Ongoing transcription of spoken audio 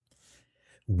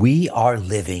We are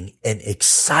living in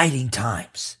exciting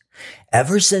times.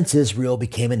 Ever since Israel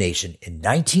became a nation in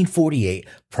 1948,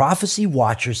 prophecy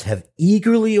watchers have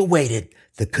eagerly awaited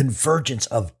the convergence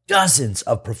of dozens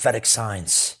of prophetic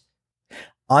signs.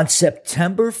 On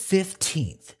September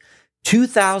 15th,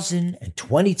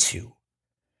 2022,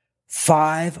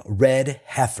 5 red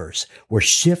heifers were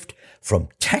shipped from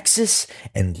Texas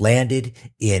and landed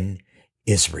in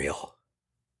Israel.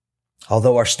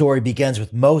 Although our story begins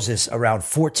with Moses around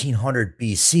 1400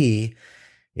 BC,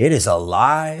 it is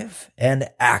alive and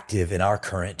active in our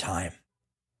current time.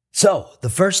 So the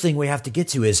first thing we have to get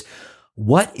to is,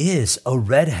 what is a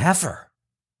red heifer?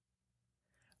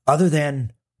 Other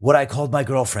than what I called my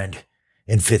girlfriend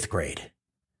in 5th grade.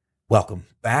 Welcome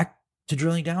back to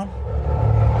Drilling Down.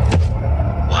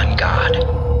 One God,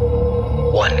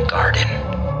 one garden,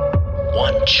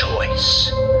 one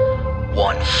choice,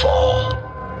 one fall,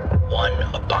 one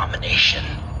abomination,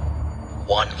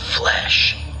 one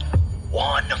flesh,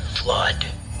 one flood,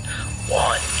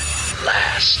 one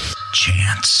last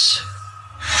chance.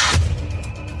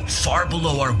 Far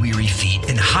below our weary feet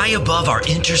and high above our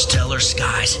interstellar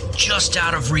skies, just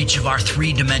out of reach of our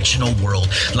three-dimensional world,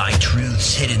 lie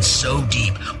truths hidden so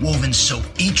deep, woven so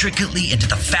intricately into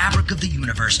the fabric of the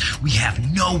universe, we have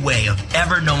no way of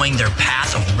ever knowing their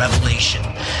path of revelation.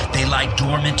 They lie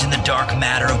dormant in the dark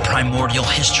matter of primordial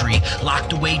history,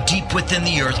 locked away deep within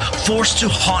the earth, forced to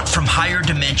haunt from higher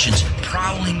dimensions,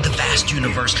 prowling the vast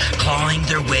universe, clawing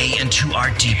their way into our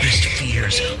deepest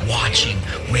fears, watching,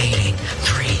 waiting,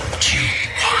 3, 2,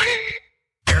 1.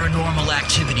 Paranormal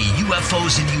activity,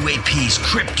 UFOs and UAPs,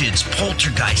 cryptids,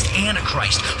 poltergeist,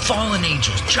 antichrist, fallen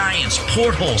angels, giants,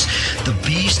 portholes, the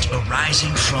beast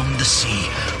arising from the sea.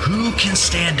 Who can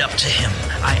stand up to him?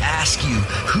 I ask you,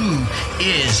 who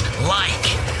is like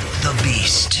the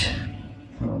beast?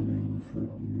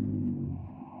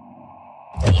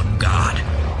 One God,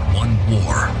 one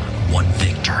war, one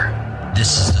victor.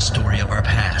 This is the story of our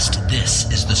past, this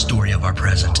is the story of our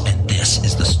present, and this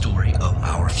is the story of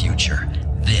our future.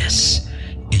 This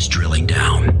is Drilling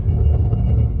Down.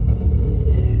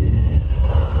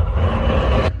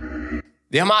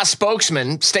 The Hamas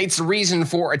spokesman states the reason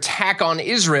for attack on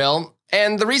Israel,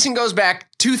 and the reason goes back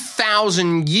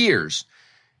 2,000 years,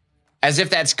 as if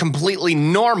that's completely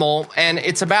normal, and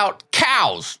it's about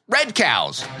cows, red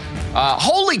cows,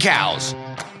 holy cows.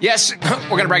 Yes, we're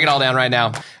going to break it all down right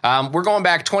now. We're going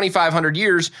back 2,500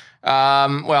 years,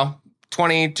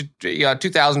 2,000 to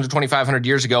 2,500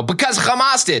 years ago, because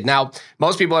Hamas did. Now,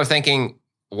 most people are thinking,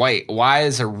 wait, why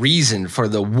is a reason for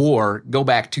the war go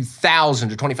back 2,000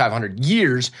 to 2,500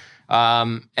 years?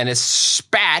 And it's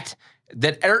spat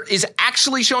that is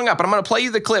actually showing up. And I'm going to play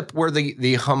you the clip where the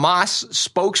Hamas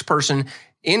spokesperson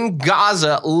in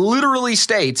Gaza literally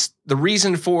states the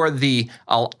reason for the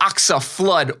Al-Aqsa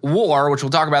flood war, which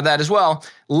we'll talk about that as well,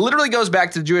 literally goes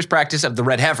back to the Jewish practice of the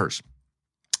red heifers.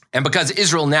 And because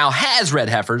Israel now has red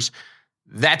heifers,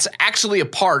 that's actually a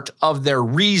part of their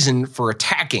reason for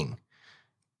attacking.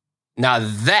 Now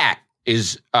that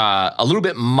is a little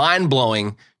bit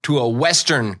mind-blowing to a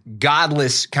Western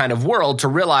godless kind of world to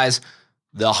realize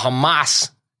the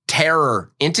Hamas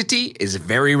terror entity is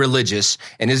very religious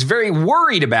and is very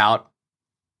worried about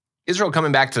Israel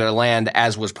coming back to their land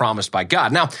as was promised by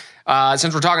God. Now,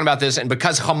 since we're talking about this, and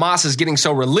because Hamas is getting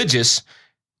so religious,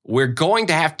 we're going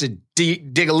to have to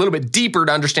dig a little bit deeper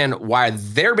to understand why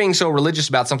they're being so religious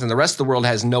about something the rest of the world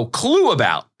has no clue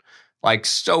about. Like,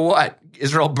 so what?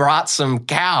 Israel brought some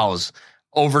cows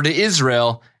over to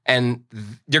Israel, and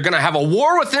you're going to have a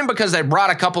war with them because they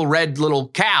brought a couple red little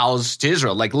cows to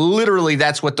Israel. Like, literally,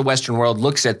 that's what the Western world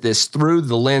looks at this through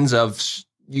the lens of,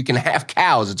 you can have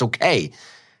cows, it's okay.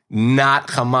 Not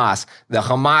Hamas. The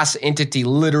Hamas entity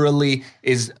literally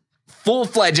is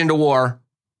full-fledged into war,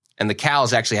 and the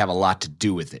cows actually have a lot to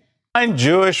do with it. 9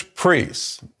 Jewish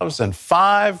priests and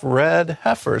 5 red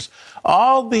heifers.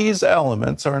 All these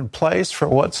elements are in place for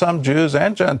what some Jews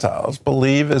and Gentiles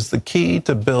believe is the key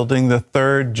to building the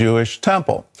 3rd Jewish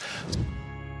temple.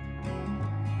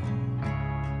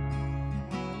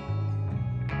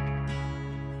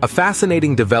 A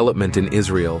fascinating development in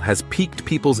Israel has piqued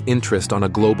people's interest on a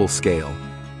global scale.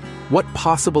 What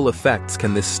possible effects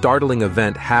can this startling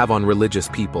event have on religious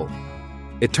people?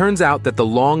 It turns out that the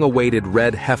long-awaited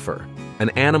red heifer, an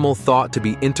animal thought to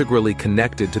be integrally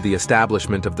connected to the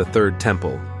establishment of the Third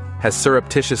Temple, has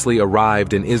surreptitiously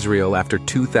arrived in Israel after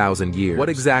 2,000 years. What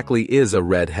exactly is a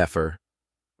red heifer?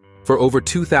 For over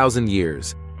 2,000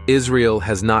 years, Israel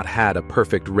has not had a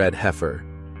perfect red heifer.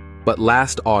 But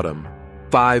last autumn,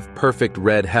 5 perfect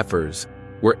red heifers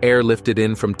were airlifted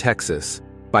in from Texas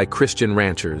by Christian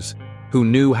ranchers who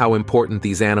knew how important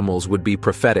these animals would be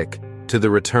prophetic to the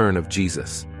return of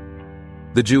Jesus.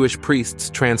 The Jewish priests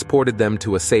transported them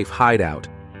to a safe hideout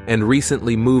and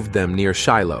recently moved them near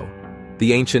Shiloh,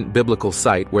 the ancient biblical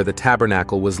site where the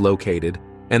tabernacle was located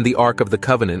and the Ark of the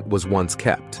Covenant was once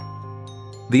kept.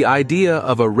 The idea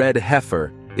of a red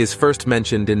heifer is first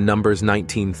mentioned in Numbers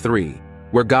 19:3,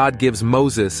 where God gives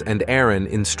Moses and Aaron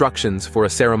instructions for a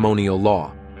ceremonial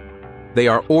law. They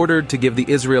are ordered to give the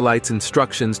Israelites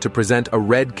instructions to present a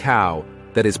red cow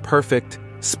that is perfect,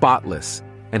 spotless,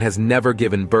 and has never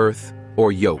given birth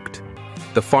or yoked.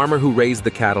 The farmer who raised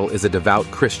the cattle is a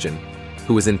devout Christian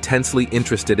who is intensely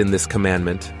interested in this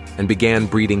commandment and began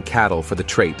breeding cattle for the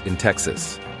trait in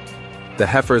Texas. The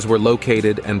heifers were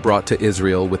located and brought to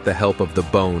Israel with the help of the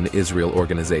Bone Israel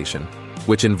organization,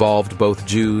 which involved both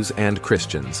Jews and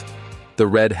Christians, the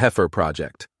Red Heifer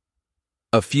Project.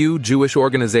 A few Jewish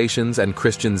organizations and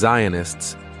Christian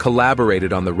Zionists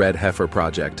collaborated on the Red Heifer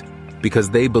Project because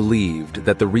they believed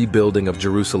that the rebuilding of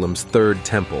Jerusalem's third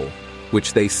temple,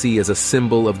 which they see as a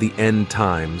symbol of the end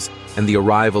times and the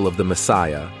arrival of the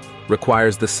Messiah,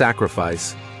 requires the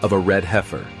sacrifice of a red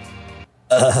heifer.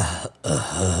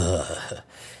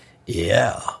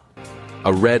 Yeah.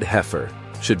 A red heifer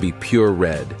should be pure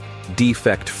red,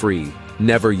 defect-free,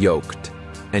 never yoked,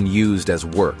 and used as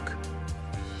work.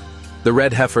 The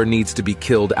red heifer needs to be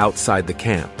killed outside the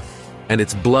camp, and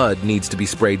its blood needs to be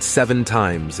sprayed 7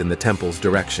 times in the temple's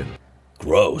direction.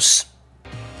 Gross.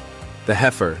 The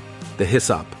heifer, the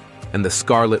hyssop, and the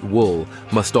scarlet wool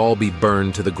must all be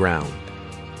burned to the ground.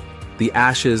 The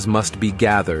ashes must be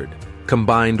gathered,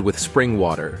 combined with spring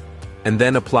water, and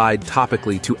then applied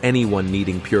topically to anyone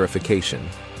needing purification.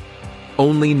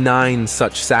 Only 9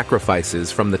 such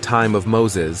sacrifices from the time of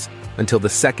Moses until the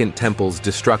Second Temple's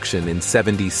destruction in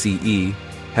 70 CE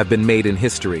have been made in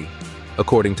history,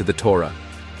 according to the Torah.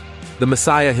 The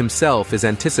Messiah himself is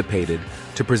anticipated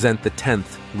to present the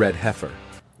 10th red heifer.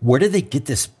 Where did they get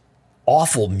this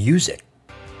awful music?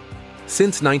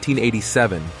 Since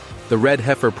 1987, the Red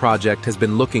Heifer Project has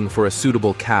been looking for a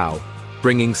suitable cow,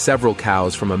 bringing several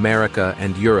cows from America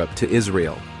and Europe to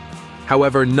Israel.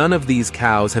 However, none of these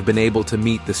cows have been able to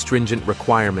meet the stringent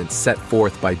requirements set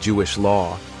forth by Jewish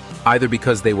law, either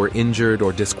because they were injured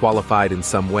or disqualified in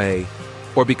some way,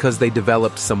 or because they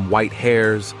developed some white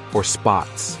hairs or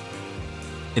spots.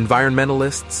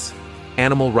 Environmentalists,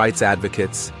 animal rights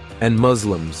advocates, and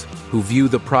Muslims who view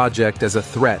the project as a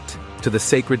threat to the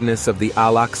sacredness of the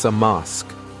Al-Aqsa Mosque,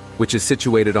 which is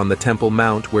situated on the Temple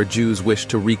Mount where Jews wish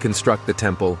to reconstruct the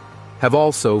temple, have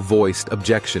also voiced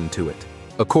objection to it.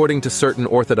 According to certain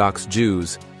Orthodox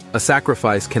Jews, a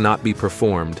sacrifice cannot be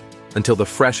performed until the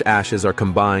fresh ashes are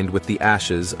combined with the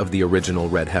ashes of the original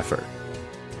red heifer.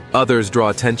 Others draw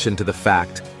attention to the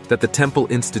fact that the Temple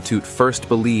Institute first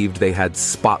believed they had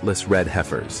spotless red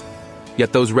heifers.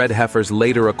 Yet those red heifers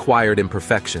later acquired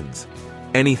imperfections.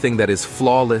 Anything that is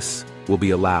flawless will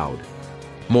be allowed.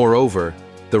 Moreover,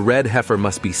 the red heifer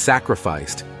must be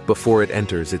sacrificed before it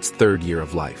enters its 3rd year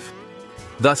of life.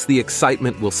 Thus, the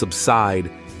excitement will subside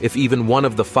if even one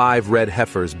of the 5 red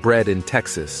heifers bred in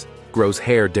Texas grows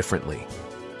hair differently.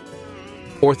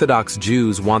 Orthodox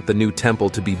Jews want the new temple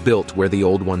to be built where the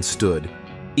old one stood,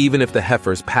 even if the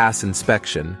heifers pass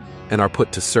inspection and are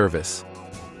put to service.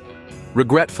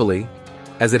 Regretfully,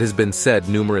 as it has been said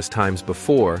numerous times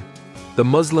before, the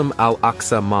Muslim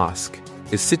Al-Aqsa Mosque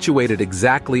is situated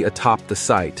exactly atop the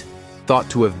site thought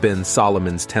to have been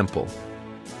Solomon's temple.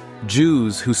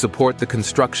 Jews who support the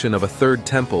construction of a 3rd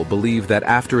temple believe that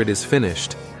after it is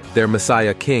finished, their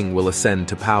Messiah King will ascend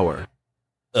to power.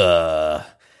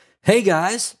 Hey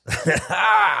guys.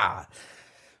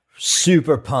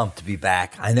 Super pumped to be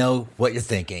back. I know what you're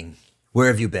thinking. Where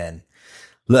have you been?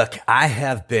 Look, I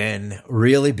have been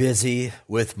really busy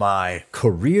with my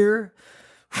career,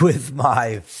 with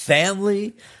my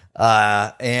family,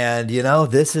 and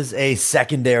this is a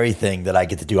secondary thing that I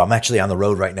get to do. I'm actually on the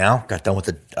road right now. Got done with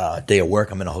a day of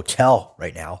work. I'm in a hotel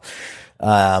right now,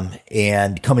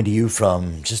 and coming to you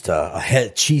from just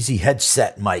a cheesy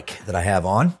headset mic that I have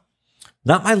on.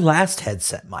 Not my last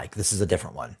headset mic. This is a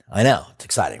different one. I know. It's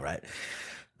exciting, right?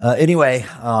 Anyway,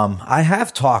 I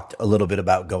have talked a little bit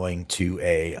about going to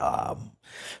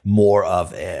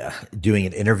doing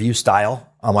an interview style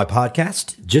on my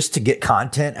podcast just to get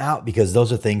content out, because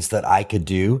those are things that I could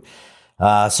do.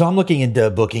 So I'm looking into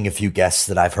booking a few guests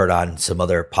that I've heard on some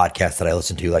other podcasts that I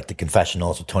listen to, like The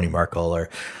Confessionals with Tony Merkel, or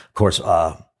of course,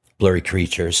 Blurry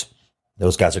Creatures.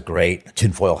 Those guys are great.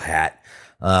 Tinfoil Hat.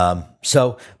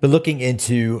 So been looking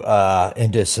into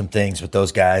some things with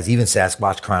those guys, even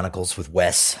Sasquatch Chronicles with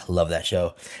Wes. Love that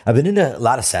show. I've been into a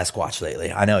lot of Sasquatch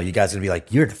lately. I know you guys are gonna be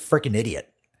like, you're a freaking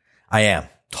idiot. I am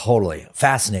totally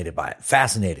fascinated by it.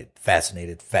 Fascinated.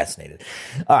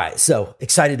 All right. So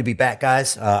excited to be back,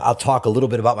 guys. I'll talk a little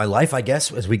bit about my life, I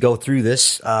guess, as we go through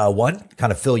this one,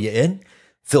 kind of fill in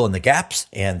the gaps,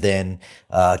 and then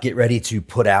get ready to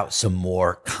put out some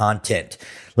more content.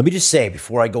 Let me just say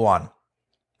before I go on,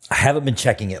 I haven't been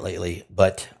checking it lately,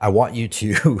 but I want you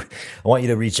to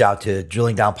reach out to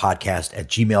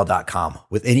drillingdownpodcast@gmail.com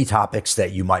with any topics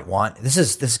that you might want. This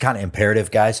is kind of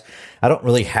imperative, guys. I don't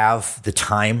really have the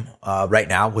time right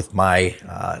now with my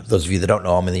those of you that don't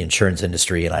know, I'm in the insurance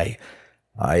industry, and I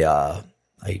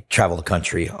travel the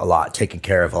country a lot, taking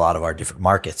care of a lot of our different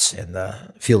markets and the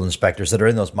field inspectors that are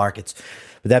in those markets.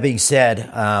 But that being said,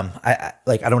 I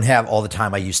don't have all the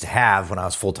time I used to have when I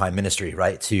was full-time ministry,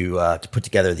 right? To put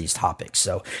together these topics.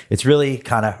 So it's really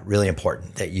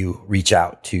important that you reach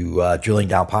out to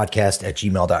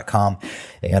drillingdownpodcast@gmail.com,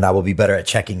 and I will be better at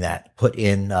checking that. Put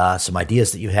in some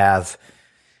ideas that you have.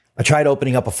 I tried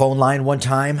opening up a phone line one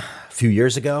time a few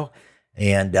years ago,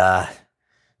 and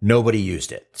nobody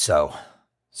used it. So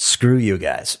screw you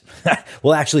guys.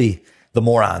 Well, actually, the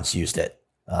morons used it.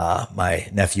 My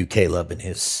nephew Caleb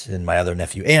and my other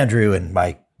nephew Andrew and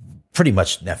my pretty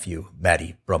much nephew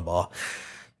Maddie Brumbaugh.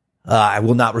 I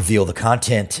will not reveal the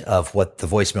content of what the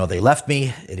voicemail they left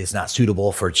me. It is not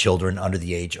suitable for children under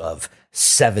the age of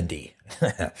 70. All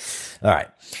right.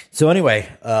 So anyway,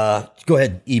 go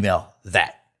ahead and email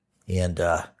that. And,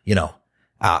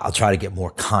 I'll try to get more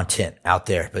content out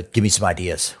there, but give me some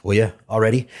ideas, will you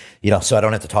already? So I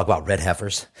don't have to talk about red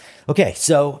heifers. Okay.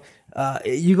 So,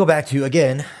 you go back to,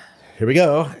 again, here we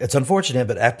go. It's unfortunate,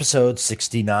 but episode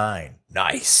 69.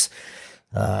 Nice.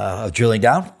 Of Drilling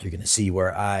Down. You're going to see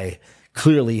where I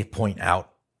clearly point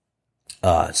out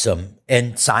some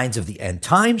end signs of the end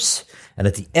times. And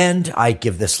at the end, I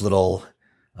give this little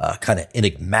kind of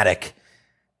enigmatic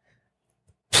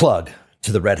plug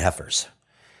to the red heifers.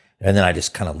 And then I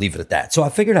just kind of leave it at that. So I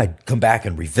figured I'd come back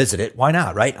and revisit it. Why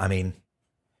not, right? I mean,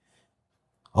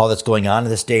 all that's going on in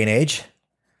this day and age.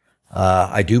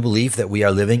 I do believe that we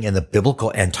are living in the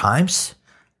biblical end times.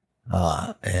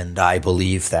 And I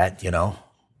believe that,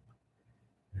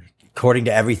 according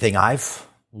to everything I've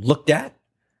looked at,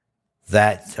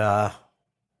 that I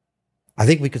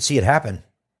think we could see it happen,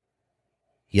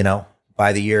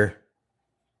 by the year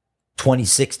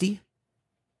 2060.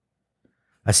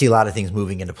 I see a lot of things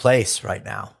moving into place right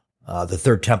now. The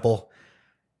third temple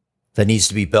that needs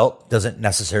to be built doesn't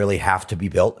necessarily have to be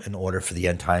built in order for the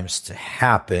end times to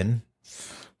happen,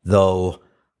 though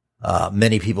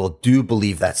many people do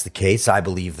believe that's the case. I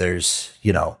believe there's,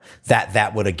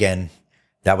 that would again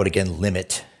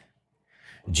limit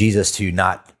Jesus to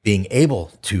not being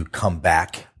able to come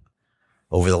back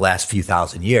over the last few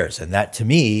thousand years. And that, to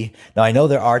me, now I know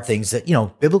there are things that,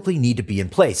 biblically need to be in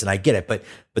place, and I get it, but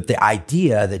the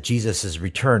idea that Jesus'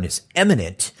 return is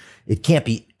imminent, it can't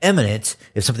be imminent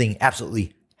if something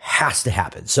absolutely has to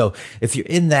happen. So if you're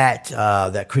in that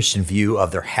Christian view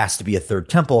of there has to be a third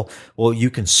temple, well, you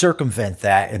can circumvent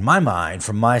that, in my mind,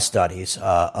 from my studies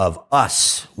of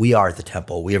us. We are the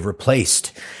temple. We have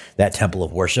replaced that temple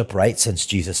of worship, right? Since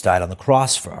Jesus died on the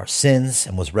cross for our sins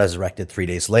and was resurrected 3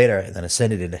 days later and then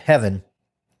ascended into heaven,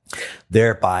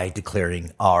 thereby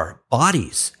declaring our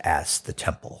bodies as the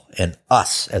temple and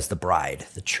us as the bride,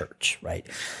 the church, right?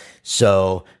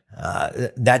 So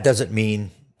that doesn't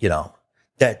mean,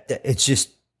 that it's just,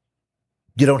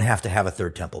 you don't have to have a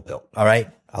third temple built. All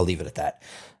right. I'll leave it at that.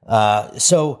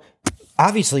 So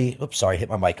obviously, hit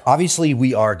my mic. Obviously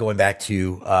we are going back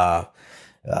to,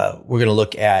 we're going to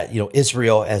look at,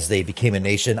 Israel as they became a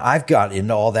nation. I've got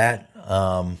into all that,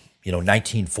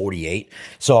 1948.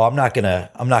 So I'm not going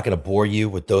to bore you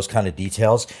with those kind of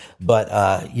details, but,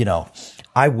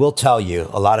 I will tell you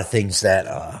a lot of things that,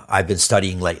 I've been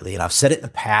studying lately, and I've said it in the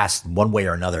past one way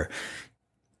or another.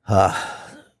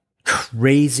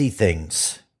 Crazy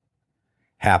things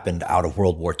happened out of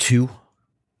World War II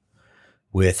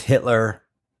with Hitler,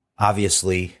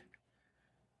 obviously,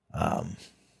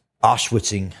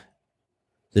 Auschwitzing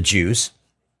the Jews.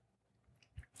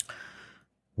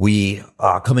 We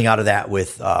coming out of that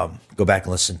with, go back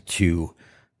and listen to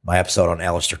my episode on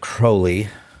Aleister Crowley,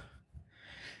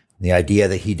 the idea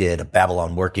that he did a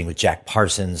Babylon working with Jack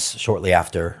Parsons shortly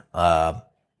after, and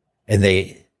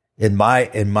they, in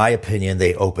my opinion,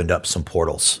 they opened up some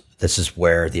portals. This is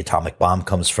where the atomic bomb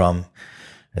comes from.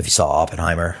 If you saw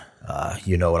Oppenheimer,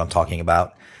 you know what I'm talking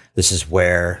about. This is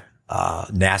where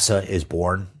NASA is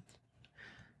born.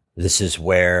 This is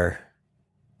where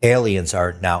aliens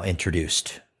are now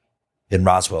introduced in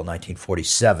Roswell,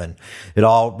 1947. It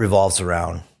all revolves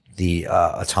around the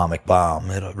atomic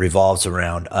bomb. It revolves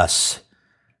around us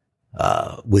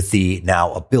with the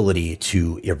now ability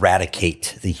to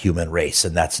eradicate the human race.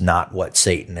 And that's not what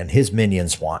Satan and his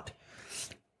minions want.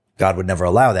 God would never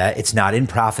allow that. It's not in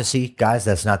prophecy, guys.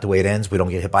 That's not the way it ends. We don't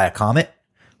get hit by a comet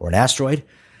or an asteroid.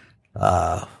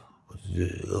 The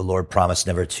Lord promised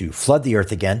never to flood the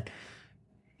earth again.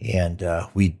 And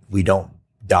we don't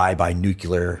die by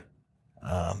nuclear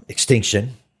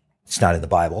extinction. It's not in the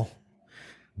Bible.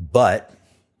 But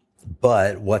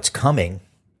what's coming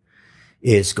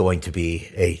is going to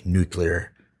be a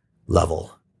nuclear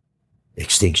level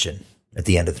extinction at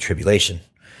the end of the tribulation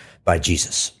by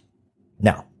Jesus.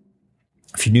 Now,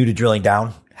 if you're new to drilling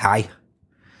down, hi.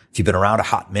 If you've been around a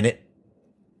hot minute,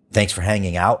 thanks for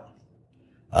hanging out.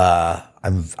 I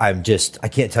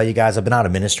can't tell you guys, I've been out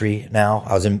of ministry now.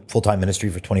 I was in full-time ministry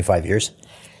for 25 years.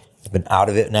 I've been out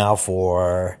of it now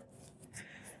for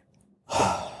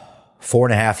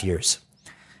 4.5 years.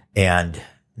 And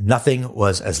nothing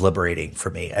was as liberating for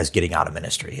me as getting out of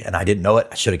ministry. And I didn't know it.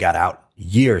 I should have got out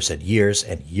years and years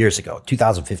and years ago,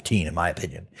 2015, in my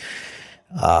opinion.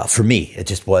 For me,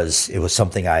 it was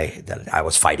something that I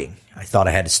was fighting. I thought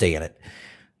I had to stay in it,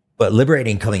 but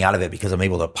liberating coming out of it because I'm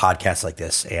able to podcast like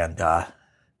this and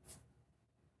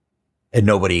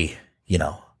nobody,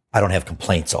 I don't have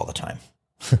complaints all the time.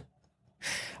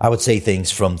 I would say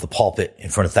things from the pulpit in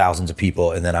front of thousands of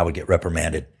people, and then I would get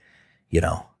reprimanded,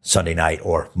 Sunday night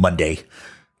or Monday,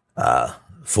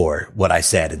 for what I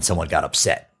said, and someone got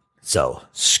upset. So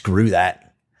screw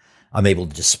that. I'm able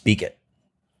to just speak it.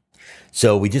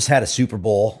 So we just had a Super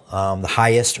Bowl, the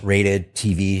highest rated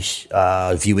TV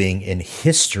viewing in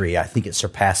history. I think it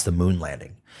surpassed the moon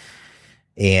landing.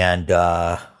 And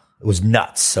it was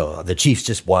nuts. So the Chiefs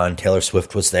just won. Taylor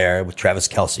Swift was there with Travis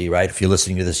Kelce, right? If you're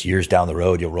listening to this years down the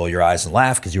road, you'll roll your eyes and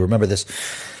laugh because you remember this.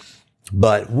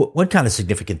 But one kind of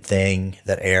significant thing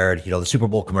that aired, the Super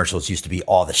Bowl commercials used to be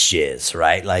all the shiz,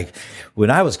 right? Like when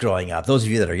I was growing up, those of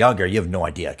you that are younger, you have no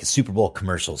idea because Super Bowl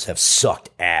commercials have sucked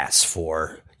ass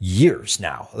for years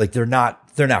now. Like they're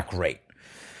not great.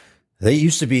 They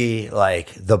used to be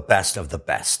like the best of the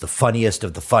best, the funniest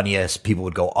of the funniest. People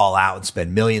would go all out and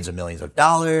spend millions and millions of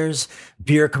dollars.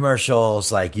 Beer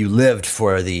commercials, like you lived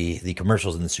for the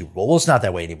commercials in the Super Bowl. Well, it's not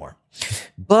that way anymore.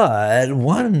 But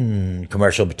one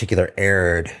commercial in particular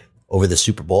aired over the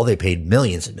Super Bowl. They paid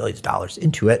millions and millions of dollars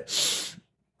into it.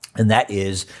 And that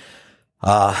is,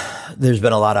 there's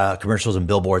been a lot of commercials and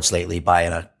billboards lately by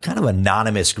a kind of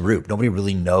anonymous group. Nobody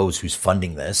really knows who's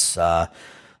funding this.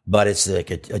 But it's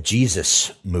like a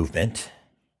Jesus movement.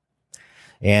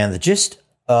 And the gist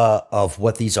of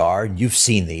what these are, and you've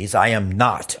seen these, I am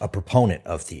not a proponent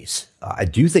of these. I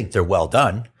do think they're well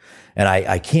done. And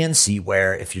I can see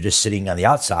where if you're just sitting on the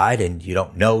outside and you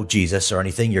don't know Jesus or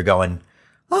anything, you're going,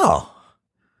 oh,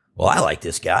 well, I like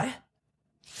this guy.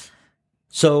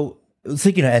 So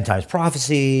thinking of end times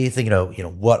prophecy, thinking of,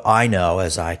 what I know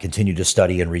as I continue to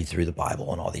study and read through the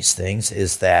Bible and all these things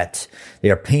is that they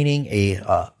are painting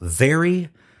a very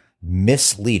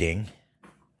misleading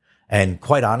and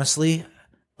quite honestly,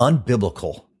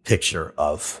 unbiblical picture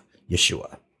of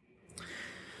Yeshua.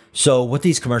 So what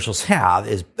these commercials have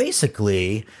is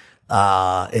basically,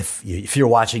 if you're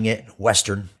watching it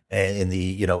Western in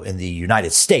the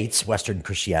United States, Western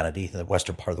Christianity, the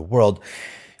Western part of the world,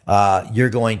 you're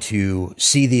going to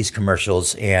see these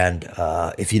commercials. And,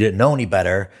 if you didn't know any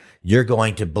better, you're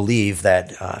going to believe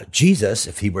that, Jesus,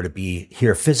 if he were to be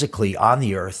here physically on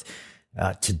the earth,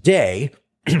 today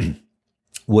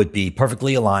would be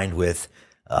perfectly aligned with,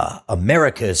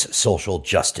 America's social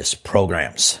justice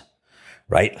programs,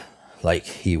 right? Like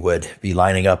he would be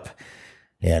lining up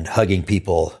and hugging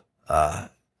people,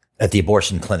 at the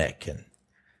abortion clinic and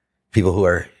people who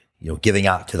are, giving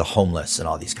out to the homeless and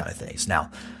all these kind of things. Now,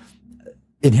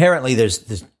 inherently,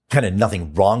 there's kind of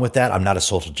nothing wrong with that. I'm not a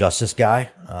social justice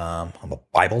guy. I'm a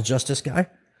Bible justice guy.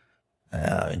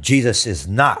 Jesus is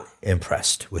not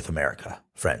impressed with America,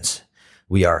 friends.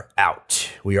 We are out.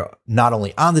 We are not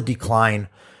only on the decline,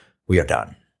 we are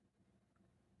done.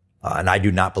 And I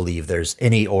do not believe there's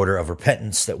any order of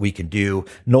repentance that we can do,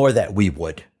 nor that we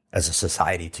would as a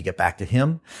society to get back to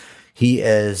him. He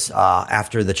is,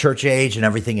 after the church age and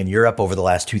everything in Europe over the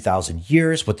last 2,000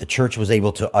 years, what the church was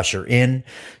able to usher in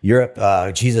Europe,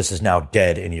 Jesus is now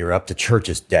dead in Europe. The church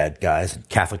is dead, guys.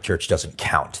 Catholic Church doesn't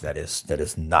count. That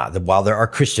is not, while there are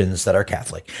Christians that are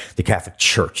Catholic, the Catholic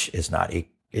Church is not a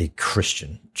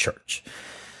Christian church.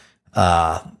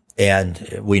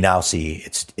 And we now see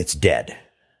it's dead.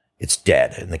 It's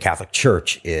dead. And the Catholic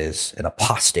Church is an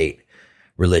apostate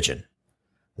religion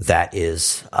that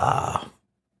is a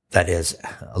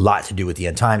lot to do with the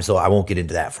end times, though I won't get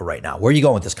into that for right now. Where are you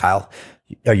going with this, Kyle?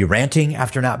 Are you ranting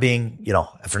after not being,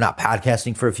 after not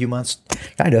podcasting for a few months?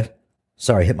 Kind of.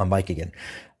 Sorry, I hit my mic again.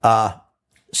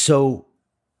 So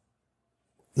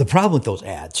the problem with those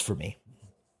ads for me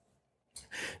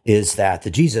is that the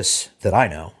Jesus that I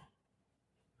know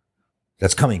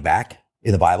that's coming back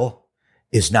in the Bible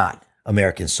is not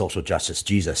American social justice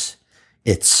Jesus.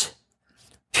 It's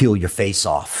peel your face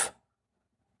off.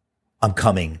 I'm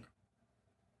coming.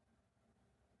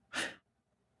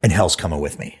 And hell's coming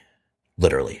with me,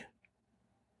 literally.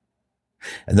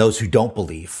 And those who don't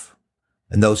believe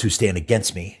and those who stand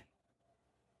against me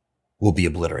will be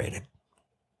obliterated.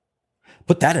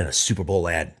 Put that in a Super Bowl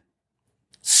ad.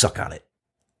 Suck on it.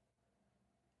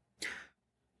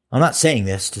 I'm not saying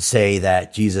this to say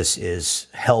that Jesus is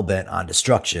hell-bent on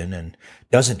destruction and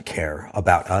doesn't care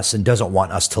about us and doesn't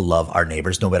want us to love our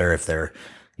neighbors, no matter if they're,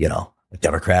 a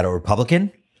Democrat or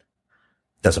Republican.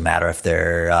 Doesn't matter if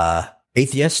they're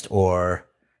atheist or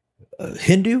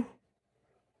Hindu.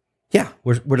 Yeah,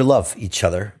 we're to love each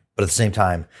other. But at the same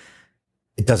time,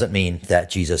 it doesn't mean that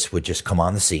Jesus would just come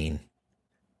on the scene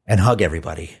and hug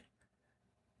everybody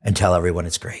and tell everyone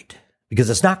it's great. Because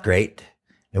it's not great.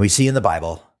 And we see in the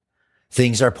Bible,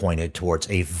 things are pointed towards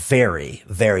a very,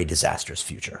 very disastrous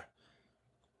future.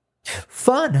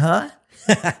 Fun, huh?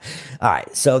 All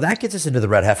right, so that gets us into the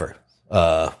red heifer.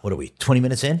 What are we, 20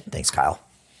 minutes in? Thanks, Kyle.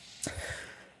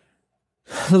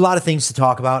 A lot of things to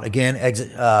talk about. Again,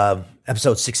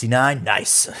 episode 69,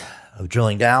 nice. Of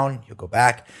drilling down, you'll go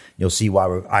back. You'll see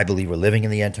why I believe we're living in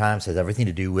the end times. It has everything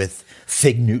to do with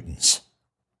fig Newtons,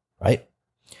 right?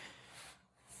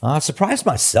 I surprised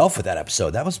myself with that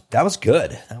episode. That was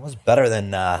good. That was better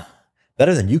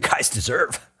than you guys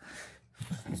deserve.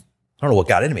 I don't know what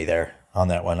got into me there on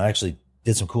that one. I actually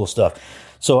did some cool stuff.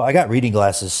 So I got reading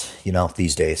glasses,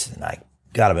 these days, and I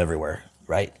got them everywhere,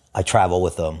 right? I travel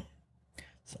with them.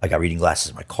 I got reading glasses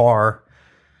in my car.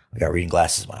 I got reading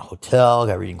glasses in my hotel. I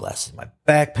got reading glasses in my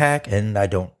backpack, and I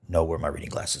don't know where my reading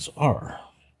glasses are.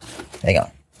 Hang on.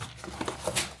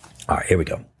 All right, here we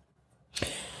go.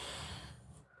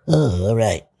 Oh, all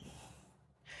right.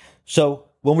 So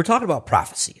when we're talking about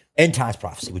prophecy, end times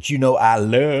prophecy, which I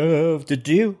love to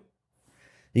do,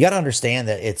 you got to understand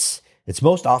that it's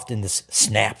most often this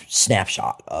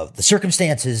snapshot of the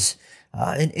circumstances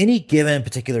in any given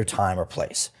particular time or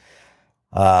place.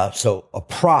 So a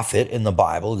prophet in the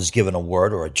Bible is given a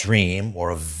word or a dream or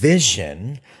a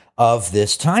vision of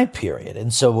this time period.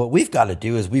 And so what we've got to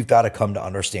do is we've got to come to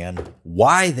understand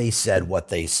why they said what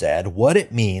they said, what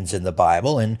it means in the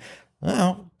Bible, and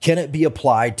can it be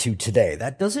applied to today?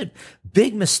 That doesn't,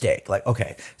 big mistake. Like,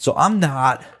 okay, so I'm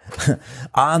not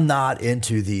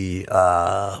into the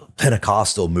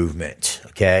Pentecostal movement.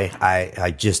 Okay.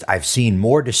 I've seen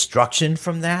more destruction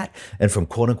from that and from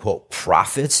quote unquote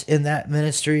prophets in that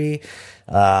ministry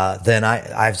than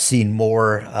I've seen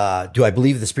more. Do I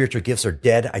believe the spiritual gifts are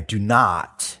dead? I do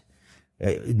not.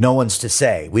 No one's to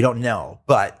say. We don't know.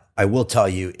 But I will tell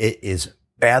you, it is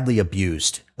badly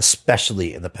abused,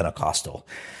 especially in the Pentecostal.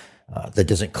 That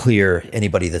doesn't clear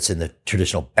anybody that's in the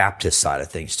traditional Baptist side of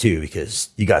things too, because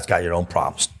you guys got your own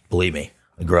problems. Believe me,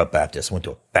 I grew up Baptist, went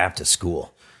to a Baptist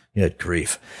school.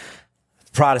 Grief.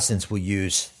 Protestants will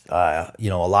use, a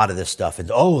lot of this stuff and,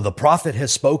 the prophet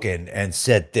has spoken and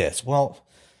said this. Well,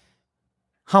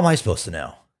 how am I supposed to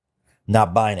know?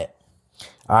 Not buying it.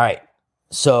 All right.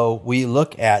 So we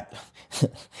look at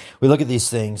these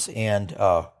things and,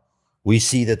 we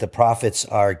see that the prophets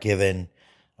are given,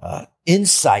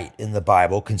 insight in the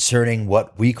Bible concerning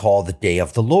what we call the day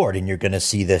of the Lord. And you're going to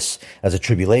see this as a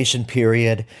tribulation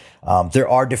period. There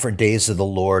are different days of the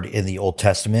Lord in the Old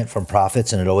Testament from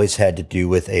prophets, and it always had to do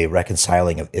with a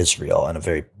reconciling of Israel and a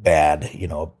very bad,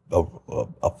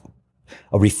 a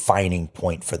refining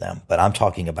point for them. But I'm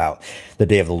talking about the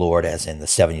day of the Lord as in the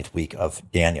 70th week of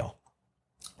Daniel.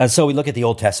 And so we look at the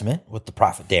Old Testament with the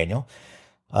prophet Daniel.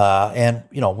 And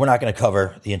we're not going to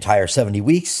cover the entire 70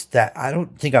 weeks. That I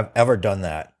don't think I've ever done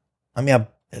that. I mean, I've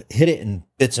hit it in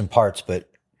bits and parts, but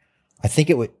I think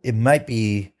it might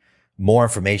be more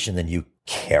information than you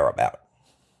care about.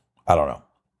 I don't know.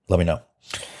 Let me know.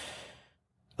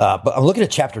 But I'm looking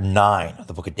at chapter 9 of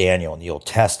the book of Daniel in the Old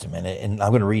Testament, and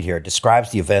I'm going to read here. It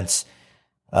describes the events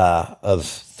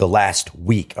of the last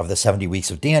week of the 70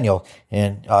 weeks of Daniel.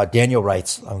 And Daniel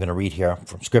writes, I'm going to read here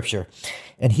from scripture,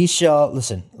 and he shall,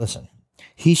 listen,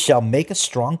 he shall make a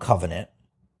strong covenant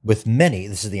with many.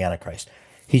 This is the Antichrist.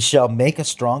 He shall make a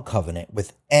strong covenant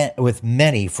with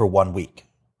many for 1 week.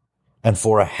 And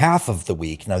for a half of the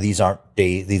week, now these aren't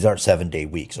 7-day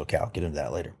weeks. Okay, I'll get into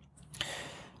that later.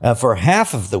 For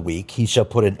half of the week, he shall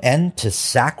put an end to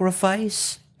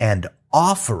sacrifice and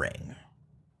offering,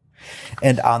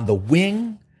 And on the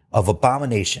wing of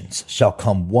abominations shall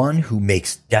come one who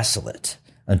makes desolate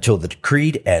until the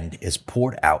decreed end is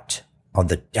poured out on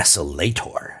the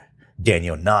desolator.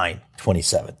 Daniel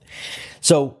 9:27.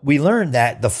 So we learn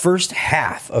that the first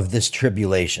half of this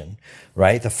tribulation,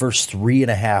 right? The first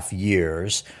 3.5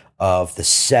 years of the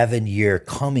 7-year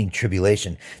coming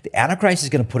tribulation, the Antichrist is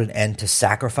going to put an end to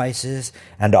sacrifices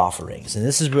and offerings. And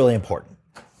this is really important,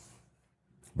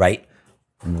 right?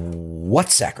 What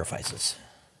sacrifices?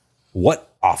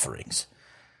 What offerings?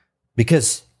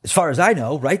 Because as far as I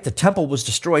know, right, the temple was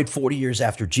destroyed 40 years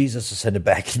after Jesus ascended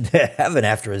back into heaven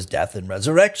after his death and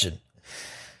resurrection.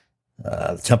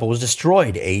 The temple was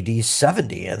destroyed AD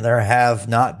 70, and there have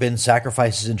not been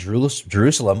sacrifices in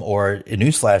Jerusalem or,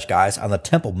 newsflash, guys, on the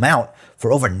Temple Mount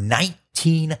for over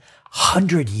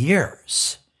 1,900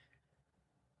 years.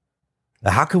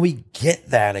 Now, how can we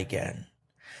get that again?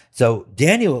 So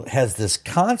Daniel has this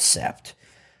concept.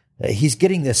 He's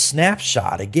getting this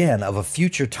snapshot again of a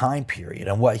future time period.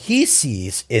 And what he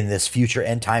sees in this future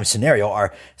end time scenario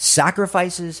are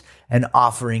sacrifices and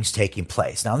offerings taking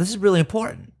place. Now, this is really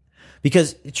important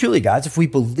because truly, guys, if we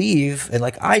believe, and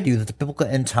like I do, that the biblical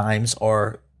end times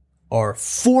are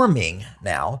forming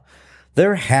now,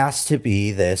 there has to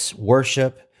be this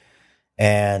worship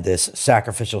and this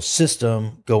sacrificial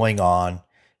system going on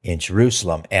in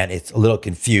Jerusalem. And it's a little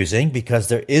confusing because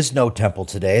there is no temple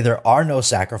today. There are no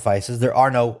sacrifices. There are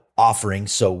no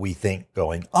offerings, so we think,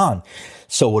 going on.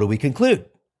 So what do we conclude?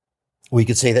 We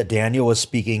could say that Daniel was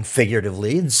speaking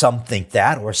figuratively, and some think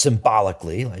that, or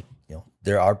symbolically, like,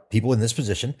 there are people in this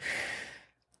position.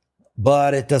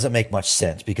 But it doesn't make much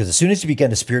sense because as soon as you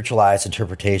begin to spiritualize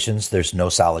interpretations, there's no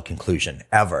solid conclusion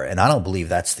ever. And I don't believe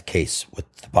that's the case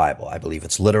with the Bible. I believe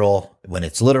it's literal. When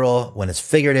it's literal, when it's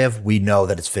figurative, we know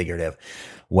that it's figurative.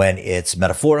 When it's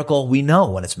metaphorical, we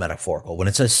know when it's metaphorical. When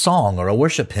it's a song or a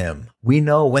worship hymn, we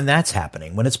know when that's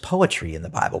happening. When it's poetry in the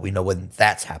Bible, we know when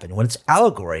that's happening. When it's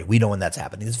allegory, we know when that's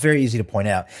happening. It's very easy to point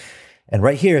out. And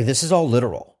right here, this is all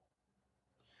literal.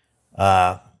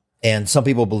 And some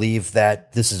people believe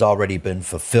that this has already been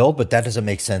fulfilled, but that doesn't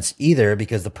make sense either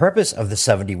because the purpose of the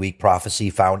 70-week prophecy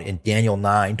found in Daniel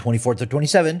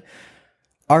 9:24-27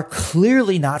 are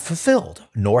clearly not fulfilled,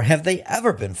 nor have they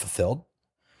ever been fulfilled.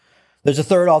 There's a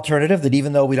third alternative that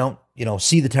even though we don't,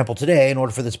 see the temple today, in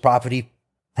order for this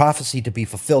prophecy to be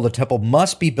fulfilled, the temple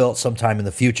must be built sometime in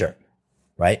the future,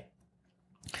 right?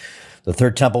 The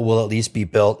third temple will at least be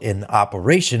built in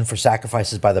operation for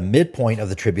sacrifices by the midpoint of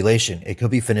the tribulation. It could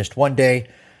be finished one day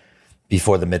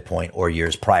before the midpoint or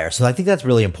years prior. So I think that's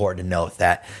really important to note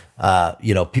that,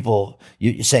 people,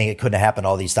 you're saying it couldn't have happened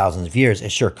all these thousands of years.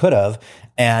 It sure could have.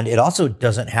 And it also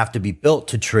doesn't have to be built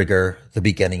to trigger the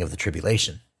beginning of the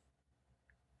tribulation.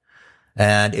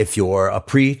 And if you're a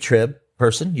pre-trib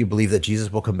person, you believe that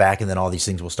Jesus will come back and then all these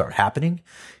things will start happening.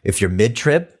 If you're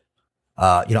mid-trib,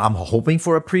 I'm hoping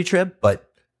for a pre-trib, but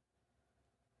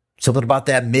something about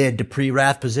that mid to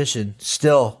pre-wrath position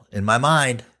still in my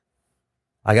mind.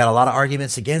 I got a lot of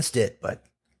arguments against it, but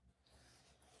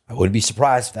I wouldn't be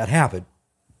surprised if that happened.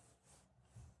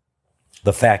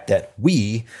 The fact that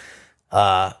we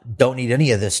don't need any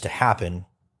of this to happen,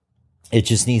 it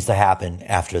just needs to happen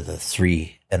after at the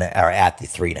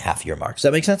 3.5 year mark. Does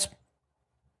that make sense?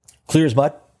 Clear as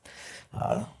mud.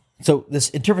 So this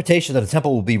interpretation that a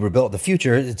temple will be rebuilt in the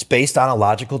future, it's based on a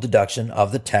logical deduction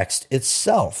of the text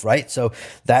itself, right? So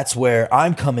that's where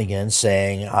I'm coming in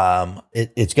saying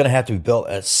it's going to have to be built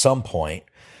at some point.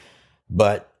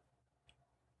 But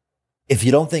if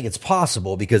you don't think it's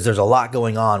possible, because there's a lot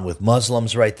going on with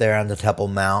Muslims right there on the Temple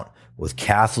Mount, with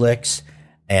Catholics,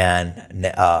 and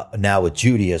now with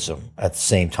Judaism at the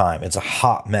same time. It's a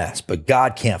hot mess, but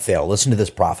God can't fail. Listen to this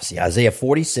prophecy, Isaiah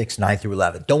 46,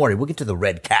 9-11. Don't worry, we'll get to the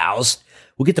red cows.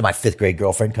 We'll get to my 5th grade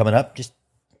girlfriend coming up. Just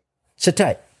sit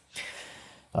tight.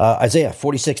 Isaiah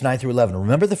 46, 9-11.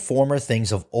 Remember the former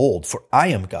things of old, for I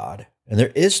am God, and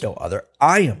there is no other.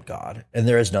 I am God, and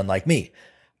there is none like me.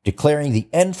 Declaring the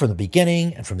end from the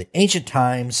beginning and from the ancient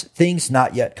times, things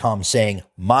not yet come, saying,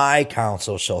 my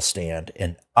counsel shall stand,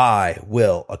 and I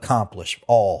will accomplish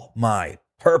all my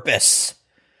purpose.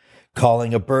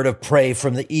 Calling a bird of prey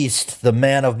from the east, the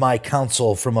man of my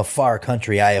counsel from a far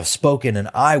country, I have spoken,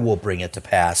 and I will bring it to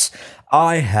pass.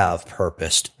 I have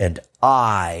purposed, and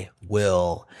I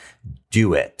will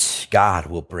do it. God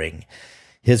will bring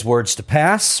his words to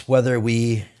pass, whether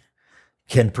we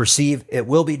can perceive it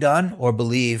will be done or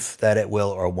believe that it will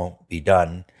or won't be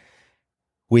done.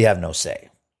 We have no say.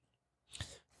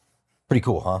 Pretty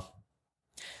cool, huh?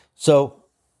 So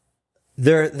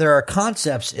there are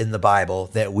concepts in the Bible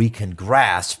that we can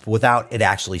grasp without it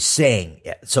actually saying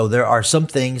it. So there are some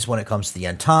things when it comes to the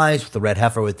end times, with the red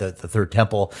heifer, with the third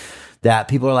temple, that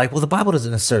people are like, well, the Bible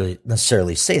doesn't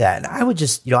necessarily say that. And I would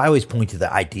just, I always point to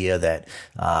the idea that,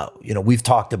 we've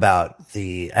talked about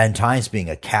the end times being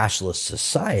a cashless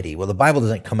society. Well, the Bible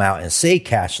doesn't come out and say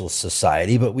cashless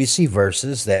society, but we see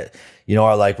verses that,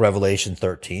 are like Revelation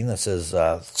 13 that says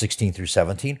 16 through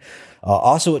 17.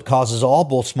 Also, it causes all,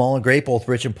 both small and great, both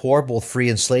rich and poor, both free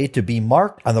and slave, to be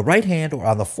marked on the right hand or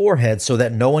on the forehead, so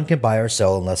that no one can buy or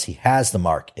sell unless he has the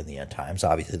mark in the end times.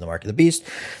 Obviously, the mark of the beast,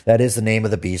 that is the name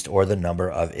of the beast or the number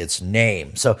of its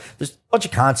name. So there's a bunch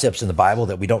of concepts in the Bible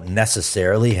that we don't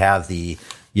necessarily have the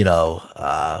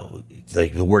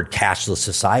word cashless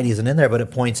society isn't in there, but it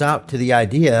points out to the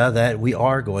idea that we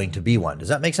are going to be one. Does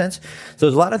that make sense? So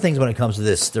there's a lot of things when it comes to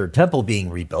this third temple being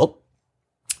rebuilt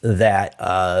that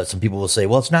some people will say,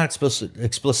 well, it's not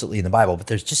explicitly in the Bible, but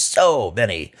there's just so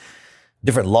many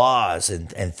different laws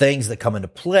and things that come into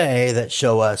play that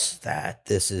show us that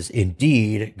this is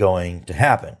indeed going to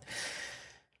happen.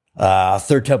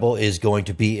 Third temple is going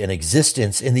to be in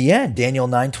existence in the end. Daniel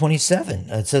 9:27.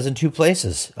 It says in two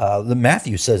places.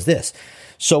 Matthew says this.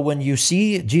 So when you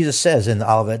see, Jesus says in the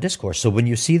Olivet Discourse, so when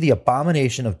you see the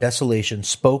abomination of desolation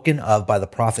spoken of by the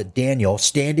prophet Daniel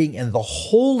standing in the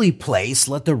holy place,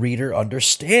 let the reader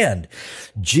understand.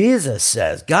 Jesus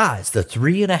says, guys, the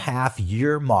 3.5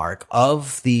 year mark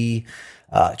of the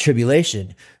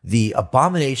tribulation, the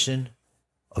abomination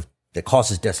that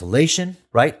causes desolation,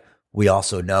 right? We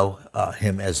also know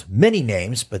him as many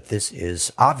names, but this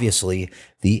is obviously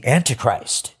the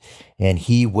Antichrist, and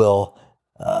he will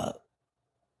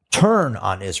turn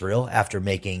on Israel after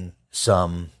making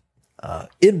some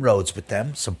inroads with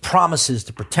them, some promises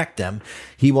to protect them.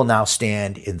 He will now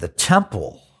stand in the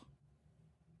temple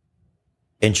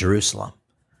in Jerusalem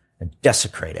and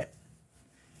desecrate it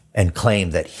and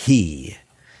claim that he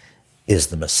is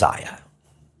the Messiah.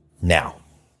 Now,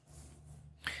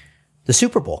 the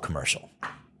Super Bowl commercial.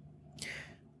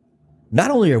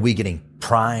 Not only are we getting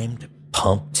primed,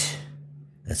 pumped,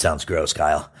 that sounds gross,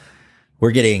 Kyle.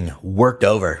 We're getting worked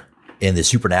over in the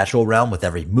supernatural realm with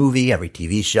every movie, every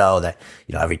TV show, that,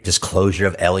 every disclosure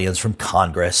of aliens from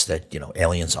Congress, that,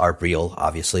 aliens are real.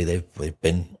 Obviously, they've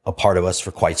been a part of us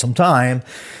for quite some time.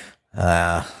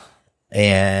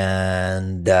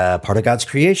 And part of God's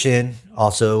creation,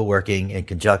 also working in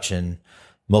conjunction,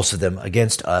 most of them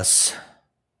against us.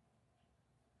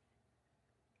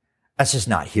 That's just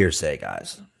not hearsay,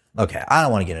 guys. Okay, I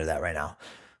don't want to get into that right now.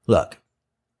 Look,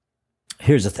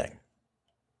 here's the thing.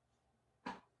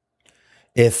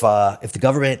 If the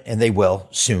government, and they will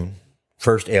soon,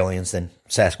 first aliens, then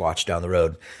Sasquatch down the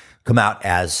road, come out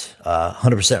as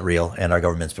 100% real, and our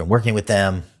government's been working with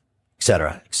them,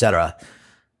 et cetera,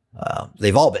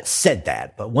 they've all but said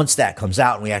that. But once that comes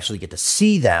out and we actually get to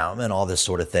see them and all this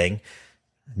sort of thing,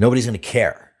 nobody's going to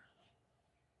care.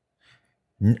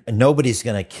 Nobody's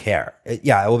going to care.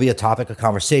 Yeah, it will be a topic of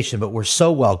conversation, but we're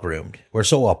so well groomed. We're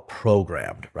so well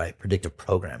programmed, right? Predictive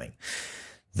programming,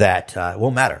 that it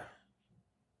won't matter.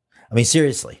 I mean,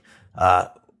 seriously,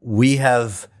 the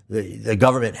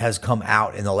government has come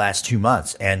out in the last 2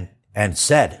 months and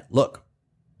said, look,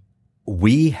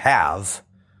 we have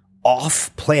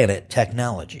off-planet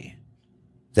technology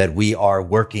that we are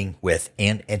working with,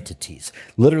 and entities.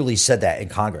 Literally said that in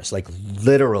Congress, like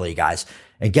literally, guys.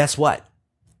 And guess what?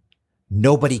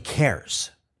 Nobody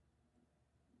cares.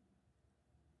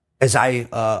 As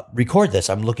I record this,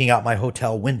 I'm looking out my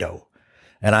hotel window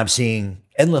and I'm seeing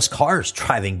endless cars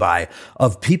driving by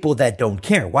of people that don't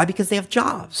care. Why? Because they have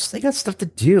jobs. They got stuff to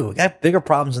do. They got bigger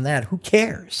problems than that. Who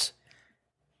cares?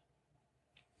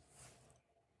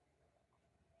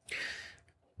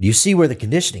 Do you see where the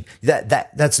conditioning,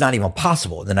 that's not even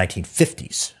possible in the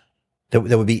 1950s. That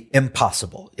would be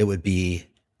impossible. It would be,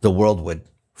 the world would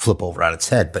flip over on its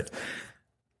head. But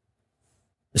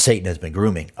Satan has been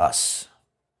grooming us.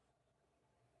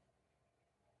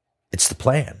 It's the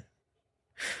plan.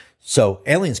 So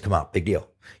aliens come out, big deal.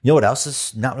 You know what else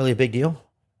is not really a big deal?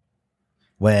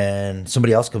 When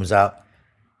somebody else comes out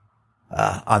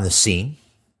on the scene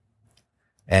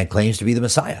and claims to be the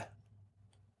Messiah.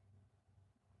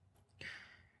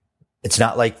 It's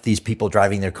not like these people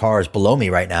driving their cars below me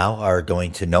right now are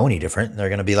going to know any different. They're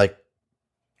going to be like,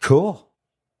 cool.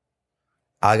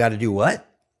 I got to do what?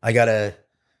 I got to,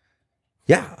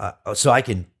 so I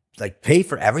can like pay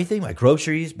for everything, my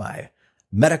groceries, my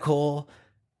medical,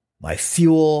 my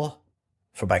fuel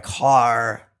for my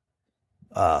car,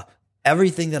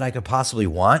 everything that I could possibly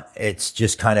want. It's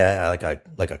just kind of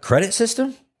like a credit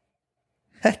system.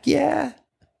 Heck yeah.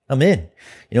 I'm in.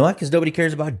 You know what? Because nobody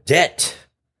cares about debt.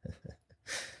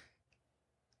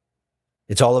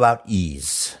 It's all about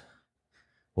ease.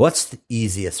 What's the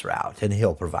easiest route? And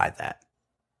he'll provide that.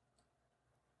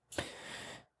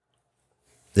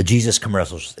 The Jesus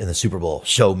commercials in the Super Bowl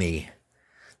show me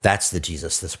that's the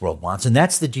Jesus this world wants. And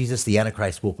that's the Jesus the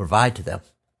Antichrist will provide to them.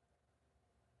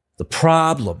 The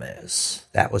problem is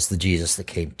that was the Jesus that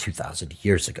came 2,000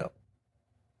 years ago.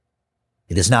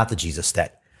 It is not the Jesus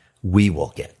that we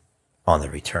will get on the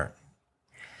return.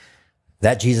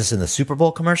 That Jesus in the Super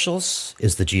Bowl commercials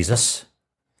is the Jesus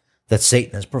that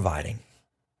Satan is providing.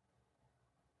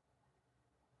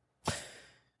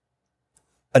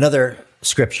 Another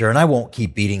scripture, and I won't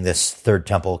keep beating this third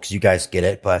temple because you guys get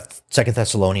it, but 2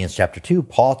 Thessalonians chapter 2,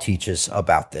 Paul teaches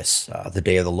about this, the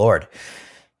day of the Lord,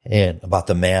 and about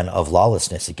the man of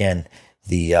lawlessness. Again,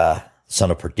 the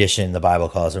son of perdition, the Bible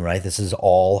calls him, right? This is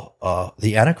all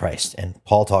the Antichrist, and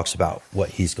Paul talks about what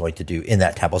he's going to do in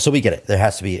that temple. So we get it. There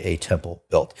has to be a temple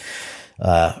built,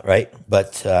 right?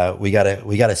 But we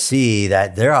gotta see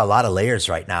that there are a lot of layers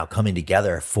right now coming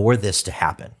together for this to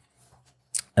happen.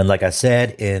 And like I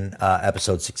said in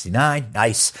episode 69,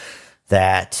 nice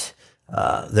that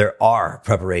there are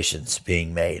preparations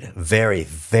being made, very,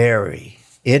 very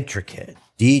intricate,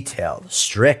 detailed,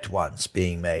 strict ones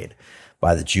being made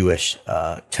by the Jewish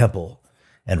temple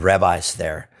and rabbis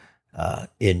there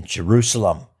in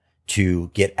Jerusalem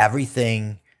to get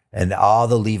everything and all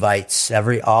the Levites,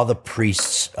 all the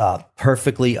priests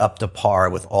perfectly up to par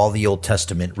with all the Old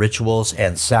Testament rituals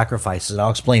and sacrifices. And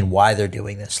I'll explain why they're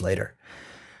doing this later.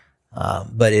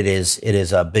 But it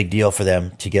is a big deal for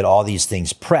them to get all these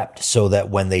things prepped so that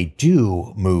when they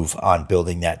do move on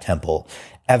building that temple,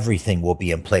 everything will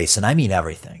be in place. And I mean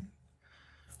everything.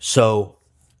 So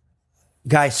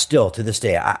guys, still to this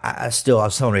day, I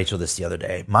was telling Rachel this the other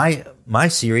day, my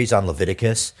series on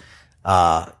Leviticus,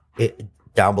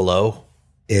 down below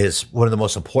is one of the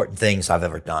most important things I've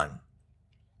ever done.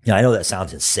 Now, I know that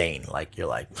sounds insane. Like, you're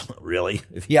like, really?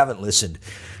 If you haven't listened,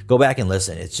 go back and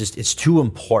listen. It's too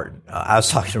important. I was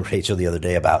talking to Rachel the other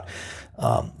day about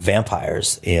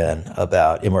vampires and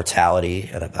about immortality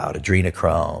and about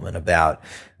adrenochrome and about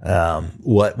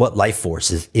what life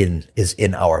force is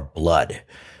in our blood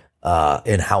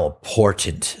and how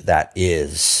important that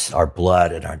is, our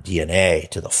blood and our DNA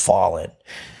to the fallen.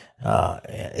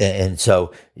 And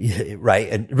so, right.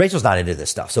 And Rachel's not into this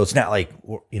stuff. So it's not like,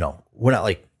 we're not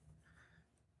like,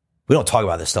 we don't talk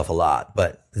about this stuff a lot,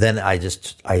 but then I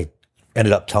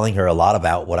ended up telling her a lot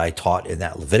about what I taught in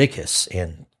that Leviticus,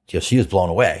 and she was blown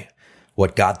away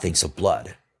what God thinks of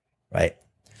blood, right?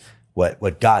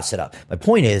 What God set up. My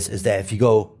point is that if you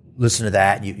go listen to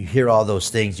that, and you hear all those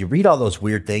things, you read all those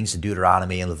weird things in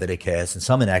Deuteronomy and Leviticus and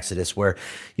some in Exodus where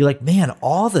you're like, man,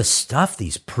 all the stuff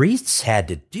these priests had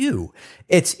to do,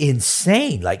 it's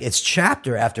insane. Like, it's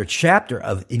chapter after chapter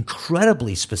of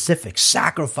incredibly specific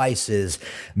sacrifices,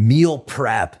 meal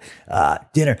prep,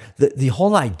 dinner. The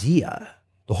whole idea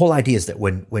is that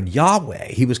when Yahweh,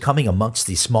 he was coming amongst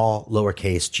these small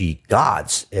lowercase g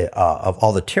gods of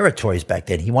all the territories back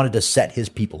then, he wanted to set his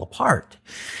people apart.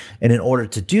 And in order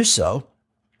to do so,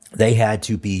 they had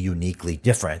to be uniquely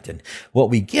different. And what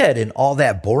we get in all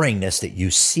that boringness that you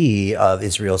see of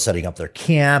Israel setting up their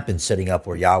camp and setting up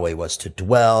where Yahweh was to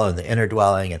dwell and the inner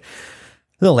dwelling and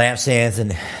the lampstands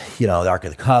and, the Ark of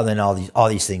the Covenant, all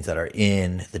these things that are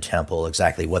in the temple,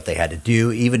 exactly what they had to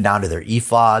do, even down to their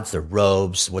ephods, their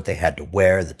robes, what they had to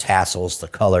wear, the tassels, the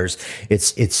colors.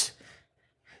 It's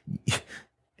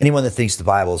anyone that thinks the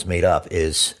Bible is made up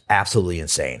is absolutely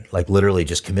insane. Like, literally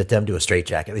just commit them to a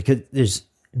straitjacket, because there's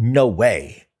no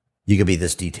way you could be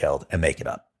this detailed and make it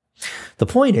up. The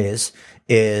point is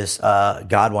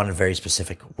God wanted very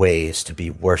specific ways to be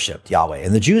worshiped, Yahweh.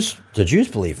 And the Jews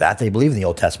believe that. They believe in the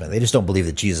Old Testament. They just don't believe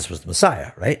that Jesus was the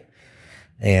Messiah, right?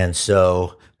 And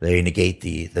so they negate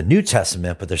the New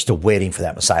Testament, but they're still waiting for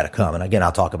that Messiah to come. And again,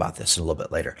 I'll talk about this a little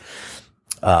bit later.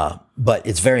 But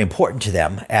it's very important to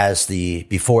them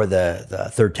before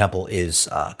the third temple is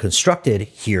constructed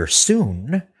here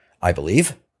soon, I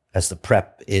believe, as the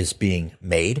prep is being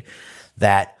made,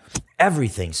 that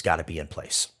everything's got to be in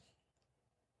place.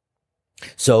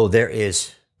 So there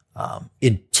is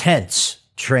intense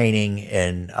training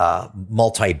in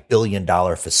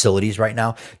multi-billion-dollar facilities right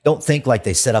now. Don't think like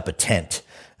they set up a tent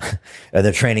and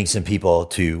they're training some people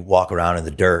to walk around in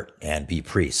the dirt and be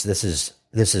priests. This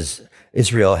is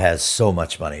Israel has so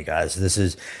much money, guys. This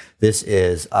is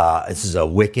a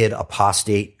wicked,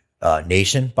 apostate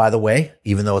nation, by the way.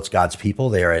 Even though it's God's people,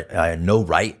 they are at no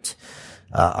right.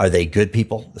 Are they good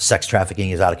people? The sex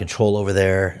trafficking is out of control over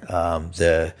there.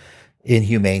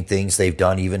 inhumane things they've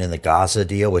done, even in the Gaza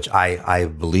deal, which I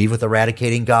believe with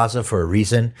eradicating Gaza for a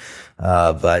reason.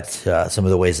 But some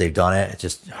of the ways they've done it, it's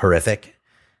just horrific.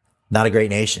 Not a great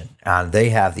nation. And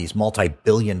they have these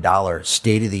multi-billion-dollar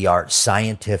state-of-the-art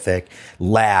scientific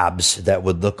labs that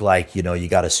would look like, you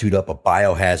got to suit up a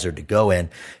biohazard to go in.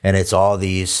 And it's all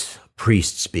these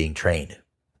priests being trained.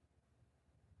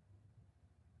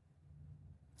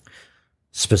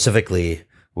 Specifically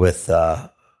with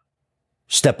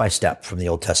step by step from the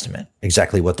Old Testament,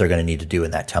 exactly what they're going to need to do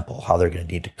in that temple, how they're going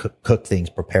to need to cook things,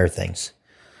 prepare things.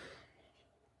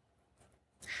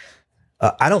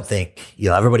 I don't think,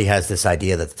 everybody has this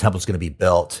idea that the temple's going to be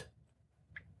built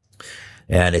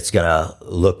and it's going to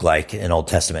look like an Old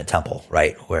Testament temple,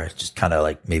 right? Where it's just kind of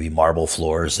like maybe marble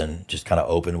floors and just kind of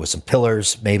open with some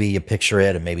pillars. Maybe you picture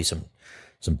it, and maybe some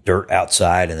dirt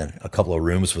outside, and then a couple of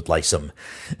rooms with like some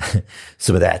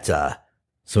of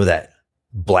that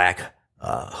black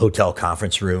hotel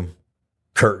conference room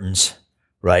curtains,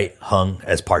 right? Hung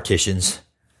as partitions,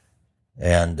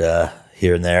 and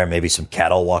here and there, maybe some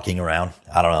cattle walking around.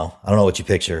 I don't know what you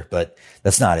picture, but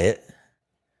that's not it.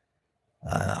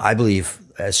 I believe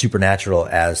as supernatural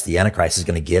as the Antichrist is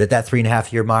going to get at that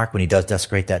 3.5 year mark when he does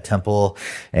desecrate that temple,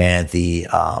 and the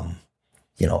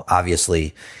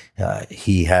obviously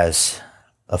he has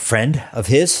a friend of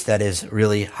his that is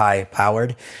really high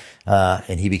powered,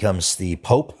 and he becomes the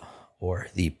Pope or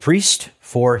the priest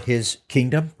for his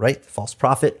kingdom, right? The false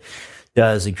prophet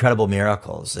does incredible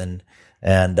miracles and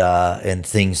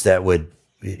things that would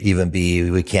even be,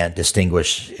 we can't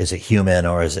distinguish, is it human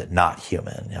or is it not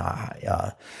human?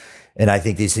 And I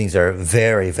think these things are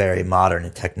very, very modern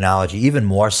in technology, even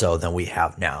more so than we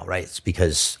have now, right? It's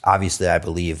because obviously I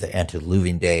believe the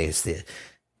antediluvian days,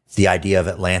 the idea of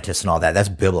Atlantis and all that, that's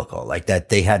biblical. Like that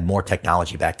they had more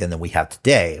technology back then than we have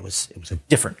today. It was a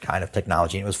different kind of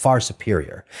technology, and it was far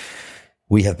superior.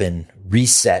 We have been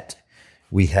reset.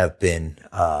 We have been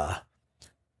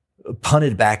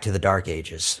punted back to the dark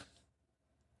ages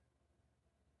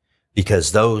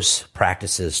because those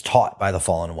practices taught by the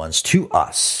fallen ones to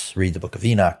us, read the book of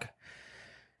Enoch,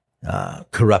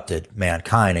 corrupted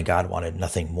mankind, and God wanted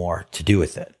nothing more to do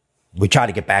with it. We tried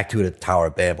to get back to it at the Tower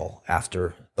of Babel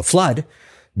after the flood.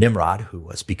 Nimrod, who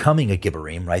was becoming a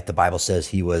Gibborim, right? The Bible says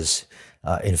he was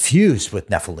infused with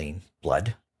Nephilim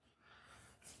blood,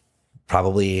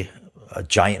 probably a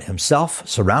giant himself,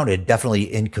 surrounded, definitely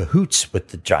in cahoots with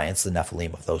the giants, the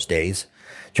Nephilim of those days,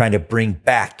 trying to bring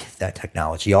back that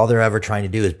technology. All they're ever trying to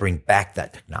do is bring back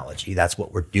that technology. That's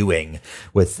what we're doing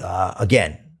with,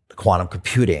 again, quantum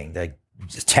computing, the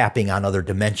tapping on other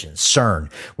dimensions,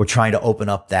 CERN. We're trying to open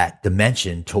up that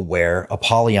dimension to where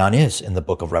Apollyon is in the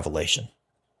book of Revelation.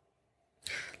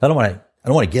 I don't want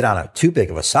to get on too big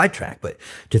of a sidetrack, but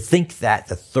to think that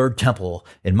the third temple,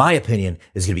 in my opinion,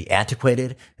 is going to be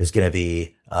antiquated, is going to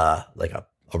be like a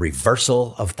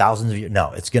reversal of thousands of years.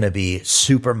 No, it's going to be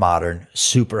super modern,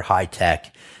 super high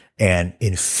tech, and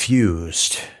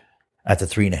infused at the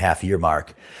 3.5 year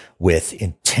mark with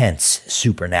intense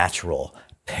supernatural,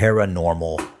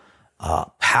 paranormal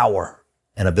power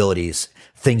and abilities.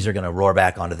 Things are going to roar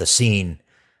back onto the scene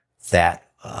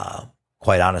that,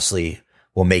 quite honestly,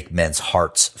 will make men's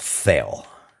hearts fail.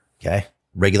 Okay?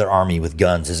 Regular army with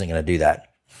guns isn't going to do that.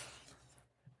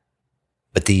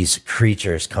 But these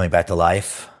creatures coming back to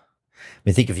life, I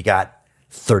mean, think if you got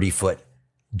 30-foot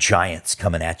giants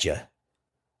coming at you,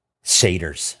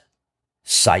 satyrs,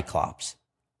 cyclops,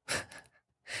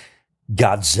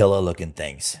 Godzilla-looking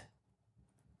things.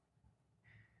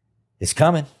 It's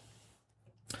coming.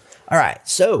 All right,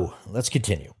 so let's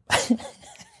continue.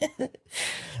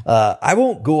 I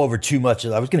won't go over too much.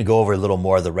 I was going to go over a little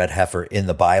more of the red heifer in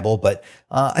the Bible, but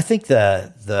I think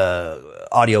the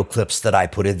audio clips that I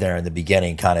put in there in the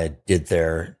beginning kind of did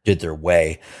their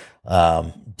way,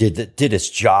 did its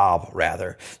job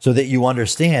rather, so that you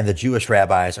understand the Jewish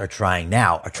rabbis are trying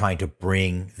to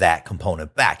bring that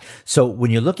component back. So when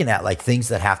you're looking at like things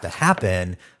that have to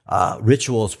happen,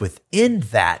 rituals within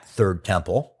that third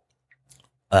temple,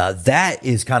 that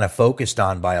is kind of focused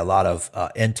on by a lot of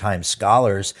end time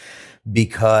scholars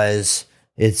because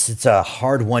it's a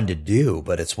hard one to do,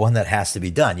 but it's one that has to be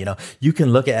done. You know, you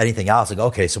can look at anything else and go,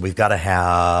 okay, so we've got to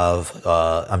have,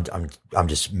 I'm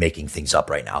just making things up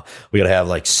right now. We got to have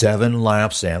like 7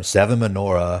 lampstands, 7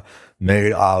 menorah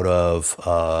made out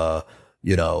of,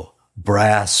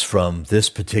 brass from this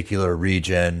particular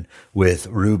region with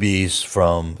rubies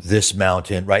from this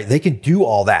mountain, right? They can do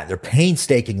all that. They're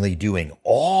painstakingly doing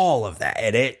all of that.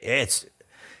 And it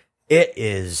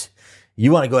is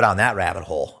you want to go down that rabbit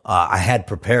hole. I had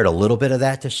prepared a little bit of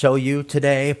that to show you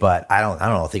today, but I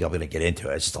don't think I'm going to get into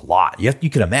it. It's just a lot. You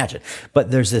can imagine. But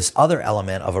there's this other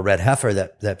element of a red heifer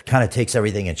that kind of takes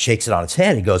everything and shakes it on its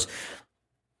head and goes,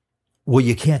 well,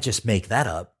 you can't just make that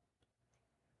up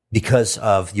because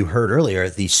of, you heard earlier,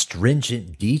 the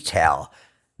stringent detail.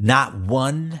 Not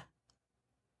one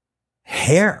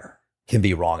hair can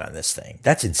be wrong on this thing.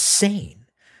 That's insane.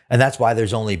 And that's why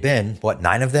there's only been,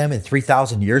 9 of them in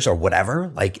 3,000 years or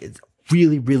whatever. Like, it's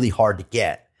really, really hard to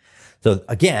get. So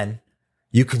again,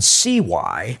 you can see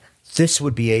why this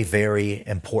would be a very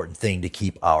important thing to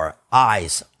keep our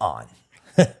eyes on,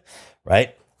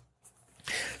 right?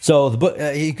 So the book,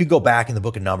 you could go back in the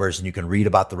book of Numbers and you can read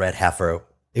about the red heifer.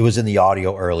 It was in the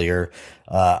audio earlier.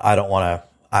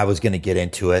 I was going to get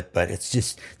into it, but it's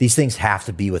just, these things have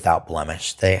to be without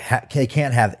blemish. They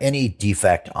can't have any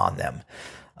defect on them.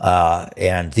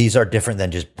 And these are different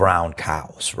than just brown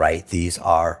cows, right? These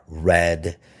are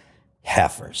red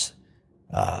heifers.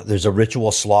 There's a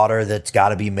ritual slaughter that's got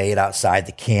to be made outside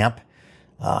the camp.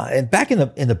 And back in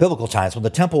the biblical times, when the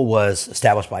temple was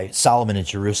established by Solomon in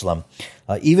Jerusalem,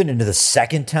 even into the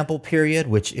Second Temple period,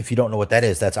 which if you don't know what that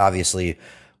is, that's obviously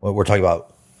what we're talking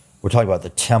about. We're talking about the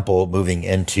temple moving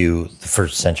into the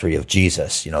first century of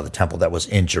Jesus, the temple that was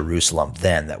in Jerusalem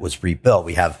then that was rebuilt.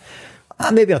 We have,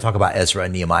 maybe I'll talk about Ezra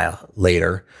and Nehemiah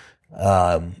later,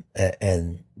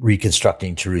 and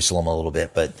reconstructing Jerusalem a little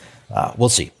bit, but we'll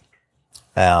see.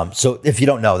 So if you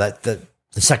don't know that the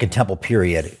Second Temple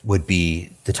period would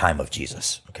be the time of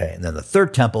Jesus. Okay. And then the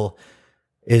Third Temple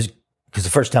is, because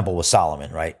the First Temple was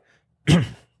Solomon, right?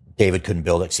 David couldn't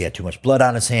build it because he had too much blood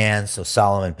on his hands. So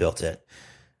Solomon built it.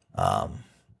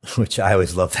 Which I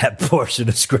always love that portion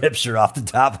of scripture off the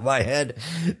top of my head.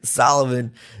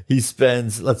 Solomon, he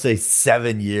spends, let's say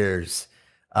 7 years,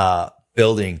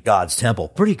 building God's temple.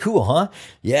 Pretty cool, huh?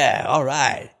 Yeah. All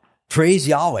right. Praise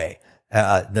Yahweh.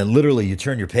 Then literally you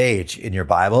turn your page in your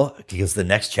Bible because the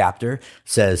next chapter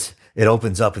says, it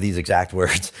opens up with these exact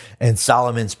words. And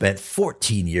Solomon spent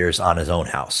 14 years on his own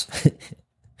house.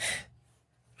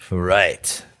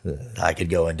 Right. I could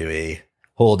go into a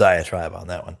whole diatribe on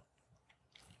that one.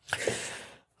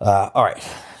 All right.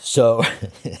 So,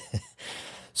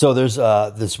 so there's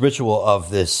this ritual of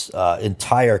this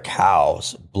entire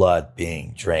cow's blood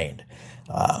being drained.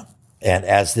 And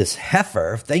as this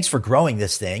heifer, thanks for growing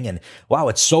this thing. And wow,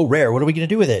 it's so rare. What are we going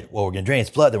to do with it? Well, we're going to drain its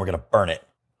blood, then we're going to burn it.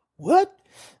 What?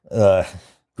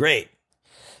 Great.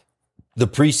 The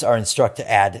priests are instructed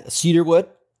to add cedar wood,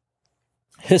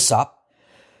 hyssop,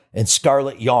 and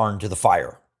scarlet yarn to the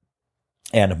fire.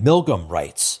 And Milgrom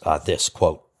writes this,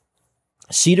 quote,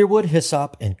 cedarwood,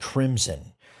 hyssop, and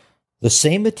crimson. The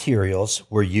same materials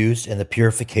were used in the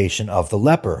purification of the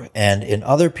leper and in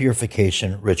other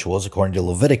purification rituals, according to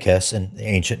Leviticus in the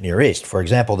ancient Near East. For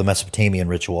example, the Mesopotamian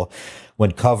ritual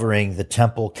when covering the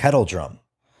temple kettle drum.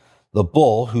 The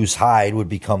bull, whose hide would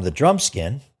become the drum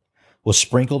skin, was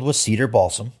sprinkled with cedar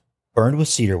balsam, burned with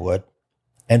cedar wood,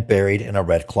 and buried in a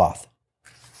red cloth.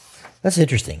 That's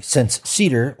interesting. Since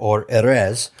cedar, or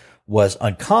erez, was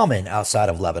uncommon outside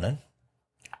of Lebanon,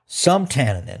 some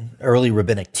Tannanim, early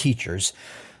rabbinic teachers,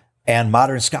 and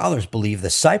modern scholars believe the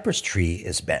cypress tree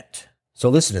is meant. So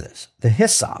listen to this. The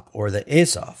hyssop, or the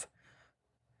esav,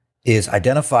 is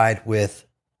identified with,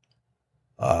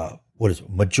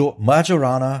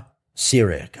 Majorana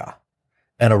syriaca,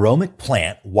 an aromatic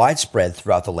plant widespread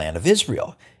throughout the land of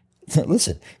Israel.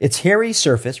 Listen, its hairy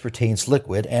surface retains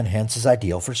liquid and hence is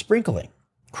ideal for sprinkling.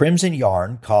 Crimson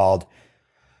yarn, called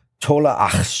tola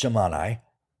achshamanai,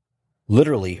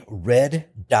 literally red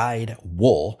dyed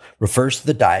wool, refers to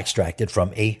the dye extracted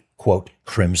from a, quote,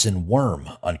 crimson worm,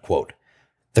 unquote.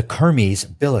 The Kermes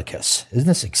bilicus. Isn't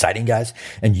this exciting, guys?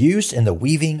 And used in the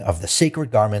weaving of the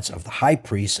sacred garments of the high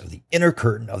priest of the inner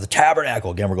curtain of the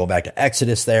tabernacle. Again, we're going back to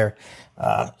Exodus there.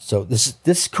 So this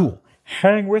is cool.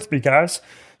 Hang with me, guys.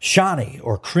 Shani,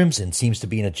 or crimson, seems to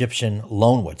be an Egyptian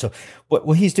loanwood. So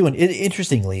what he's doing,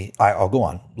 interestingly, I'll go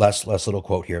on, last little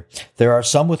quote here. There are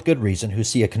some with good reason who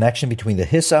see a connection between the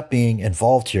hyssop being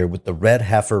involved here with the red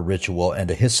heifer ritual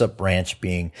and a hyssop branch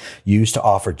being used to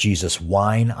offer Jesus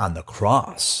wine on the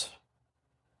cross.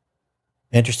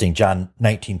 Interesting, John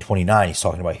 19:29, he's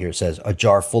talking about here, it says, a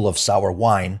jar full of sour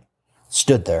wine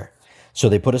stood there. So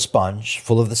they put a sponge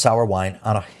full of the sour wine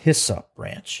on a hyssop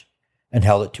branch and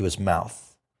held it to his mouth.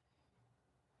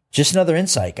 Just another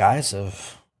insight, guys,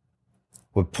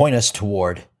 would point us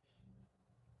toward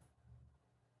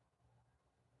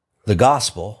the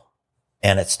gospel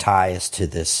and its ties to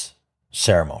this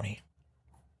ceremony.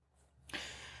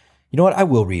 You know what? I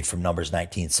will read from Numbers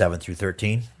 19:7 through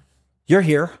 13. You're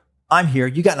here. I'm here.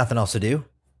 You got nothing else to do.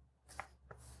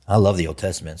 I love the Old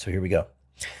Testament. So here we go.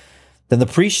 Then the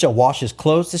priest shall wash his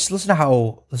clothes. Listen to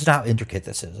how intricate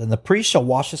this is. And the priest shall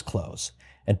wash his clothes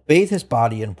and bathe his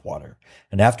body in water.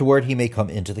 And afterward he may come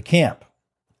into the camp.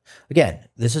 Again,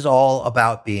 this is all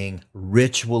about being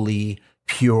ritually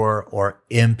pure or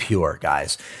impure,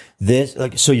 guys.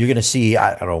 So you're going to see,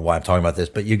 I don't know why I'm talking about this,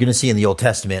 but you're going to see in the Old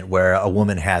Testament where a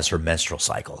woman has her menstrual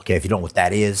cycle. Okay. If you don't know what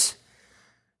that is,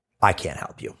 I can't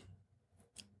help you.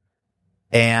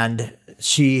 And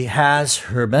she has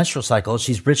her menstrual cycle.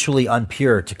 She's ritually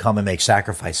impure to come and make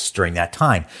sacrifices during that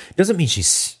time. It doesn't mean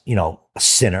she's, a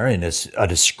sinner and is a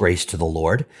disgrace to the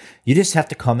Lord. You just have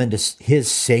to come into his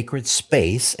sacred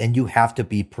space and you have to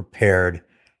be prepared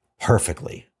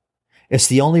perfectly. It's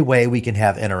the only way we can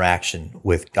have interaction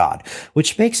with God,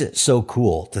 which makes it so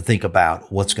cool to think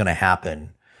about what's going to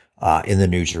happen in the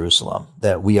New Jerusalem,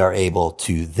 that we are able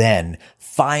to then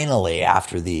finally,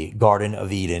 after the Garden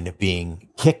of Eden being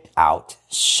kicked out,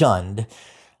 shunned,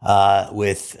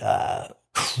 with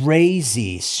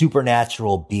crazy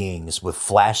supernatural beings with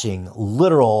flashing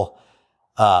literal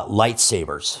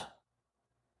lightsabers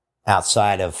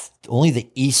outside of only the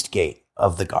east gate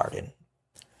of the garden,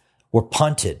 we're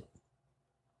punted.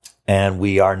 And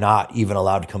we are not even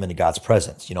allowed to come into God's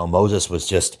presence. Moses was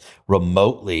just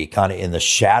remotely kind of in the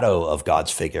shadow of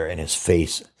God's figure, and his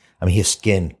face, his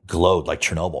skin glowed like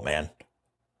Chernobyl, man.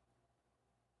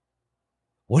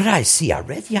 What did I see? I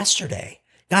read yesterday.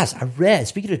 Guys,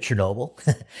 speaking of Chernobyl,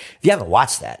 if you haven't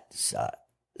watched that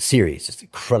series, it's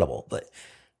incredible. But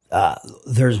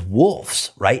there's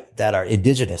wolves, right, that are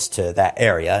indigenous to that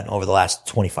area. And over the last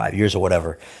 25 years or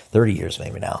whatever, 30 years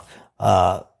maybe now,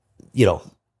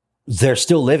 they're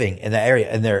still living in that area,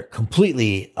 and they're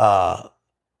completely,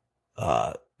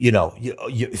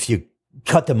 if you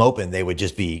cut them open, they would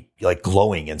just be like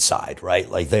glowing inside, right?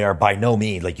 Like they are by no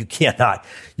means, like you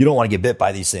don't want to get bit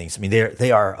by these things.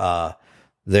 They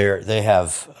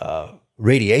have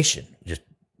radiation just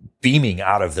beaming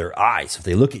out of their eyes. If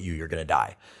they look at you, you're going to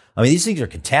die. These things are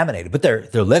contaminated, but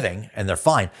they're living and they're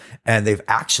fine. And they've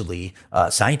actually,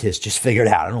 scientists just figured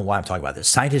out, I don't know why I'm talking about this.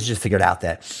 Scientists just figured out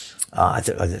that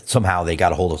somehow they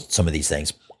got a hold of some of these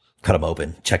things, cut them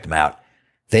open, checked them out.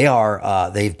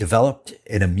 They've developed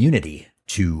an immunity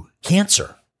to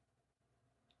cancer.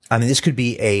 This could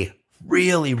be a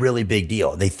really, really big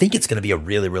deal. They think it's going to be a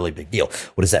really, really big deal.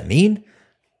 What does that mean?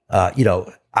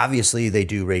 Obviously they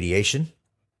do radiation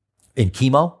in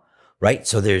chemo, right?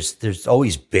 So there's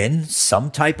always been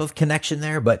some type of connection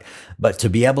there, but to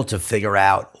be able to figure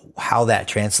out how that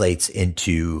translates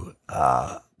into,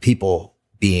 people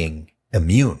being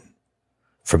immune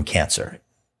from cancer,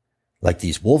 like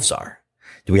these wolves are.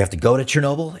 Do we have to go to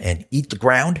Chernobyl and eat the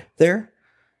ground there?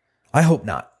 I hope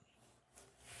not.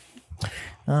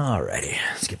 Alrighty,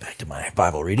 let's get back to my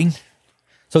Bible reading.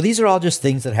 So these are all just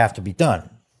things that have to be done.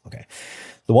 Okay.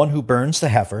 The one who burns the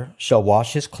heifer shall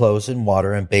wash his clothes in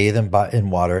water and bathe in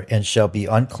water, and shall be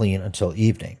unclean until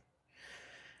evening.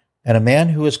 And a man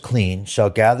who is clean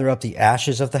shall gather up the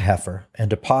ashes of the heifer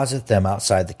and deposit them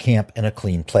outside the camp in a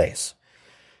clean place.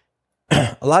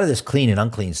 A lot of this clean and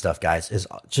unclean stuff, guys, is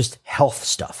just health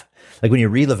stuff. Like when you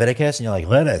read Leviticus and you're like,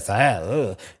 what is that?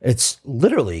 Ugh. It's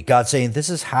literally God saying,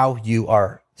 this is how you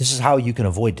can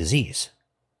avoid disease.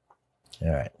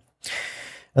 All right.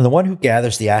 And the one who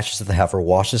gathers the ashes of the heifer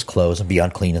washes clothes and be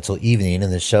unclean until evening,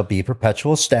 and this shall be a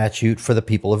perpetual statute for the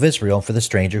people of Israel and for the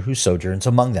stranger who sojourns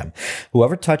among them.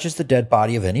 Whoever touches the dead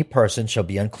body of any person shall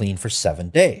be unclean for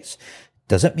 7 days.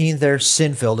 Doesn't mean they're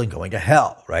sin-filled and going to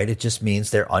hell, right? It just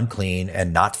means they're unclean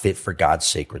and not fit for God's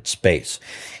sacred space.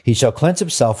 He shall cleanse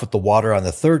himself with the water on the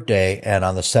 3rd day and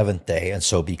on the 7th day, and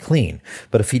so be clean.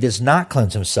 But if he does not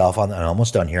cleanse himself I'm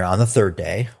almost done here, on the 3rd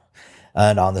day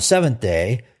and on the 7th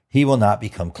day, he will not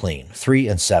become clean. 3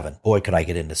 and 7. Boy, could I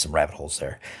get into some rabbit holes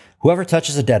there. Whoever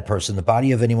touches a dead person, the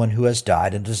body of anyone who has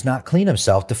died, and does not clean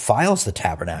himself, defiles the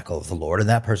tabernacle of the Lord, and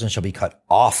that person shall be cut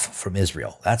off from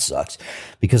Israel. That sucks.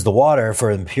 Because the water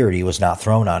for impurity was not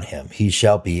thrown on him. He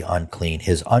shall be unclean.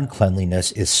 His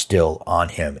uncleanliness is still on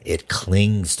him. It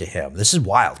clings to him. This is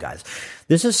wild, guys.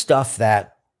 This is stuff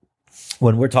that,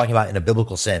 when we're talking about in a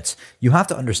biblical sense, you have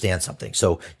to understand something.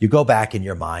 So you go back in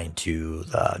your mind to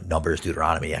the Numbers,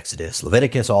 Deuteronomy, Exodus,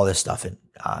 Leviticus, all this stuff, and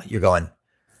you're going,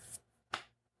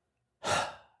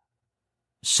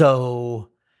 so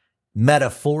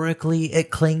metaphorically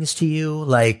it clings to you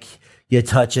like you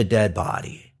touch a dead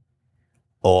body,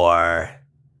 or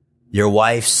your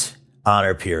wife's on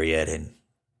her period and,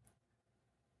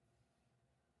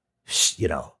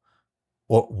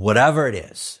 or whatever it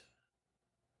is.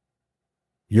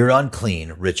 You're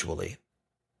unclean ritually.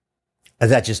 Is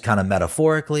that just kind of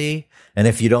metaphorically? And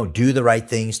if you don't do the right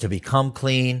things to become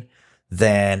clean,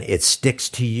 then it sticks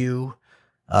to you,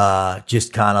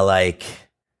 just kind of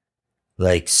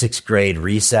like sixth grade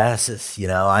recess,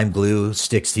 I'm glue,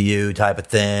 sticks to you type of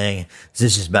thing. Is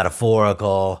this just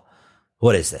metaphorical?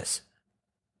 What is this?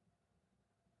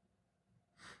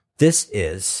 This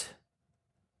is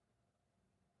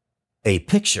a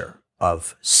picture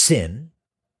of sin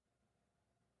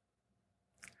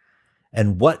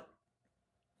and what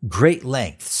great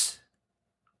lengths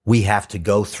we have to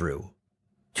go through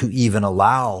to even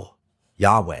allow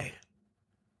Yahweh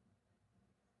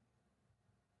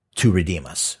to redeem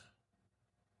us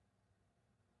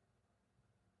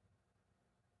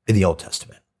in the Old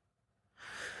Testament.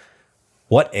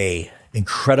 What a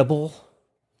incredible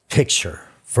picture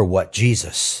for what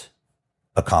Jesus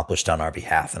accomplished on our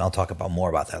behalf. And I'll talk about more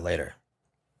about that later.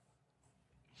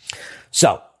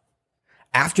 So,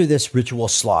 after this ritual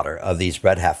slaughter of these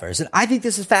red heifers, and I think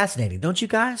this is fascinating, don't you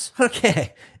guys?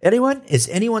 Okay. Anyone? Is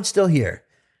anyone still here?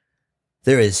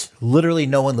 There is literally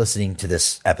no one listening to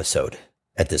this episode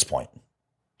at this point.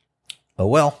 Oh,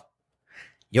 well,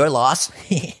 your loss.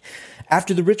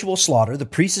 After the ritual slaughter, the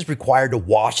priest is required to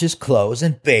wash his clothes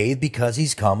and bathe because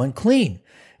he's come unclean.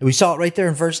 And we saw it right there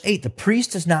in verse 8. The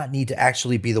priest does not need to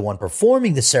actually be the one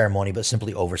performing the ceremony, but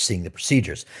simply overseeing the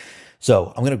procedures.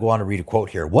 So I'm going to go on to read a quote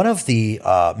here. One of the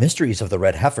mysteries of the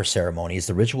red heifer ceremony is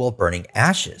the ritual of burning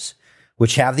ashes,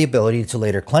 which have the ability to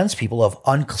later cleanse people of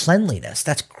uncleanliness.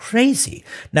 That's crazy.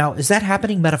 Now, is that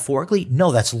happening metaphorically?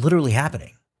 No, that's literally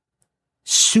happening.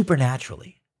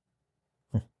 Supernaturally.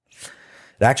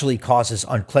 It actually causes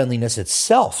uncleanliness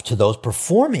itself to those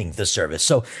performing the service.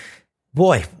 So,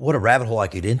 boy, what a rabbit hole I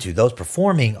could get into. Those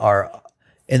performing are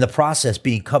in the process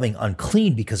becoming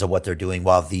unclean because of what they're doing,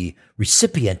 while the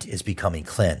recipient is becoming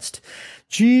cleansed.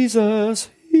 Jesus,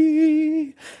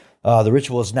 the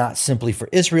ritual is not simply for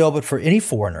Israel, but for any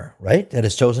foreigner, right, that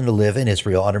has chosen to live in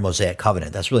Israel under Mosaic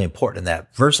covenant. That's really important in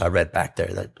that verse I read back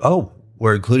there, that,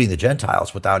 we're including the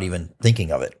Gentiles without even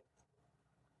thinking of it.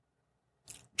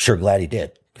 Sure glad he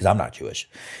did, because I'm not Jewish.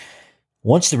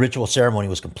 Once the ritual ceremony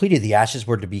was completed, the ashes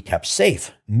were to be kept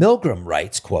safe. Milgram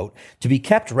writes, quote, to be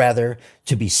kept, rather,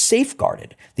 to be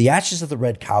safeguarded. The ashes of the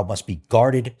red cow must be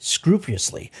guarded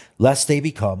scrupulously, lest they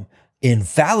become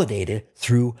invalidated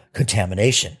through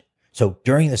contamination. So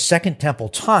during the Second Temple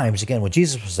times, again, when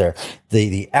Jesus was there,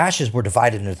 the ashes were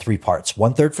divided into three parts.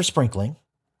 1/3 for sprinkling,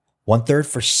 1/3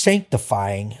 for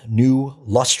sanctifying new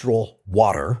lustral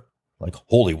water, like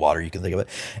holy water, you can think of it,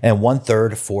 and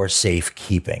 1/3 for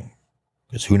safekeeping.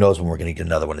 Because who knows when we're going to get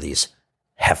another one of these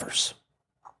heifers.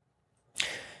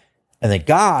 And then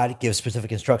God gives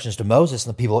specific instructions to Moses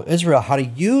and the people of Israel how to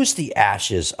use the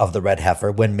ashes of the red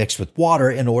heifer when mixed with water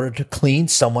in order to clean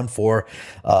someone for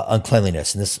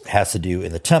uncleanliness. And this has to do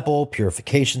in the temple,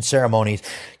 purification ceremonies.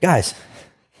 Guys,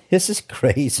 this is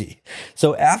crazy.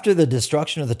 So after the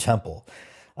destruction of the temple,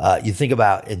 you think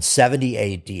about in 70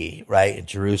 AD, right, in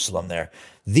Jerusalem there,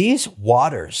 these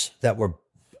waters that were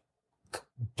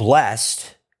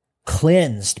blessed,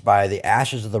 cleansed by the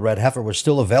ashes of the red heifer were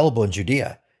still available in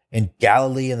Judea, in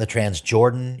Galilee, in the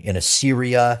Transjordan, in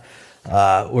Assyria.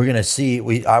 We're going to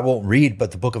see, I won't read, but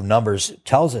the book of Numbers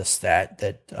tells us that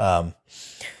I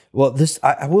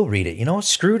will read it.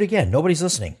 Screw it again. Nobody's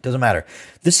listening. Doesn't matter.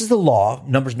 This is the law,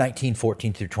 Numbers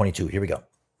 19:14 through 22. Here we go.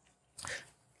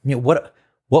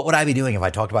 What would I be doing if I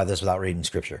talked about this without reading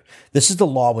scripture? This is the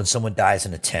law when someone dies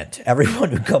in a tent. Everyone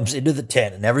who comes into the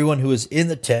tent and everyone who is in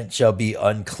the tent shall be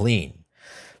unclean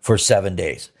for 7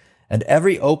 days. And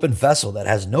every open vessel that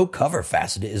has no cover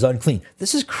fastened is unclean.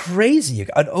 This is crazy.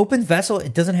 An open vessel,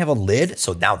 it doesn't have a lid,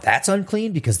 so now that's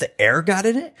unclean because the air got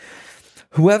in it.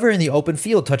 Whoever in the open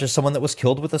field touches someone that was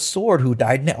killed with a sword, who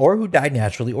died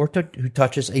naturally, or who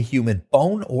touches a human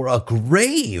bone or a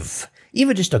grave,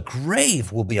 even just a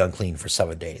grave, will be unclean for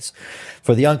 7 days.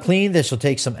 For the unclean, they shall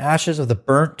take some ashes of the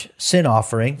burnt sin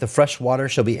offering. The fresh water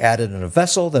shall be added in a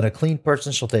vessel. Then a clean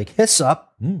person shall take hyssop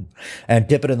and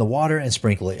dip it in the water and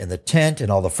sprinkle it in the tent and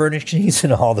all the furnishings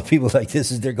and all the people. Like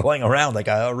this is, they're going around like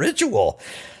a ritual,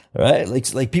 right?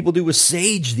 Like people do with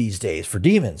sage these days for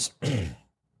demons.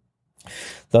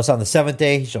 Thus on the seventh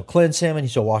day, he shall cleanse him and he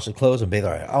shall wash his clothes and bathe.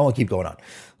 All right, I won't keep going on.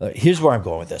 Here's where I'm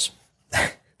going with this.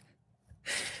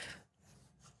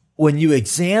 When you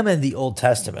examine the Old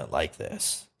Testament like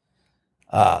this,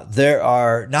 there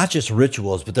are not just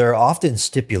rituals, but there are often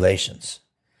stipulations.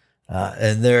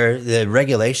 And there are the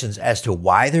regulations as to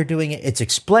why they're doing it. It's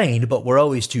explained, but we're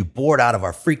always too bored out of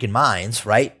our freaking minds,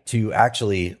 right, to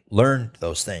actually learn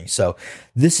those things. So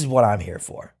this is what I'm here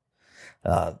for.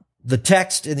 The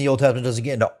text in the Old Testament doesn't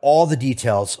get into all the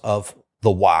details of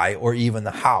the why or even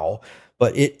the how.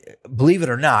 But believe it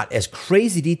or not, as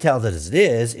crazy detailed as it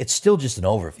is, it's still just an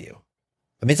overview.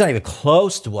 I mean, it's not even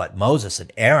close to what Moses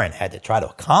and Aaron had to try to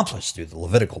accomplish through the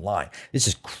Levitical line. This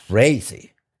is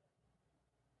crazy.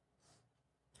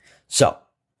 So,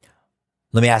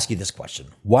 let me ask you this question.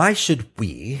 Why should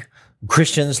we,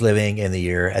 Christians living in the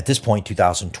year, at this point,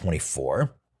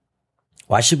 2024,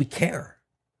 why should we care?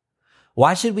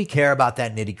 Why should we care about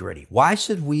that nitty gritty? Why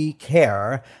should we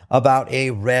care about a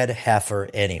red heifer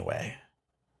anyway?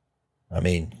 I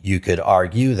mean, you could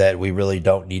argue that we really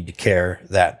don't need to care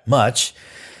that much.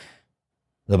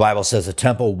 The Bible says the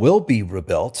temple will be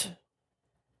rebuilt,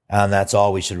 and that's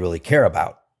all we should really care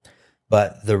about.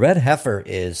 But the red heifer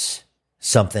is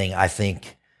something I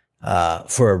think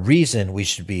for a reason we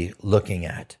should be looking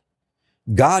at.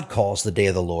 God calls the day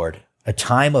of the Lord a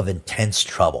time of intense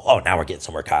trouble. Oh, now we're getting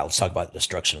somewhere, Kyle. Let's talk about the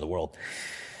destruction of the world.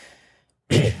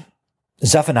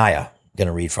 Zephaniah, going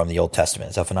to read from the Old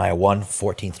Testament. Zephaniah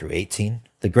 1:14 through 18.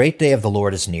 The great day of the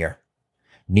Lord is near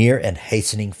and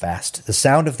hastening fast. The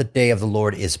sound of the day of the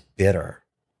Lord is bitter.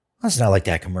 That's not like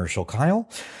that commercial, Kyle.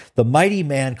 The mighty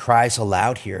man cries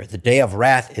aloud here. The day of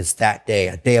wrath is that day,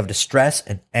 a day of distress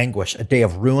and anguish, a day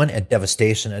of ruin and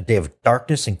devastation, a day of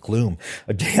darkness and gloom,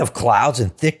 a day of clouds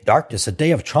and thick darkness, a day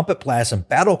of trumpet blast and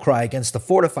battle cry against the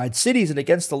fortified cities and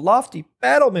against the lofty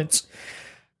battlements.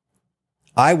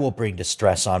 I will bring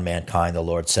distress on mankind, the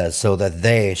Lord says, so that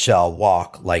they shall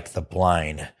walk like the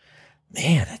blind.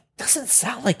 Man, it doesn't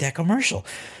sound like that commercial.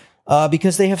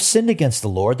 Because they have sinned against the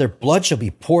Lord, their blood shall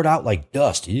be poured out like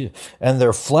dust, and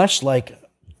their flesh like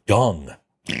dung.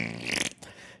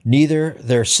 Neither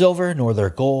their silver nor their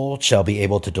gold shall be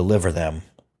able to deliver them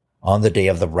on the day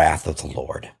of the wrath of the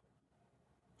Lord.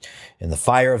 In the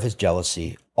fire of his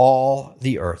jealousy, all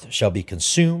the earth shall be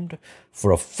consumed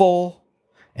for a full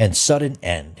and sudden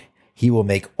end. He will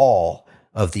make all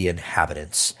of the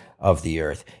inhabitants of the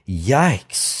earth.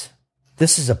 Yikes.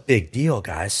 This is a big deal,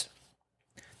 guys.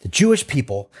 The Jewish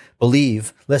people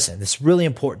believe, listen, this is really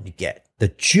important to get. The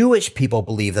Jewish people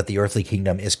believe that the earthly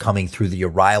kingdom is coming through the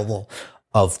arrival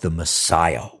of the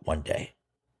Messiah one day.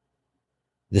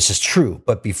 This is true,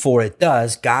 but before it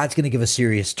does, God's going to give a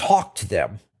serious talk to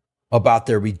them about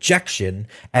their rejection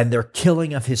and their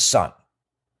killing of his son.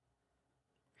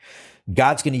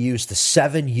 God's going to use the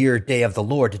 7-year day of the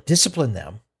Lord to discipline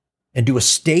them and do a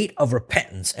state of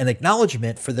repentance and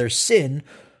acknowledgement for their sin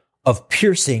of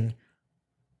piercing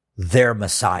their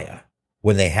Messiah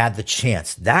when they had the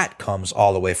chance. That comes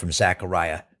all the way from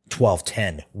Zechariah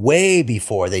 12:10, way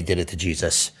before they did it to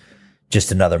Jesus.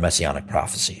 Just another messianic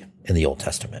prophecy in the Old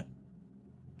Testament.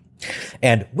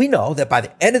 And we know that by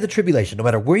the end of the tribulation, no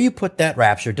matter where you put that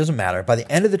rapture, it doesn't matter. By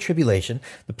the end of the tribulation,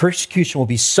 the persecution will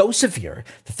be so severe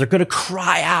that they're going to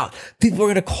cry out. People are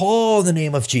going to call the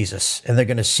name of Jesus and they're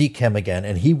going to seek him again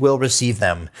and he will receive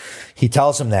them. He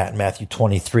tells them that in Matthew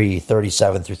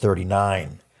 23:37 through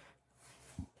 39.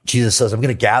 Jesus says, I'm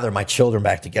going to gather my children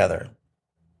back together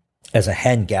as a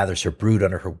hen gathers her brood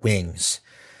under her wings.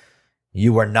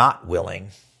 You were not willing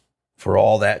for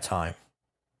all that time.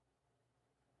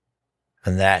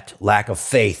 And that lack of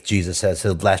faith, Jesus says,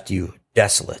 has left you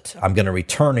desolate. I'm going to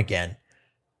return again.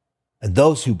 And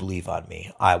those who believe on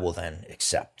me, I will then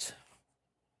accept.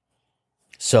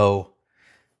 So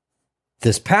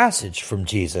this passage from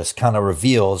Jesus kind of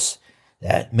reveals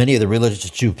that many of the religious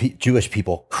Jewish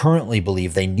people currently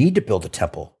believe they need to build a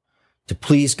temple to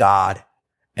please God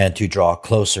and to draw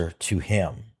closer to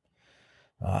him.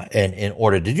 And in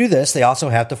order to do this, they also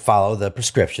have to follow the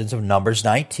prescriptions of Numbers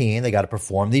 19. They got to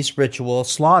perform these ritual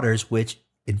slaughters, which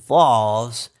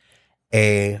involves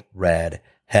a red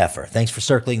heifer. Thanks for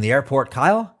circling the airport,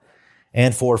 Kyle,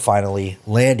 and for finally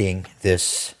landing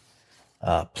this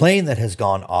plane that has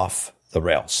gone off the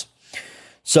rails.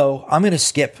 So I'm going to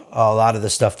skip a lot of the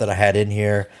stuff that I had in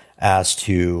here as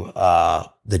to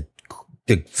the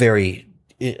very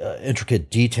intricate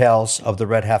details of the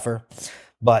red heifer,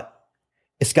 but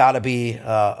it's got to be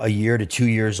a year to 2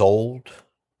 years old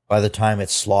by the time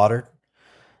it's slaughtered.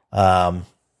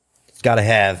 It's got to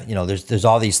have, there's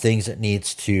all these things that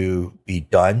needs to be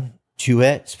done to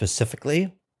it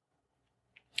specifically.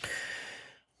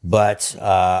 But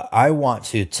I want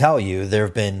to tell you there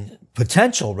have been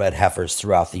potential red heifers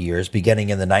throughout the years, beginning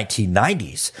in the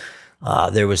 1990s.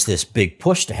 There was this big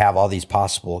push to have all these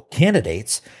possible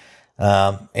candidates.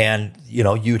 And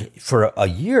you'd, for a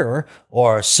year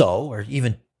or so, or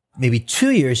even maybe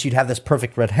 2 years, you'd have this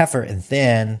perfect red heifer, and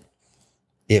then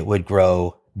it would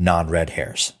grow non-red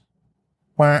hairs.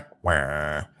 Wah,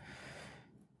 wah.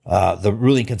 The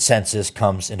ruling consensus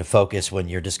comes into focus when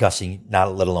you're discussing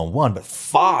not let alone one, but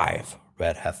 5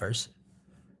 red heifers.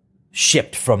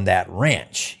 shipped from that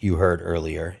ranch you heard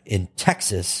earlier in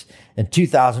Texas in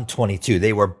 2022.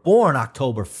 They were born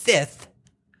October 5th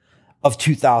of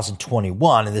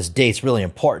 2021, and this date's really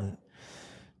important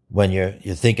when you're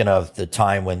thinking of the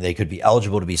time when they could be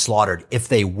eligible to be slaughtered if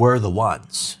they were the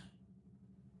ones.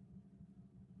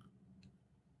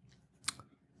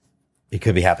 It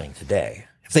could be happening today.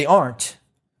 If they aren't,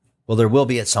 well, there will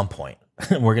be at some point.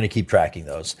 We're going to keep tracking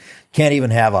those. Can't even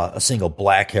have a single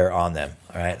black hair on them.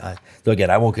 All right. So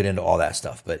again, I won't get into all that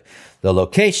stuff, but the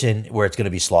location where it's going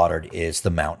to be slaughtered is the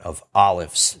Mount of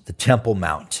Olives. The Temple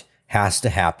Mount has to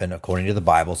happen according to the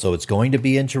Bible. So it's going to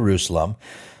be in Jerusalem.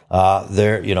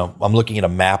 I'm looking at a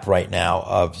map right now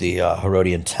of the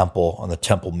Herodian Temple on the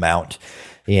Temple Mount,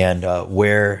 and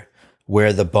where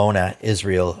the Bona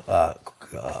Israel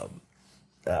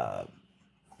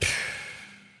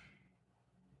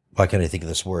why can't I think of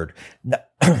this word?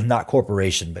 Not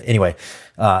corporation, but anyway,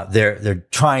 they're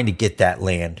trying to get that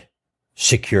land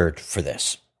secured for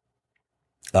this.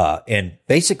 And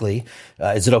basically,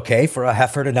 is it okay for a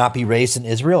heifer to not be raised in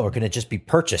Israel, or can it just be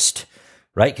purchased?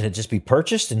 Right? Can it just be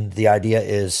purchased? And the idea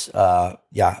is,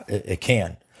 it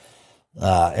can.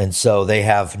 And so they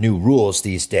have new rules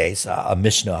these days. A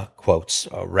Mishnah quotes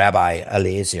Rabbi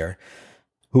Eliezer,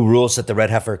 who rules that the red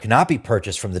heifer cannot be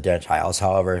purchased from the Gentiles.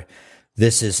 However,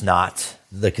 this is not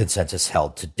the consensus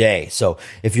held today. So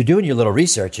if you're doing your little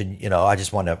research, and, I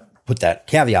just want to put that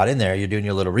caveat in there, you're doing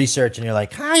your little research and you're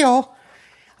like, Kyle,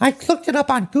 I looked it up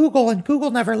on Google and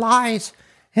Google never lies.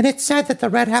 And it said that the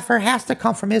red heifer has to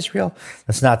come from Israel.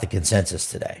 That's not the consensus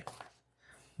today.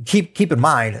 Keep in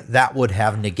mind, that would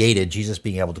have negated Jesus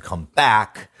being able to come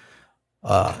back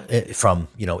from,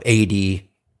 AD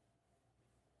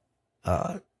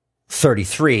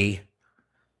 33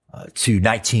 to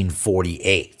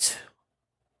 1948,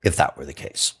 if that were the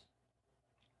case.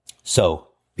 So,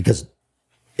 because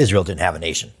Israel didn't have a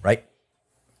nation, right?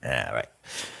 Right.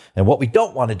 And what we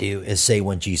don't want to do is say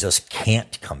when Jesus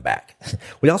can't come back.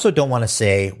 We also don't want to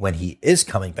say when he is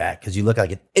coming back, because you look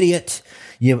like an idiot.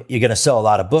 You're going to sell a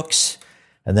lot of books,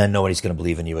 and then nobody's going to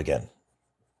believe in you again.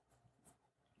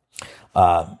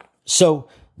 So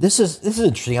this is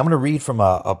interesting. I'm going to read from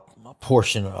a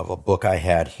portion of a book I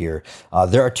had here.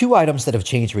 There are two items that have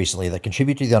changed recently that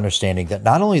contribute to the understanding that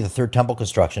not only the third temple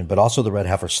construction, but also the red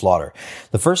heifer slaughter.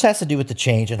 The first has to do with the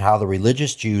change in how the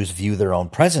religious Jews view their own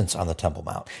presence on the Temple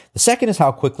Mount. The second is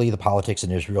how quickly the politics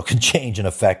in Israel can change and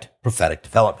affect prophetic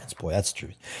developments. Boy, that's the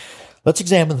truth. Let's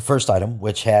examine the first item,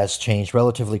 which has changed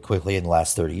relatively quickly in the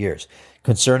last 30 years,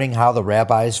 concerning how the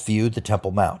rabbis viewed the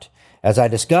Temple Mount. As I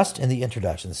discussed in the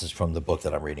introduction, this is from the book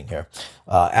that I'm reading here,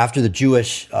 after the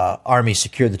Jewish army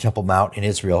secured the Temple Mount in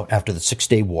Israel after the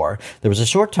 6-Day War, there was a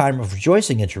short time of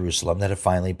rejoicing in Jerusalem that had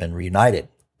finally been reunited.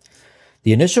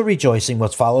 The initial rejoicing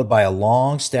was followed by a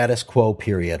long status quo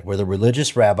period where the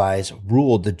religious rabbis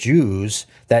ruled that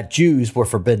Jews were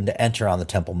forbidden to enter on the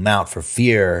Temple Mount for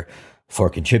fear for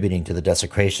contributing to the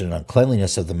desecration and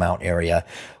uncleanliness of the mount area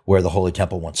where the Holy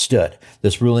Temple once stood.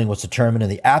 This ruling was determined in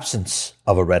the absence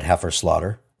of a red heifer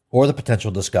slaughter or the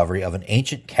potential discovery of an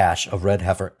ancient cache of red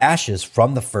heifer ashes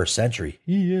from the 1st century.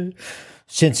 Yeah.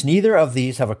 Since neither of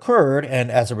these have occurred, and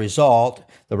as a result,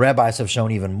 the rabbis have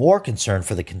shown even more concern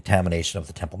for the contamination of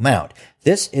the Temple Mount.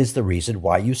 This is the reason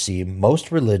why you see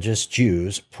most religious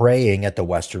Jews praying at the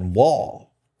Western Wall.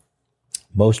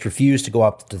 Most refuse to go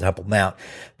up to the Temple Mount,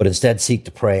 but instead seek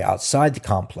to pray outside the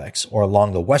complex or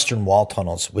along the Western Wall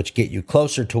tunnels, which get you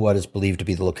closer to what is believed to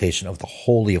be the location of the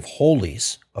Holy of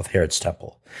Holies of Herod's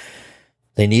temple.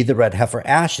 They need the red heifer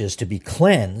ashes to be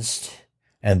cleansed,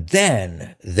 and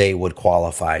then they would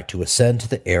qualify to ascend to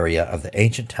the area of the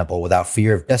ancient temple without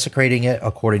fear of desecrating it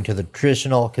according to the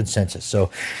traditional consensus.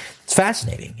 So it's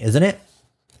fascinating, isn't it?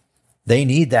 They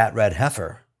need that red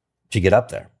heifer to get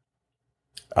up there.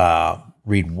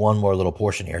 Read one more little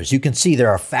portion here. As you can see, there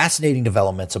are fascinating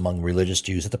developments among religious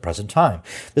Jews at the present time.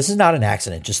 This is not an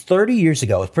accident. Just 30 years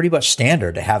ago, it's pretty much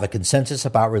standard to have a consensus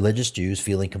about religious Jews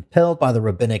feeling compelled by the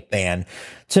rabbinic ban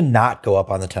to not go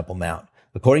up on the Temple Mount.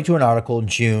 According to an article in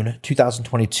June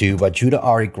 2022 by Judah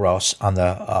Ari Gross on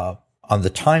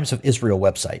the Times of Israel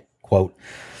website, quote,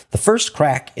 the first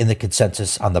crack in the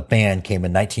consensus on the ban came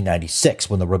in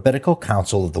 1996 when the Rabbinical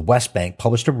Council of the West Bank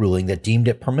published a ruling that deemed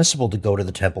it permissible to go to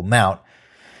the Temple Mount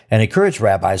and encouraged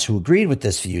rabbis who agreed with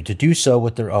this view to do so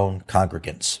with their own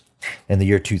congregants. In the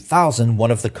year 2000,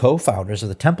 one of the co-founders of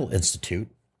the Temple Institute,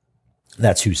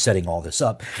 that's who's setting all this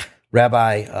up,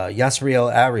 Rabbi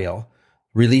Yasriel Ariel,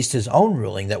 released his own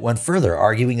ruling that went further,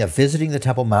 arguing that visiting the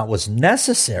Temple Mount was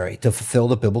necessary to fulfill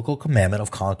the biblical commandment of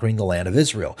conquering the land of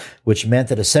Israel, which meant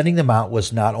that ascending the mount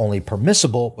was not only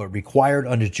permissible, but required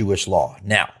under Jewish law.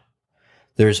 Now,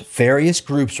 There's various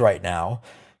groups right now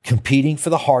competing for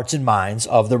the hearts and minds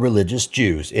of the religious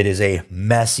Jews. It is a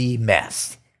messy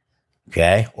mess,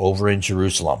 okay, over in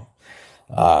Jerusalem.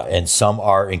 And some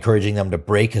are encouraging them to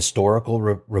break historical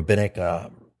rabbinic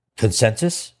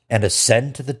consensus and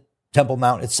ascend to the Temple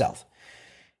Mount itself.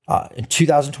 In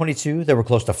 2022, there were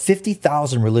close to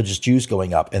 50,000 religious Jews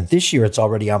going up, and this year it's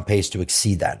already on pace to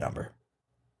exceed that number.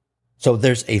 So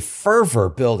there's a fervor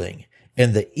building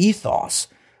in the ethos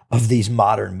of these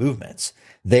modern movements.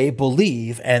 They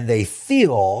believe and they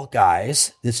feel,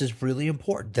 guys, this is really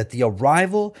important, that the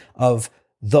arrival of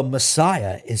the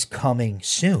Messiah is coming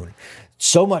soon.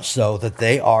 So much so that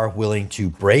they are willing to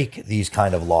break these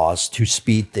kind of laws to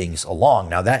speed things along.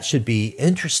 Now, that should be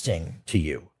interesting to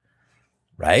you,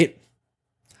 right?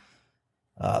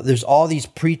 There's all these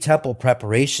pre-temple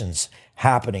preparations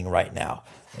happening right now.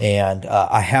 And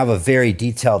I have a very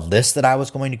detailed list that I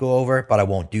was going to go over, but I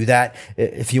won't do that.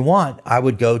 If you want, I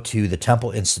would go to the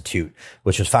Temple Institute,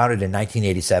 which was founded in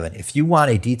 1987. If you want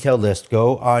a detailed list,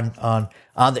 go on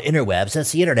the interwebs.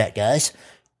 That's the internet, guys.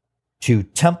 To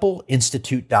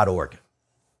templeinstitute.org.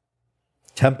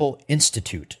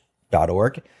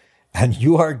 Templeinstitute.org. And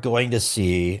you are going to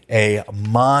see a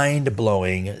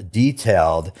mind-blowing,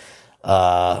 detailed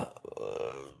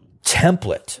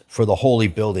template for the holy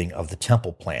building of the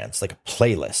temple plans, like a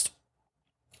playlist.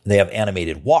 They have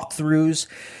animated walkthroughs,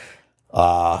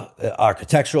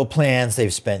 architectural plans.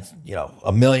 They've spent,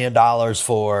 $1 million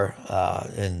for,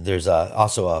 and there's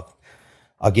also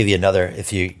I'll give you another,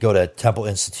 if you go to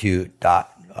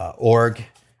templeinstitute.org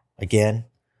again,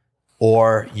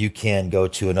 or you can go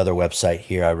to another website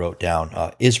here I wrote down,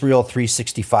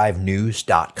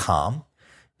 Israel365news.com,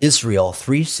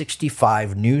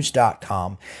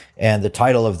 Israel365news.com. And the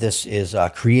title of this is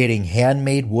Creating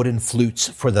Handmade Wooden Flutes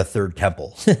for the Third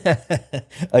Temple.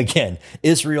 Again,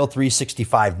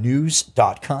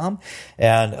 Israel365news.com,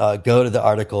 and go to the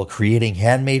article Creating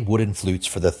Handmade Wooden Flutes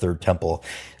for the Third Temple.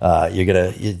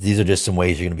 These are just some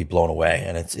ways you're going to be blown away.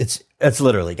 And it's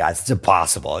literally, guys, it's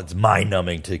impossible. It's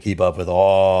mind-numbing to keep up with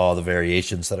all the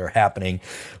variations that are happening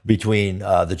between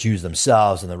the Jews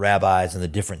themselves and the rabbis and the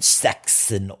different sects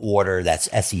and order. That's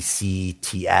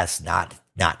SECTS, not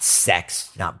sex,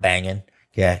 not banging.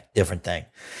 Okay, different thing.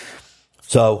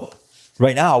 So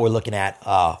right now we're looking at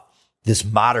I'm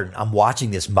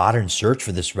watching this modern search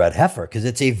for this red heifer because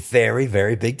it's a very,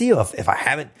 very big deal. If I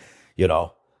haven't,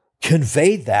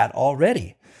 conveyed that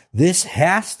already. This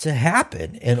has to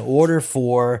happen in order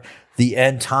for the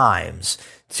end times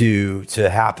to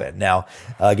happen. Now,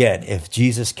 again, if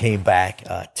Jesus came back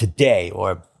today,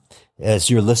 or as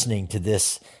you're listening to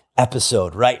this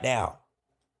episode right now,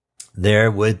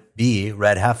 there would be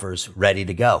red heifers ready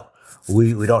to go.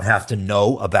 We don't have to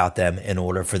know about them in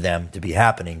order for them to be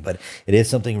happening, but it is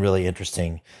something really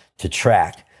interesting to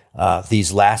track.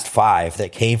 These last 5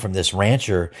 that came from this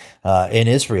rancher in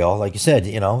Israel, like you said,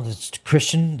 it's a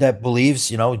Christian that believes,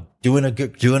 doing a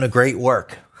great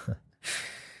work.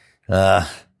 I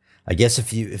guess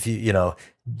if you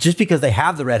just because they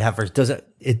have the red heifers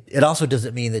it also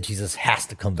doesn't mean that Jesus has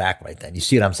to come back right then. You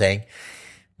see what I'm saying?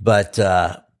 But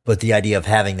the idea of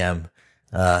having them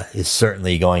is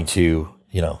certainly going to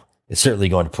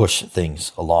push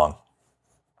things along.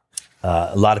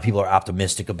 A lot of people are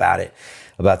optimistic about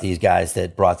these guys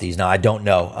that brought these. Now, I don't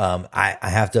know.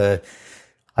 I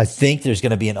think there's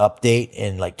going to be an update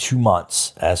in like 2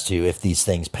 months as to if these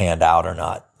things panned out or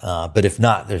not. But if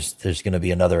not, there's going to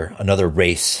be another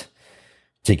race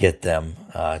to get them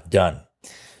done.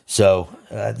 So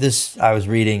I was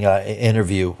reading an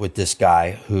interview with this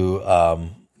guy who,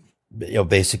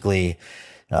 basically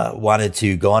wanted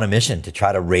to go on a mission to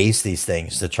try to raise these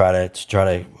things, to try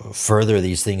to further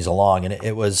these things along. And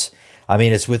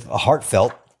it's with a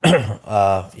heartfelt,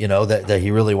 that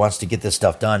he really wants to get this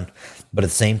stuff done. But at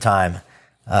the same time,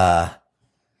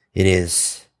 it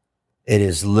is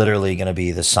literally going to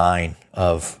be the sign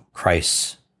of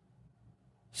Christ's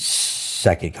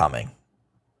second coming.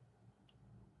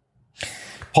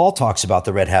 Paul talks about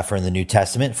the red heifer in the New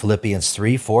Testament, Philippians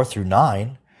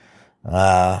 3:4-9.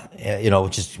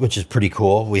 Which is pretty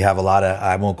cool. We have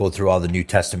I won't go through all the New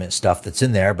Testament stuff that's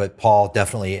in there, but Paul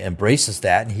definitely embraces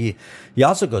that. And he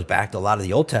also goes back to a lot of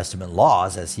the Old Testament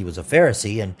laws, as he was a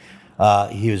Pharisee, and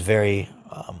he was very,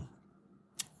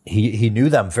 he knew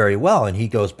them very well. And he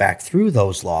goes back through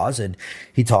those laws and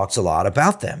he talks a lot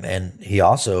about them. And he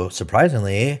also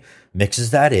surprisingly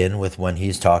mixes that in with when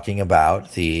he's talking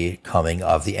about the coming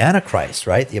of the Antichrist,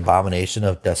 right? The abomination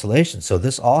of desolation. So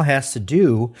this all has to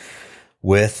do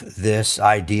with this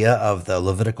idea of the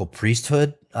Levitical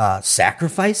priesthood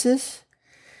sacrifices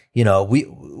we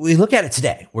look at it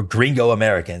today. We're gringo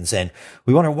Americans, and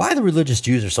we wonder why the religious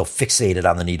Jews are so fixated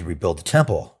on the need to rebuild the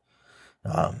temple.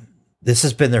 This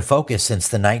has been their focus since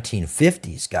the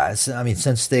 1950s, guys. I mean,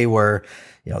 since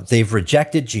they've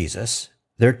rejected Jesus.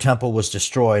 Their temple was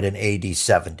destroyed in AD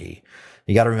 70.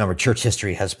 You got to remember, church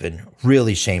history has been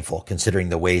really shameful considering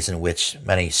the ways in which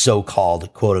many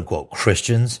so-called quote-unquote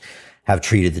Christians have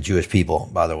treated the Jewish people,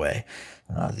 by the way.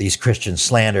 These Christians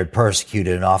slandered,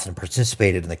 persecuted, and often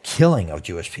participated in the killing of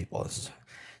Jewish people.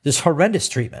 This horrendous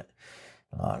treatment.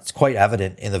 It's quite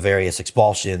evident in the various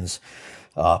expulsions,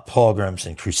 pogroms,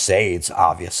 and crusades,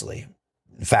 obviously.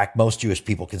 In fact, most Jewish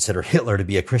people consider Hitler to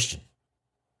be a Christian.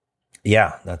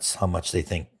 Yeah, that's how much they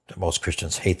think that most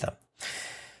Christians hate them.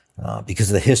 Because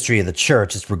of the history of the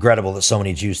church, it's regrettable that so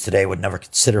many Jews today would never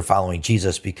consider following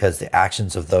Jesus because the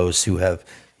actions of those who have,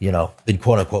 been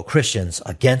quote unquote Christians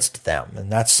against them.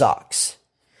 And that sucks.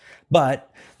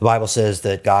 But the Bible says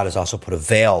that God has also put a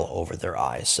veil over their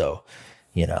eyes. So,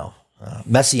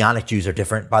 Messianic Jews are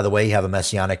different. By the way, you have a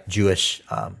Messianic Jewish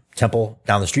temple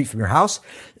down the street from your house.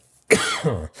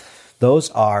 Those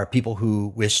are people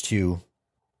who wish to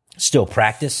still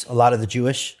practice a lot of the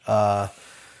Jewish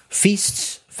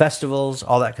feasts, festivals,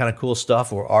 all that kind of cool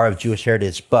stuff, or are of Jewish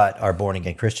heritage, but are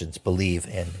born-again Christians, believe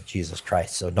in Jesus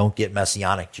Christ. So don't get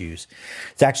Messianic Jews.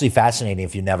 It's actually fascinating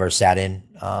if you never sat in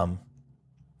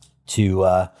to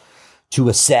a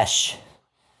sesh,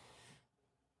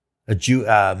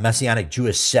 a Messianic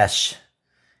Jewish sesh.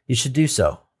 You should do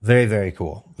so. Very, very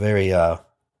cool. Very,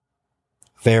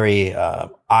 very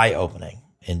eye-opening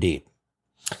indeed.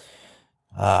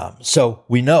 So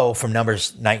we know from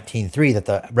Numbers 19:3 that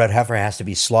the red heifer has to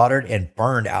be slaughtered and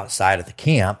burned outside of the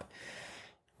camp,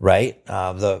 right?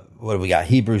 What do we got?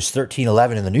 Hebrews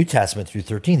 13:11 in the New Testament through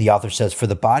 13, the author says, "For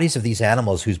the bodies of these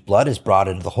animals whose blood is brought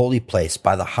into the holy place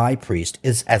by the high priest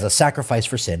is as a sacrifice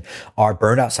for sin are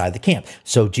burned outside the camp.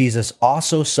 So Jesus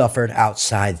also suffered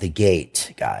outside the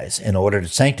gate, guys, in order to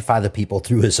sanctify the people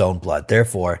through his own blood.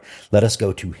 Therefore, let us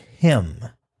go to him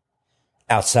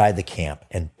outside the camp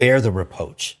and bear the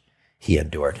reproach he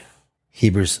endured."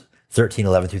 Hebrews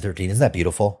 13:11 through 13. Isn't that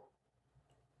beautiful?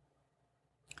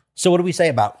 So what do we say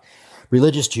about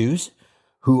religious Jews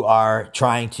who are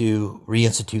trying to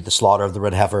reinstitute the slaughter of the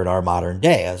red heifer in our modern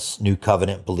day? As New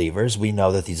Covenant believers, we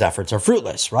know that these efforts are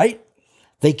fruitless, right?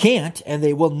 They can't, and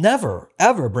they will never,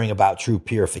 ever bring about true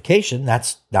purification.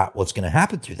 That's not what's going to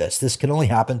happen through this. This can only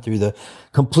happen through the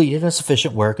completed and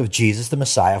sufficient work of Jesus, the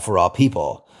Messiah, for all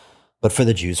people. But for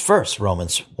the Jews first,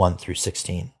 Romans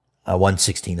 1:16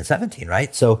 and 17,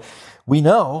 right? So we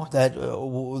know that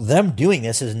them doing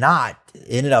this is not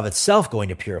in and of itself going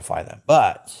to purify them.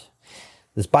 But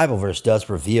this Bible verse does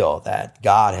reveal that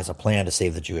God has a plan to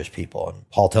save the Jewish people. And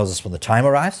Paul tells us when the time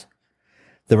arrives,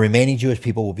 the remaining Jewish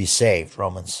people will be saved,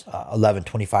 Romans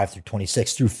 11:25 through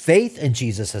 26, through faith in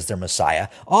Jesus as their Messiah,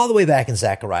 all the way back in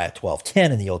Zechariah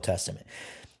 12:10 in the Old Testament.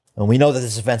 And we know that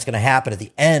this event's going to happen at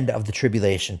the end of the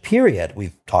tribulation period.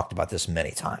 We've talked about this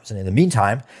many times. And in the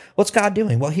meantime, what's God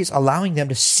doing? Well, he's allowing them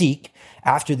to seek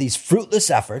after these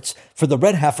fruitless efforts for the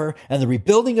red heifer and the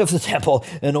rebuilding of the temple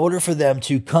in order for them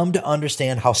to come to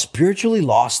understand how spiritually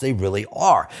lost they really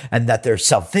are and that their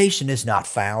salvation is not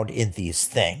found in these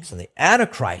things. And the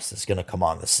Antichrist is going to come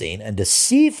on the scene and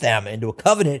deceive them into a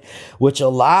covenant which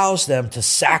allows them to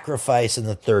sacrifice in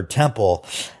the third temple,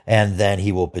 and then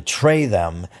he will betray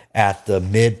them at the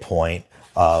midpoint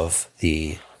of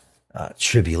the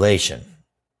tribulation.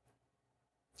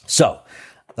 So,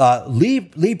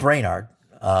 Lee Brainard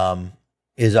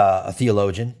is a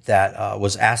theologian that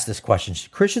was asked this question: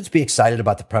 should Christians be excited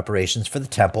about the preparations for the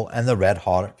temple and the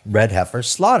red heifer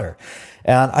slaughter?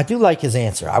 And I do like his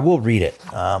answer. I will read it.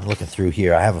 I'm looking through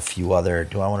here. I have a few other.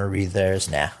 Do I want to read theirs?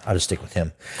 Nah, I'll just stick with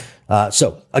him.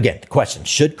 So again, the question: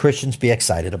 should Christians be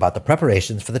excited about the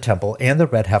preparations for the temple and the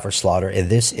red heifer slaughter? And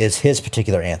this is his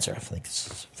particular answer. I think this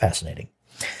is fascinating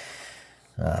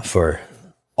for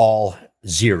all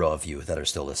 0 of you that are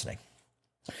still listening.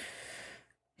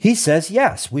 He says,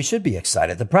 yes, we should be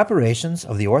excited. The preparations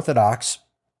of the Orthodox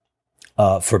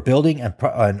for building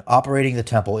and operating the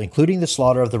temple, including the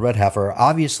slaughter of the red heifer, are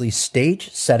obviously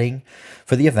stage setting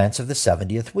for the events of the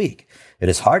 70th week. It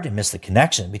is hard to miss the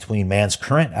connection between man's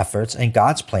current efforts and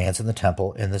God's plans in the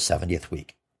temple in the 70th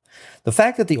week. The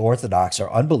fact that the Orthodox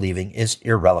are unbelieving is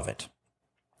irrelevant.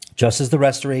 Just as the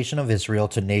restoration of Israel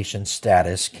to nation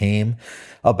status came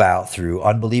about through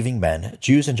unbelieving men,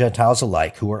 Jews and Gentiles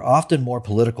alike, who are often more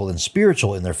political and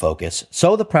spiritual in their focus,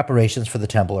 so the preparations for the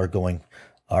temple are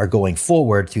going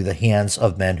forward through the hands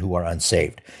of men who are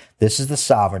unsaved. This is the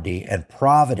sovereignty and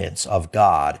providence of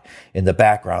God in the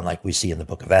background, like we see in the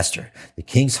book of Esther. The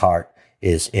king's heart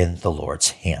is in the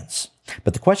Lord's hands.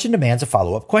 But the question demands a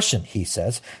follow-up question, he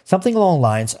says, something along the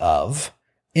lines of,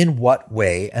 in what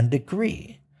way and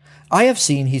degree? I have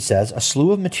seen, he says, a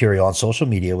slew of material on social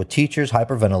media with teachers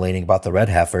hyperventilating about the red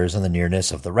heifers and the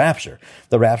nearness of the rapture.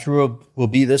 The rapture will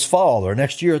be this fall or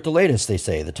next year at the latest, they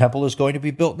say. The temple is going to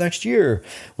be built next year.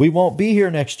 We won't be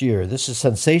here next year. This is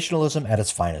sensationalism at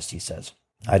its finest, he says.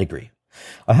 I'd agree.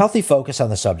 A healthy focus on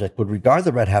the subject would regard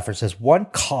the red heifers as one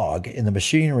cog in the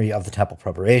machinery of the temple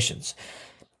preparations.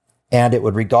 And it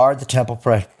would regard the temple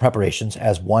preparations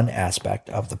as one aspect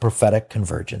of the prophetic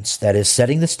convergence, that is,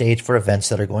 setting the stage for events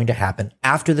that are going to happen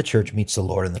after the church meets the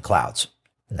Lord in the clouds.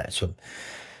 And this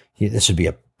would be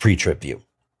a pre-trib view.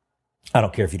 I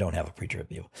don't care if you don't have a pre-trib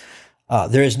view.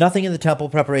 There is nothing in the temple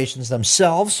preparations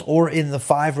themselves or in the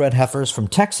 5 red heifers from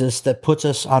Texas that puts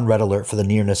us on red alert for the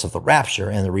nearness of the rapture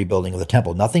and the rebuilding of the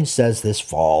temple. Nothing says this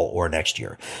fall or next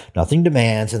year. Nothing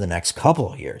demands in the next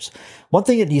couple of years. One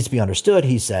thing that needs to be understood,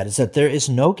 he said, is that there is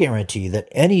no guarantee that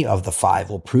any of the 5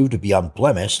 will prove to be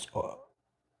unblemished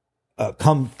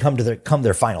come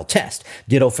their final test.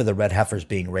 Ditto for the red heifers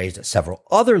being raised at several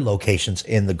other locations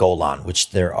in the Golan,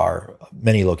 which there are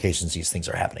many locations these things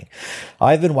are happening.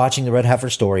 I've been watching the red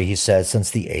heifer story, he says, since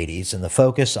the 80s, and the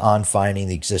focus on finding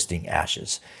the existing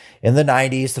ashes. In the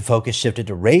 90s, the focus shifted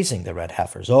to raising the red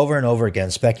heifers. Over and over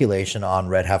again, speculation on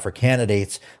red heifer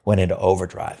candidates went into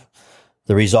overdrive.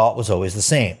 The result was always the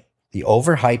same. The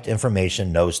overhyped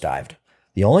information nosedived.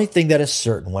 The only thing that is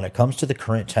certain when it comes to the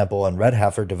current temple and red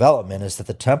heifer development is that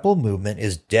the temple movement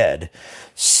is dead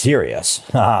serious.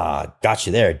 Got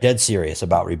you there. Dead serious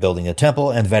about rebuilding the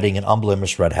temple and vetting an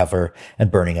unblemished red heifer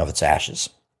and burning of its ashes.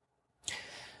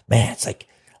 Man, it's like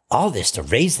all this to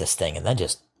raise this thing and then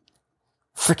just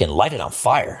freaking light it on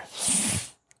fire.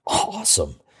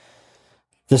 Awesome.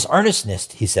 This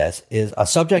earnestness, he says, is a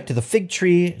subject to the fig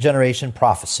tree generation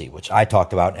prophecy, which I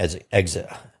talked about as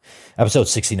Episode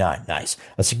 69, nice.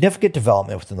 A significant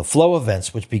development within the flow of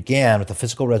events which began with the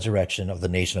physical resurrection of the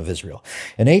nation of Israel.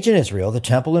 In ancient Israel, the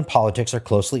temple and politics are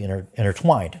closely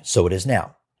intertwined. So it is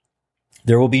now.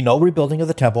 There will be no rebuilding of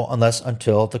the temple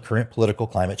until the current political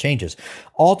climate changes.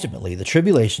 Ultimately, the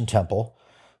tribulation temple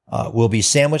will be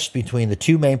sandwiched between the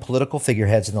 2 main political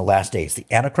figureheads in the last days, the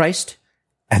Antichrist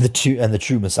and the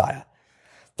true Messiah.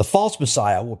 The false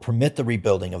Messiah will permit the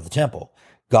rebuilding of the temple.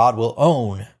 God will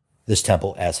own this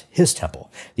temple as his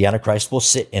temple. The Antichrist will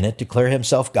sit in it, declare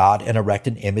himself God, and erect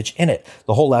an image in it,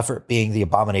 the whole effort being the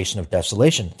abomination of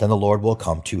desolation. Then the Lord will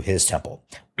come to his temple.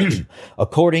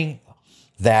 Assuming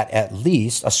that at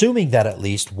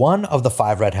least one of the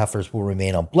 5 red heifers will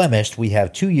remain unblemished, we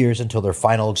have 2 years until their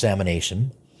final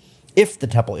examination, if the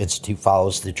Temple Institute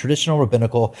follows the traditional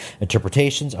rabbinical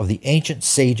interpretations of the ancient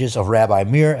sages of Rabbi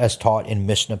Meir as taught in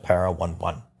Mishnah Para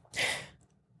 1:1.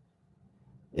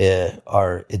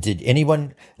 Did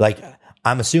anyone,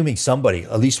 I'm assuming somebody,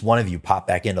 at least one of you, popped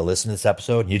back in to listen to this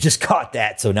episode, and you just caught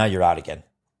that, so now you're out again.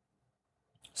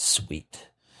 Sweet.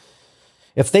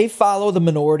 If they follow the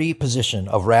minority position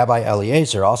of Rabbi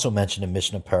Eliezer, also mentioned in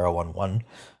Mishnah Para 1:1,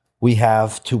 we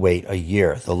have to wait a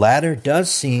year. The latter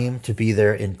does seem to be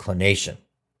their inclination.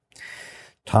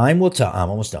 Time will tell. I'm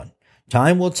almost done.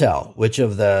 Time will tell which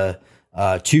of the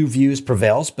 2 views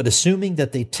prevails, but assuming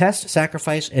that they test,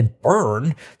 sacrifice, and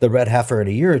burn the red heifer in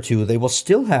a year or 2, they will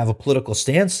still have a political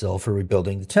standstill for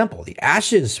rebuilding the temple. The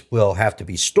ashes will have to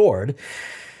be stored,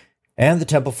 and the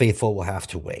temple faithful will have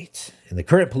to wait. In the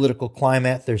current political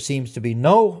climate, there seems to be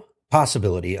no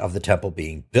possibility of the temple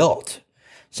being built.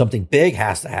 Something big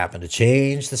has to happen to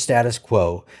change the status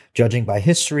quo. Judging by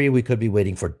history, we could be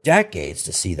waiting for decades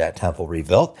to see that temple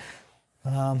rebuilt.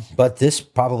 But this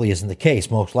probably isn't the case.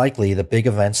 Most likely, the big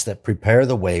events that prepare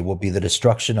the way will be the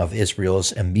destruction of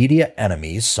Israel's immediate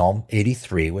enemies, Psalm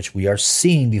 83, which we are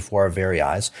seeing before our very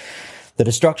eyes, the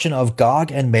destruction of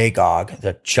Gog and Magog,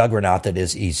 the juggernaut that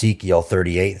is Ezekiel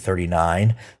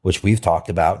 38-39, which we've talked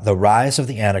about, the rise of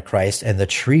the Antichrist, and the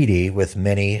treaty with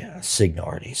many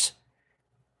signorities.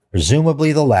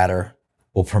 Presumably, the latter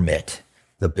will permit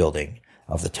the building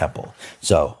of the temple.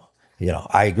 So,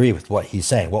 I agree with what he's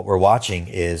saying. What we're watching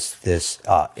is this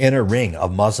inner ring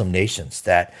of Muslim nations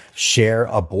that share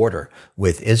a border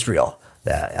with Israel.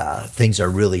 That things are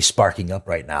really sparking up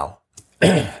right now.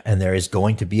 And there is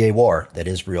going to be a war that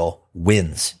Israel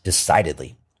wins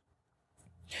decidedly.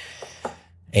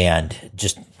 And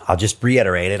I'll just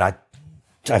reiterate it.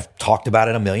 I've talked about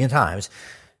it a million times.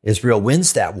 Israel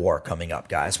wins that war coming up,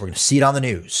 guys. We're going to see it on the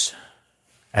news.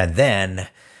 And then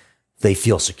they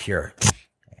feel secure.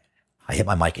 I hit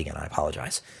my mic again. I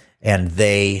apologize. And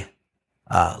they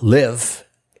live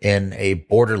in a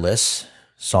borderless,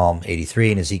 Psalm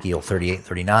 83 and Ezekiel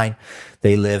 38-39.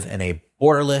 They live in a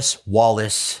borderless,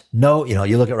 wallless. No,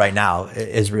 you look at right now,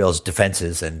 Israel's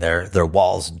defenses and their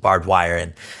walls and barbed wire,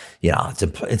 and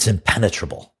it's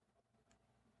impenetrable.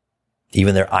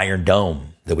 Even their iron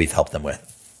dome that we've helped them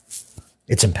with,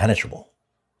 it's impenetrable.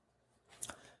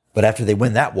 But after they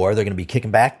win that war, they're going to be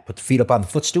kicking back, put their feet up on the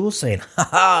footstool, saying, "Ha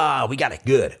ha, we got it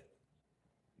good.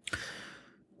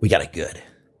 We got it good."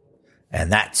 And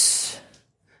that's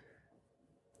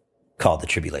called the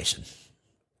tribulation.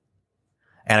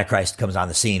 Antichrist comes on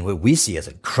the scene, who we see as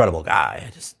an incredible guy.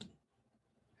 Just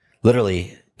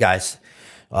literally, guys,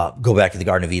 go back to the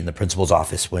Garden of Eden, the principal's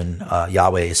office, when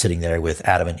Yahweh is sitting there with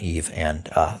Adam and Eve and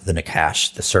the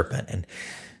Nakash, the serpent, and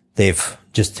they've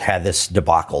just had this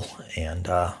debacle. And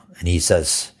he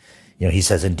says,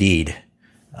 indeed,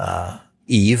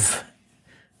 Eve,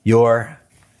 you're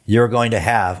going to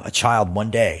have a child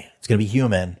one day. It's going to be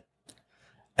human,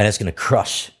 and it's going to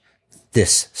crush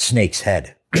this snake's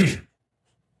head.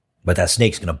 But that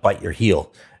snake's going to bite your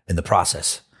heel in the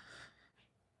process.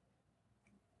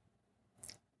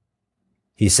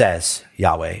 He says,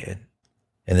 Yahweh,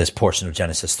 in this portion of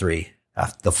Genesis 3,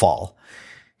 the fall,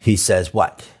 he says,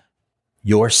 what?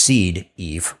 Your seed,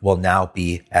 Eve, will now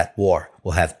be at war,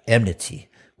 will have enmity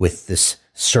with this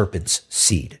serpent's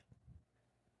seed.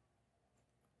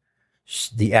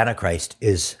 The Antichrist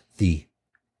is the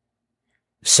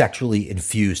sexually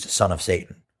infused son of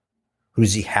Satan. Who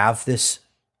does he have this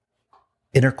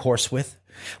intercourse with?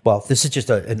 Well, this is just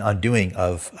an undoing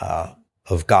of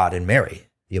God and Mary,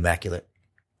 the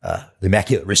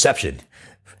immaculate reception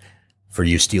for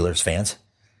you Steelers fans.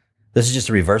 This is just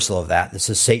a reversal of that. This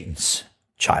is Satan's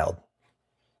child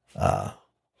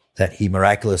that he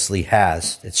miraculously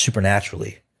has, it's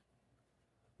supernaturally,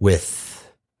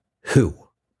 with who?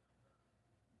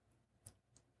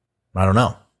 I don't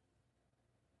know.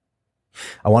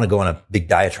 I want to go on a big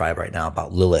diatribe right now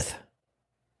about Lilith,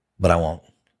 but I won't.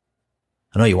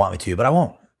 I know you want me to, but I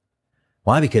won't.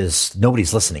 Why? Because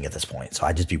nobody's listening at this point, so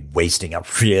I'd just be wasting a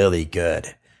really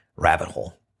good rabbit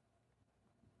hole.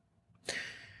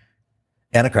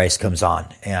 Antichrist comes on,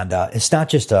 and it's not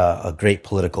just a great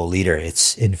political leader.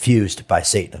 It's infused by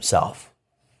Satan himself.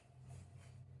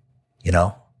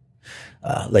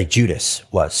 Like Judas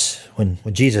was. When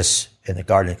Jesus in the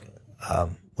garden,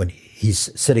 when he's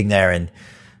sitting there and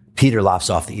Peter lops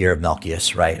off the ear of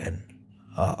Malchus, right? And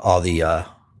all the, I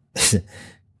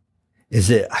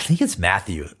think it's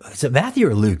Matthew. Is it Matthew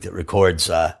or Luke that records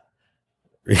a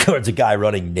guy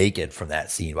running naked from that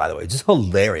scene, by the way? Just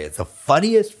hilarious. The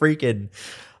funniest freaking,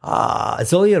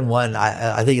 it's only in one.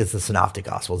 I think it's the Synoptic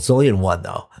Gospel. It's only in one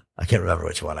though. I can't remember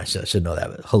which one. I should know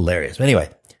that, but hilarious. But anyway,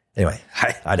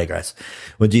 I digress.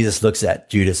 When Jesus looks at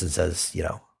Judas and says,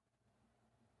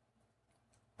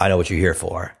 I know what you're here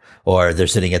for. Or they're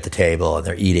sitting at the table and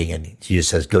they're eating and Jesus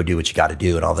says, go do what you got to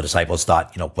do. And all the disciples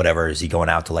thought, whatever, is he going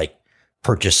out to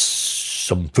purchase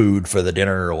some food for the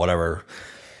dinner or whatever?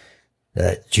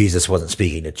 Jesus wasn't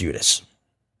speaking to Judas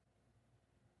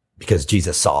because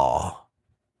Jesus saw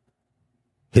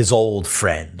his old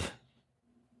friend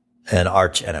and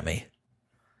arch enemy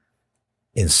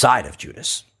inside of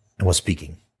Judas and was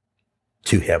speaking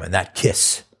to him. And that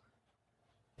kiss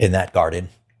in that garden,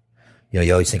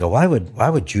 you always think, why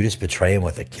would Judas betray him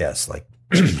with a kiss?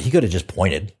 He could have just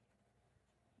pointed.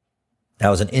 That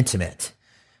was an intimate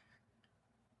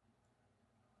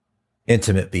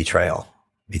betrayal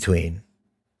between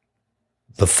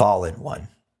the fallen one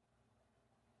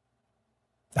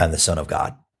and the Son of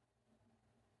God.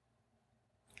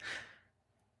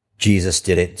 Jesus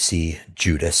didn't see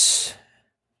Judas.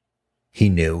 He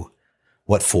knew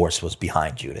what force was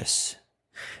behind Judas.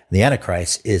 The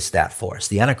Antichrist is that force.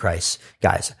 The Antichrist,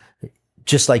 guys,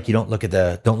 just like you don't look at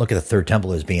the third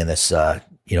temple as being this,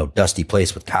 dusty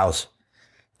place with cows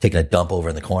taking a dump over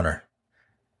in the corner.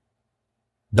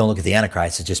 Don't look at the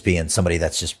Antichrist as just being somebody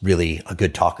that's just really a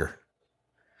good talker.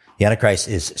 The Antichrist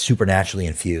is supernaturally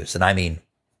infused. And I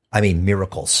mean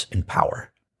miracles and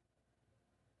power.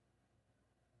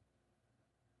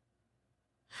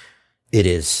 It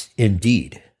is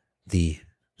indeed the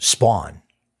spawn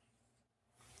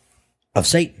of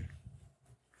Satan.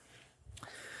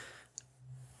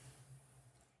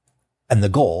 And the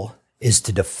goal is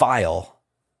to defile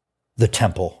the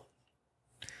temple,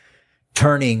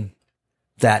 turning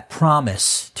that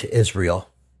promise to Israel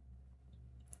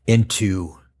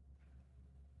into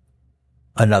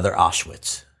another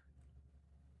Auschwitz.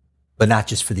 But not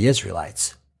just for the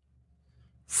Israelites,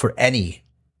 for any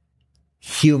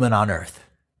human on earth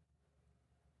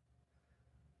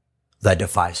that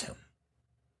defies him.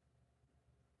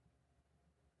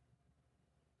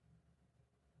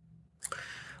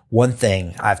 one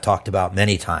thing I've talked about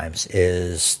many times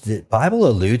is the Bible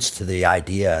alludes to the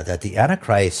idea that the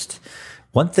Antichrist,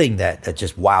 one thing that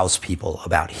just wows people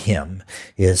about him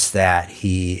is that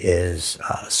he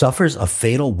suffers a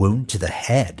fatal wound to the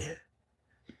head.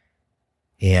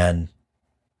 And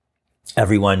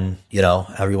everyone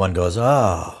goes,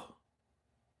 oh,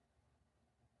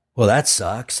 well, that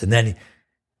sucks. And then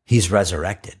he's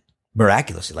resurrected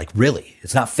miraculously, like really.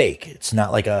 It's not fake. It's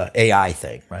not like a AI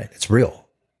thing, right? It's real.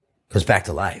 Goes back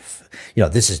to life.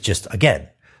 This is just, again,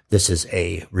 this is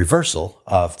a reversal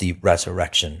of the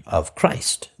resurrection of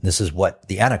Christ. This is what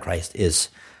the Antichrist is.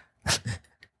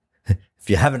 If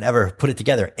you haven't ever put it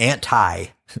together,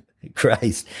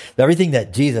 anti-Christ. Everything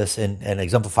that Jesus and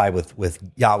exemplified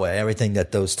with Yahweh, everything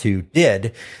that those two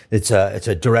did, it's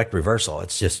a direct reversal.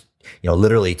 It's just,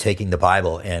 literally taking the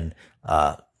Bible and,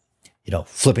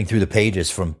 flipping through the pages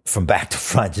from back to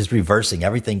front, just reversing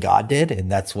everything God did.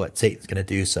 And that's what Satan's going to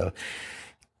do. So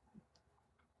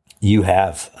you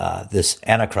have this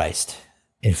Antichrist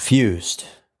infused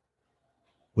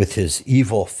with his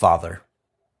evil father,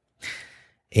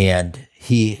 and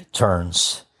he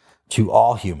turns to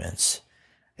all humans,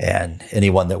 and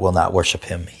anyone that will not worship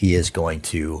him, he is going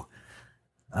to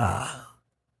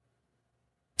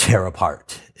tear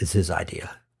apart, is his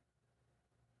idea.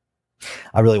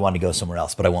 I really wanted to go somewhere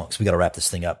else, but I won't, because we got to wrap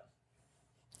this thing up.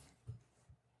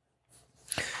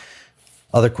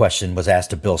 Other question was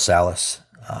asked of Bill Salas.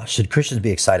 Should Christians be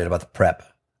excited about the prep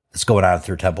that's going on at the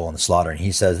Third Temple and the slaughter? And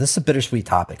he says, this is a bittersweet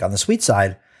topic. On the sweet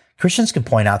side, Christians can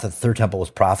point out that the Third Temple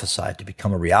was prophesied to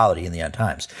become a reality in the end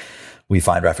times. We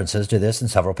find references to this in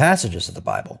several passages of the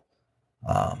Bible.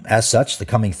 As such, the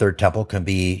coming Third Temple can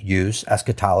be used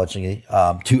eschatologically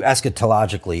to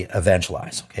eschatologically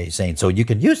evangelize. Okay, he's saying, so you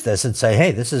can use this and say,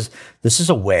 hey, this is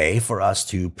a way for us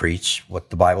to preach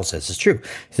what the Bible says is true.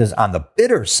 He says, on the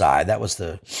bitter side, that was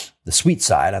the sweet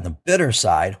side. On the bitter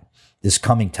side, this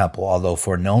coming temple, although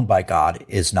foreknown by God,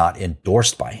 is not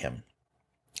endorsed by him.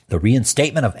 The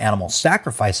reinstatement of animal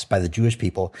sacrifices by the Jewish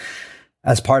people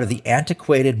as part of the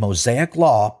antiquated Mosaic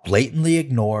law blatantly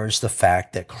ignores the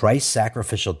fact that Christ's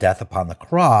sacrificial death upon the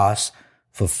cross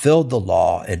fulfilled the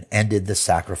law and ended the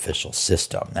sacrificial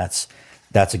system. That's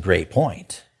a great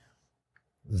point.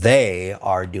 They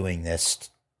are doing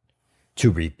this to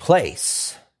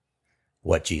replace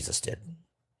what Jesus did.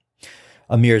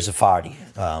 Amir Zafardi,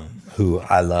 who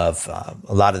I love,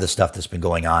 a lot of the stuff that's been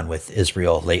going on with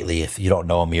Israel lately. If you don't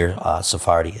know Amir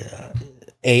Zafardi,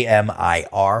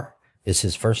 Amir is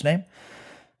his first name.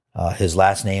 His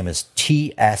last name is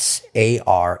Tsarfati,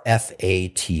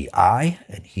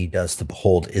 and he does the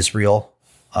Behold Israel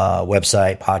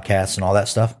website, podcasts, and all that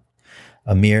stuff.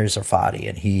 Amir Zafardi,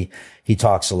 and he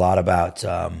talks a lot about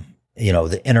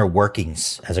the inner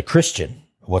workings as a Christian,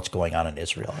 what's going on in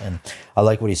Israel. And I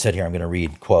like what he said here. I'm going to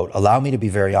read, quote, allow me to be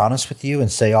very honest with you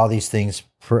and say all these things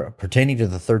pertaining to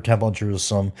the Third Temple in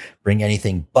Jerusalem bring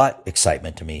anything but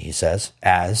excitement to me, he says,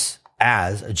 as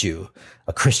a Jew,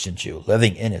 a Christian Jew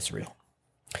living in Israel.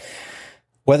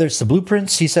 Whether it's the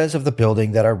blueprints, he says, of the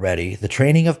building that are ready, the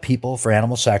training of people for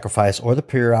animal sacrifice, or the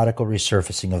periodical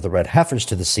resurfacing of the red heifers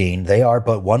to the scene, they are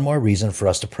but one more reason for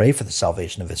us to pray for the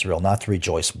salvation of Israel, not to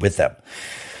rejoice with them.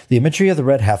 The imagery of the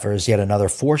red heifer is yet another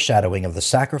foreshadowing of the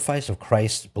sacrifice of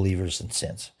Christ's believers in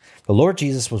sins. The Lord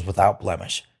Jesus was without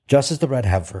blemish, just as the red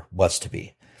heifer was to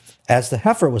be. As the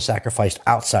heifer was sacrificed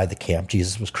outside the camp,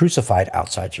 Jesus was crucified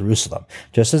outside Jerusalem.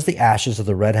 Just as the ashes of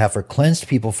the red heifer cleansed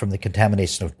people from the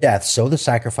contamination of death, so the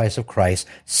sacrifice of Christ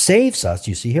saves us,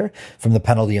 you see here, from the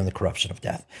penalty and the corruption of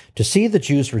death. To see the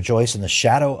Jews rejoice in the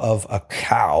shadow of a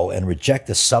cow and reject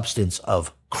the substance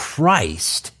of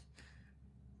Christ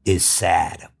is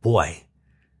sad. Boy,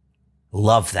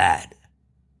 love that.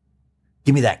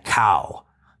 Give me that cow,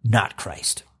 not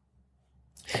Christ.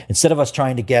 Instead of us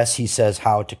trying to guess, he says,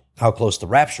 how close the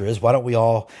rapture is, why don't we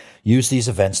all use these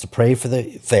events to pray for the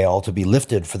veil to be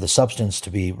lifted, for the substance to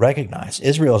be recognized?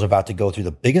 Israel is about to go through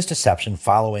the biggest deception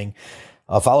followed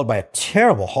by a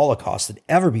terrible Holocaust than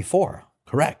ever before.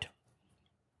 Correct.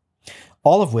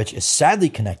 All of which is sadly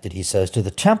connected, he says, to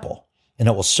the temple, and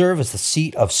it will serve as the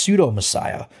seat of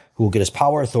pseudo-Messiah, who will get his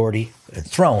power, authority, and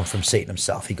throne from Satan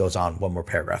himself. He goes on one more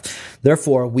paragraph.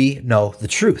 Therefore, we know the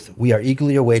truth. We are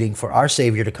eagerly awaiting for our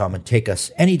Savior to come and take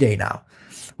us any day now.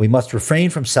 We must refrain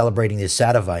from celebrating the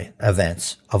sad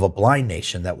events of a blind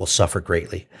nation that will suffer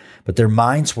greatly. But their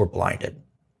minds were blinded.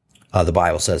 The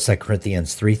Bible says, 2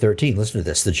 Corinthians 3:13, listen to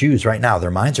this. The Jews right now, their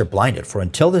minds are blinded. For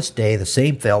until this day, the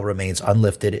same veil remains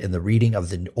unlifted in the reading of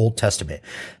the Old Testament,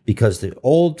 because the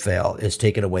old veil is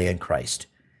taken away in Christ.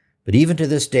 But even to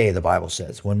this day, the Bible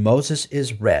says, when Moses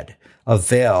is read, a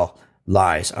veil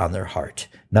lies on their heart.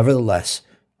 Nevertheless,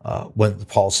 when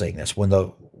Paul's saying this,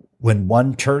 when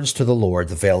one turns to the Lord,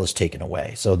 the veil is taken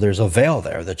away. So there's a veil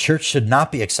there. The church should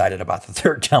not be excited about the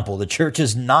third temple. The church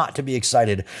is not to be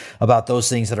excited about those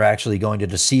things that are actually going to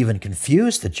deceive and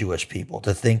confuse the Jewish people,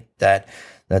 to think that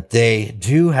they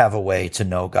do have a way to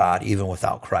know God even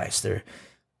without Christ.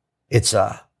 It's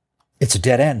a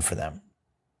dead end for them.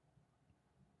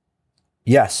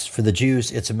 Yes, for the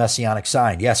Jews, it's a messianic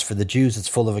sign. Yes, for the Jews, it's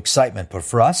full of excitement. But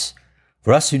for us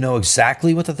who know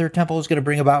exactly what the third temple is going to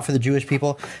bring about for the Jewish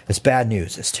people, it's bad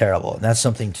news. It's terrible. And that's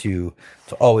something to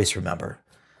always remember.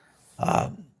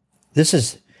 I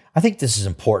think this is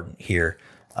important here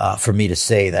for me to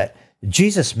say that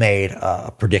Jesus made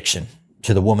a prediction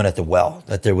to the woman at the well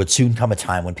that there would soon come a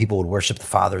time when people would worship the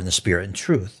Father in the Spirit and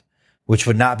truth, which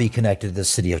would not be connected to the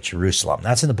city of Jerusalem.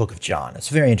 That's in the book of John. It's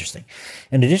very interesting.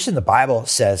 In addition, the Bible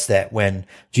says that when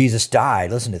Jesus died,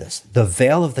 listen to this, the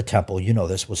veil of the temple, you know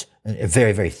this, was a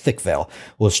very, very thick veil,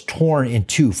 was torn in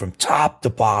two from top to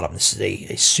bottom. This is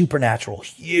a supernatural,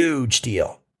 huge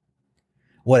deal.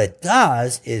 What it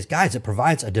does is, guys, it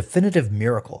provides a definitive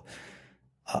miracle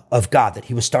of God, that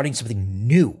he was starting something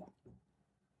new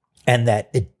and that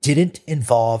it didn't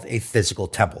involve a physical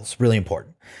temple. It's really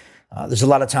important. There's a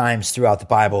lot of times throughout the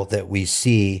Bible that we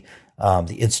see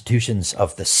the institutions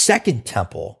of the second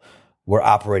temple were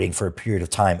operating for a period of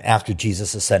time after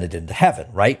Jesus ascended into heaven,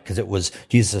 right? Because it was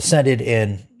Jesus ascended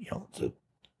in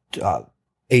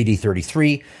AD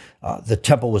 33. The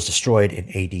temple was destroyed in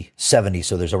AD 70.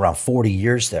 So there's around 40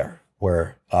 years there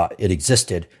where it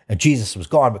existed, and Jesus was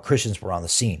gone, but Christians were on the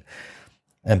scene.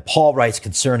 And Paul writes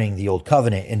concerning the old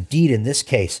covenant, indeed, in this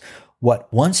case,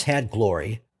 what once had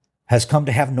glory has come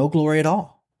to have no glory at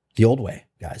all, the old way,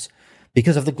 guys,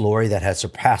 because of the glory that has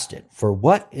surpassed it.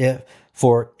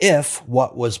 For if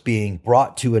what was being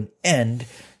brought to an end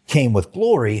came with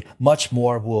glory, much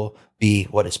more will be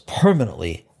what is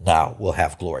permanently now will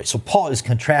have glory. So Paul is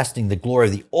contrasting the glory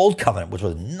of the old covenant, which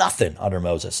was nothing under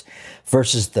Moses,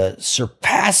 versus the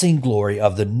surpassing glory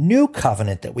of the new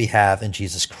covenant that we have in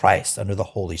Jesus Christ under the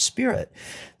Holy Spirit.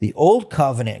 The old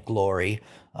covenant glory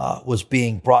was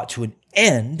being brought to an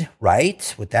end,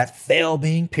 right, with that veil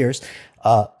being pierced,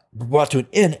 brought to an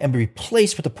end and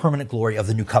replaced with the permanent glory of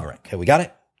the new covenant. Okay, we got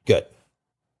it? Good.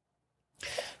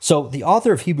 So the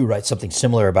author of Hebrew writes something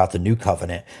similar about the new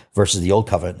covenant versus the old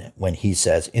covenant when he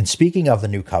says, in speaking of the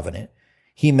new covenant,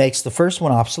 he makes the first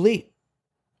one obsolete,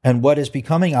 and what is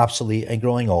becoming obsolete and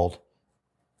growing old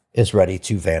is ready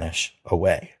to vanish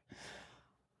away.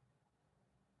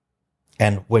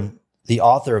 And when the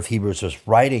author of Hebrews was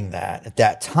writing that, at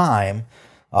that time,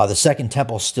 the second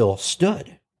temple still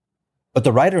stood. But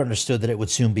the writer understood that it would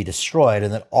soon be destroyed,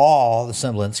 and that all the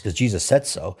semblance, because Jesus said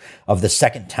so, of the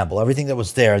second temple, everything that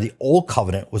was there, the old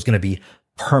covenant, was going to be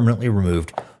permanently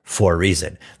removed for a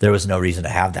reason. There was no reason to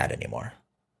have that anymore.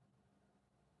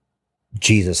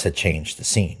 Jesus had changed the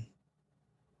scene.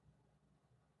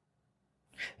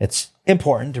 It's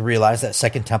important to realize that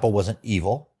second temple wasn't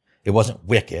evil. It wasn't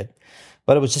wicked,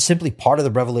 but it was just simply part of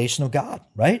the revelation of God,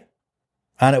 right?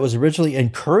 And it was originally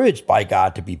encouraged by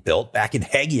God to be built back in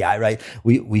Haggai, right?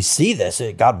 We see this.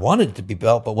 God wanted it to be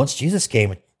built, but once Jesus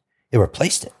came, it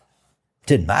replaced it. It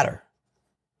didn't matter.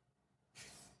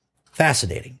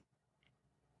 Fascinating.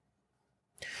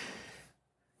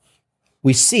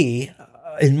 We see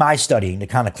in my studying, to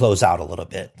kind of close out a little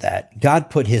bit, that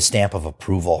God put his stamp of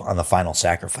approval on the final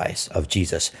sacrifice of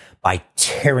Jesus by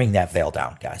tearing that veil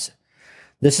down, guys.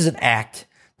 This is an act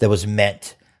that was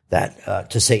meant that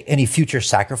to say any future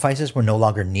sacrifices were no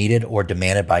longer needed or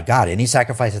demanded by God. Any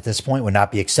sacrifice at this point would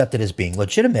not be accepted as being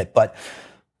legitimate. But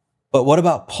what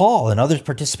about Paul and others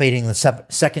participating in the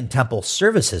second temple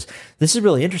services? This is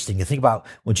really interesting to think about.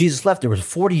 When Jesus left, there was a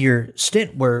 40-year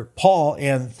stint where Paul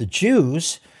and the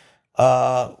Jews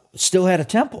still had a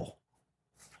temple.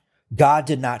 God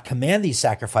did not command these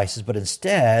sacrifices, but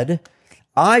instead,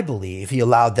 I believe he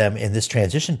allowed them in this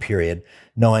transition period,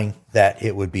 knowing that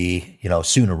it would be,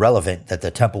 soon irrelevant, that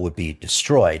the temple would be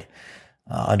destroyed.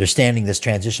 Understanding this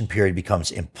transition period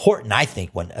becomes important, I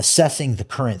think, when assessing the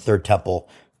current third temple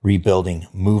rebuilding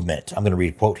movement. I'm going to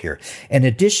read a quote here. In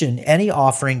addition, any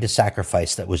offering to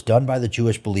sacrifice that was done by the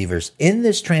Jewish believers in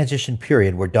this transition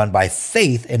period were done by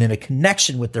faith and in a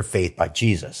connection with their faith by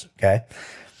Jesus. Okay.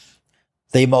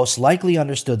 They most likely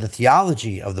understood the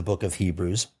theology of the book of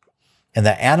Hebrews, and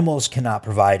that animals cannot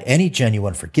provide any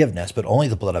genuine forgiveness, but only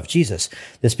the blood of Jesus.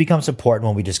 This becomes important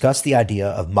when we discuss the idea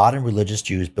of modern religious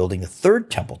Jews building a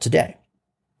third temple today.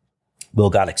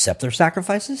 Will God accept their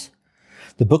sacrifices?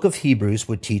 The book of Hebrews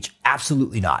would teach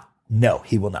absolutely not. No,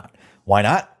 he will not. Why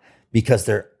not? Because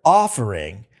their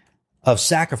offering of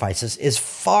sacrifices is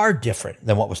far different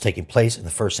than what was taking place in the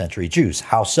first century Jews.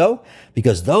 How so?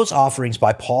 Because those offerings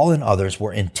by Paul and others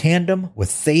were in tandem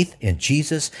with faith in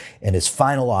Jesus and his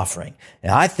final offering.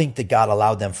 And I think that God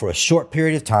allowed them for a short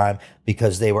period of time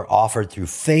because they were offered through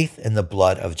faith in the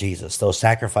blood of Jesus. Those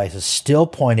sacrifices still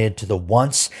pointed to the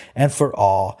once and for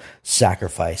all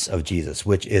sacrifice of Jesus,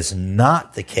 which is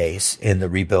not the case in the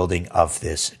rebuilding of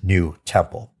this new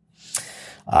temple.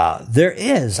 There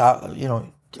is,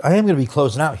 I am going to be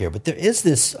closing out here, but there is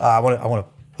this, I want to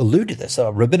allude to this,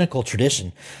 a rabbinical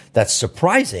tradition that's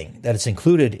surprising that it's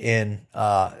included in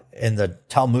the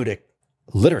Talmudic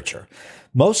literature.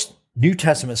 Most New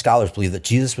Testament scholars believe that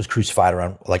Jesus was crucified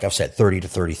around, like I've said, 30 to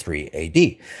 33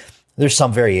 AD. There's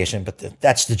some variation, but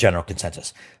that's the general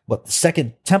consensus. But the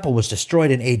second temple was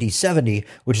destroyed in AD 70,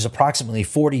 which is approximately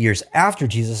 40 years after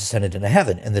Jesus ascended into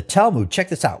heaven. And the Talmud, check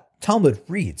this out, Talmud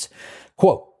reads,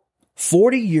 quote,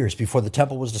 40 years before the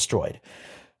temple was destroyed.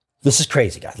 This is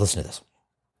crazy, guys. Listen to this.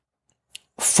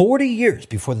 40 years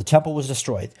before the temple was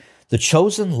destroyed, the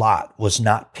chosen lot was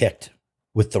not picked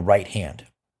with the right hand,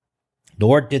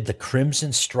 nor did the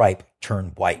crimson stripe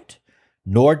turn white,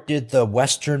 nor did the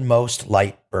westernmost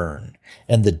light burn,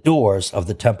 and the doors of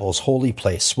the temple's holy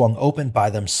place swung open by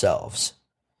themselves,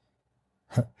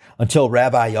 until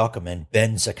Rabbi Yochanan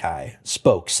ben Zakkai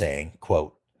spoke, saying,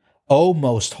 quote, O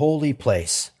most holy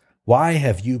place, why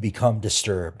have you become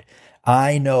disturbed?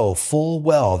 I know full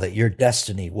well that your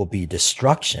destiny will be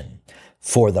destruction,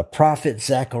 for the prophet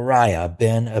Zechariah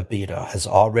ben Abida has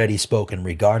already spoken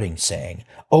regarding, saying,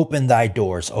 Open thy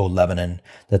doors, O Lebanon,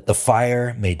 that the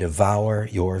fire may devour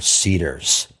your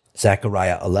cedars.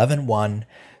 Zechariah 11:1,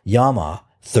 Yama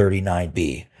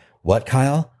 39b. What,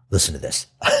 Kyle? Listen to this.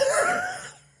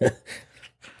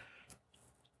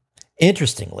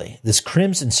 Interestingly, this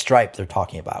crimson stripe they're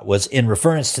talking about was in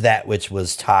reference to that which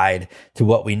was tied to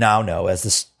what we now know as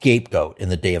the scapegoat in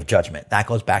the day of judgment. That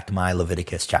goes back to my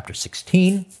Leviticus chapter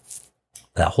 16,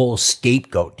 that whole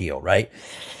scapegoat deal, right?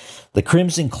 The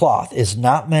crimson cloth is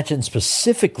not mentioned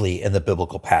specifically in the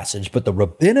biblical passage, but the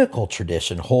rabbinical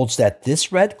tradition holds that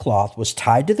this red cloth was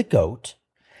tied to the goat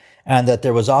and that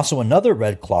there was also another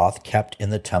red cloth kept in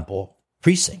the temple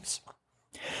precincts.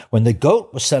 When the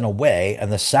goat was sent away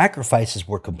and the sacrifices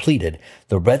were completed,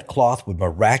 the red cloth would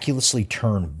miraculously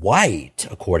turn white,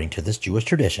 according to this Jewish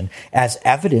tradition, as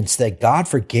evidence that God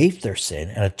forgave their sin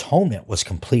and atonement was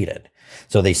completed.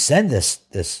 So they send this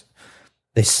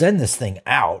thing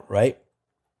out, right?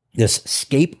 This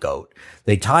scapegoat.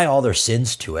 They tie all their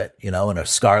sins to it, in a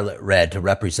scarlet red to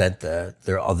represent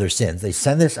their other sins. They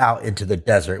send this out into the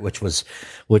desert, which was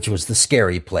the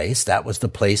scary place. That was the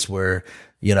place where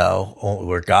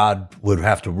God would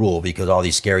have to rule because all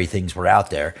these scary things were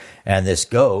out there. And this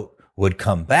goat would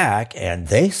come back, and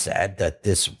they said that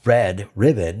this red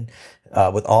ribbon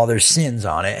with all their sins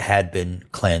on it had been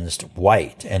cleansed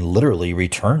white and literally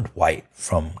returned white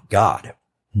from God.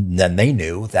 Then they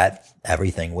knew that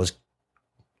everything was,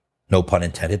 no pun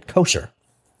intended, kosher.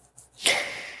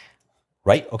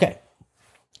 Right? Okay.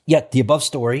 Yet the above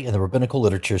story in the rabbinical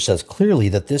literature says clearly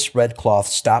that this red cloth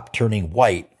stopped turning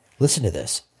white. Listen to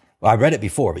this. Well, I read it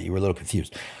before, but you were a little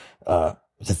confused. That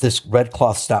this red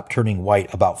cloth stopped turning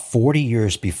white about 40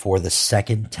 years before the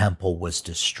second temple was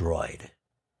destroyed.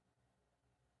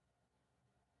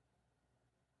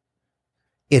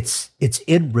 It's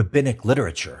in rabbinic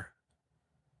literature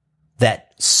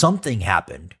that something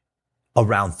happened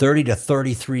around 30 to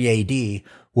 33 AD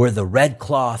where the red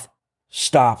cloth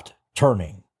stopped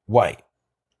turning white.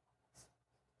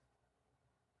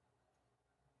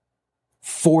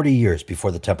 40 years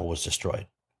before the temple was destroyed.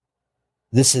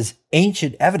 This is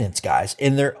ancient evidence, guys,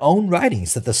 in their own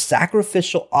writings that the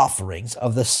sacrificial offerings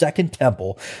of the second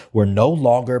temple were no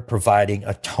longer providing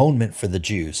atonement for the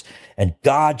Jews. And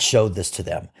God showed this to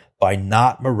them by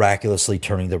not miraculously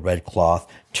turning the red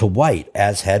cloth to white,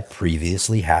 as had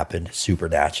previously happened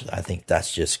supernaturally. I think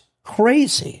that's just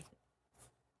crazy.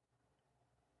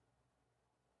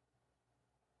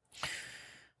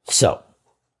 So,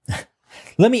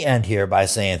 let me end here by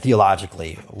saying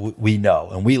theologically, we know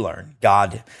and we learn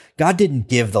God didn't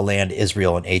give the land to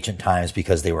Israel in ancient times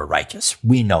because they were righteous.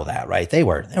 We know that, right? They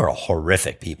were a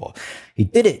horrific people. He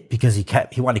did it because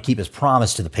he wanted to keep his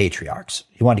promise to the patriarchs.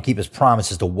 He wanted to keep his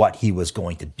promise as to what he was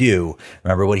going to do.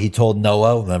 Remember what he told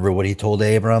Noah? Remember what he told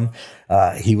Abram?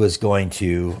 He was going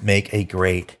to make a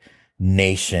great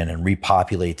nation and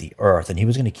repopulate the earth, and he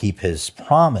was going to keep his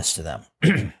promise to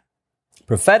them.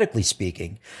 Prophetically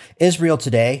speaking, Israel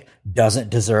today doesn't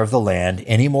deserve the land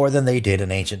any more than they did in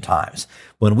ancient times.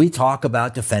 When we talk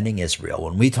about defending Israel,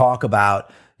 when we talk about,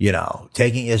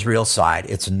 taking Israel's side,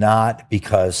 it's not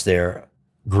because they're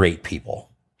great people.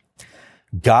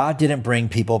 God didn't bring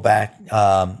people back,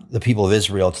 the people of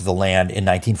Israel, to the land in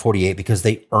 1948 because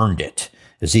they earned it.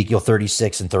 Ezekiel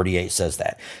 36 and 38 says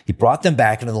that. He brought them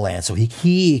back into the land so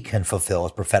he can fulfill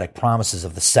his prophetic promises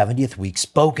of the 70th week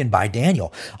spoken by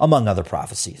Daniel, among other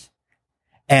prophecies.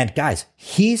 And guys,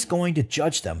 he's going to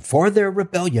judge them for their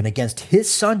rebellion against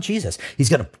his son, Jesus. He's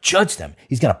going to judge them.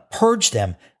 He's going to purge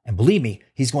them. And believe me,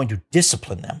 he's going to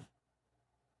discipline them.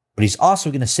 But he's also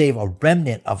going to save a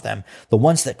remnant of them, the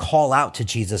ones that call out to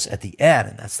Jesus at the end.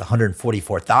 And that's the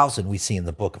 144,000 we see in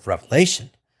the book of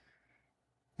Revelation.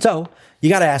 So you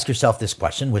got to ask yourself this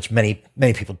question, which many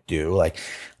people do.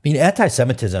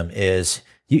 Anti-Semitism is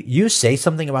you say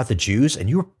something about the Jews and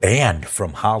you're banned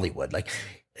from Hollywood.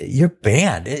 You're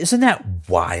banned. Isn't that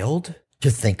wild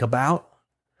to think about?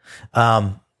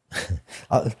 Let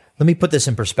me put this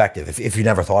in perspective if you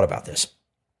never thought about this.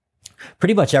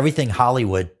 Pretty much everything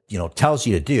Hollywood, tells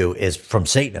you to do is from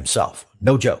Satan himself.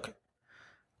 No joke.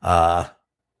 And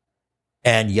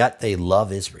yet they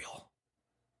love Israel.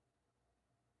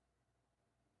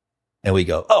 And we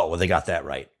go, oh, well, they got that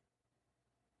right.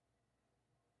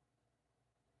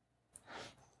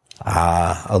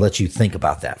 I'll let you think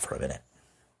about that for a minute.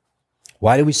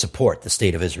 Why do we support the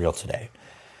state of Israel today?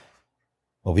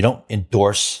 Well, we don't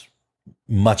endorse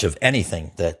much of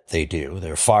anything that they do.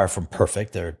 They're far from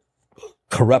perfect. They're a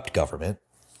corrupt government.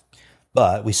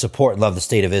 But we support and love the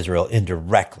state of Israel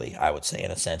indirectly, I would say, in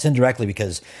a sense. Indirectly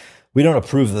because we don't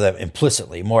approve of them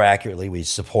implicitly. More accurately, we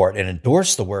support and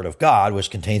endorse the word of God,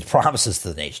 which contains promises to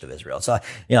the nation of Israel. So,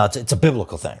 it's a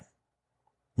biblical thing.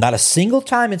 Not a single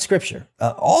time in Scripture,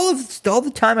 all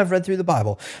the time I've read through the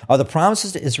Bible, are the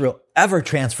promises to Israel ever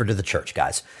transferred to the church,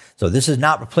 guys. So this is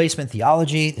not replacement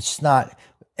theology. It's not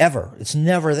ever. It's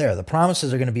never there. The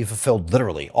promises are going to be fulfilled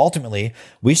literally. Ultimately,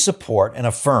 we support and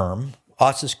affirm,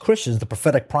 us as Christians, the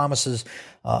prophetic promises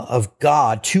of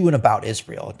God to and about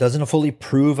Israel. It doesn't fully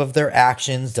prove of their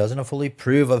actions, doesn't fully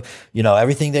prove of,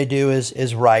 everything they do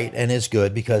is right and is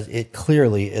good, because it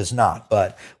clearly is not.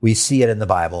 But we see it in the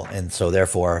Bible. And so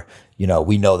therefore,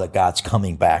 we know that God's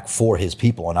coming back for his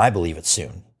people. And I believe it's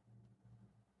soon.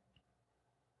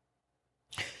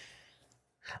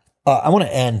 I want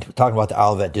to end talking about the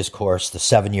Olivet Discourse, the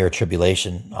 7-year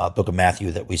tribulation, book of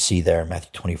Matthew that we see there in Matthew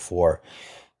 24.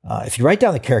 If you write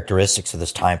down the characteristics of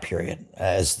this time period,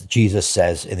 as Jesus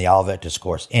says in the Olivet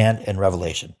Discourse and in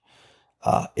Revelation,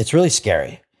 it's really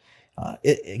scary.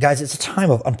 Guys, it's a time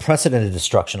of unprecedented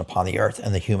destruction upon the earth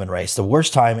and the human race, the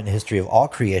worst time in the history of all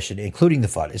creation, including the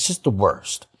flood. It's just the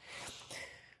worst.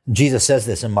 Jesus says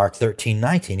this in Mark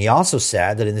 13:19. He also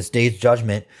said that in this day's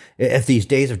judgment, if these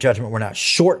days of judgment were not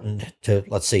shortened to,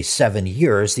 let's say, 7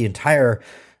 years, the entire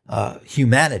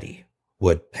humanity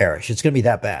would perish. It's going to be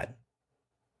that bad.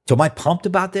 So am I pumped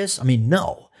about this? I mean,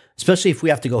 no, especially if we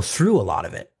have to go through a lot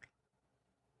of it.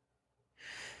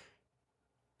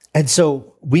 And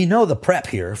so we know the prep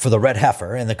here for the red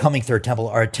heifer and the coming third temple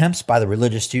are attempts by the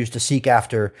religious Jews to seek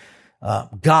after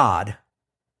God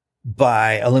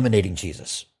by eliminating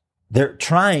Jesus. They're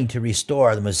trying to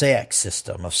restore the Mosaic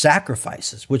system of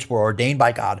sacrifices, which were ordained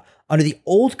by God under the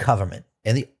Old Covenant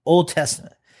in the Old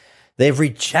Testament. They've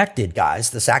rejected, guys,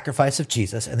 the sacrifice of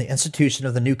Jesus and the institution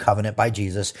of the new covenant by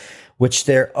Jesus, which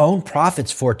their own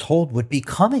prophets foretold would be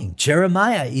coming.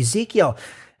 Jeremiah, Ezekiel,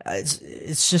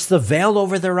 it's just the veil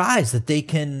over their eyes that they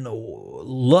can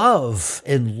love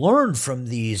and learn from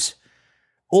these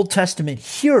Old Testament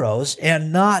heroes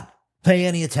and not pay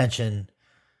any attention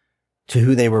to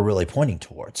who they were really pointing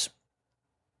towards.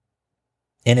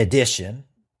 In addition,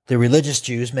 the religious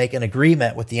Jews make an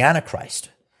agreement with the Antichrist.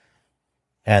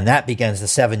 And that begins the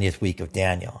 70th week of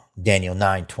Daniel, Daniel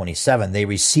 9:27. They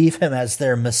receive him as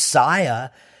their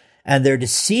Messiah, and they're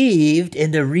deceived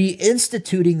into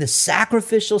reinstituting the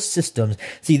sacrificial systems.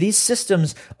 See, these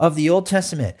systems of the Old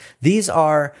Testament, these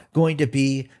are going to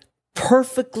be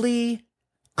perfectly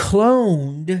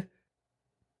cloned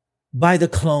by the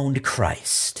cloned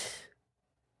Christ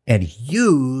and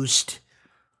used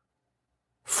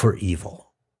for evil.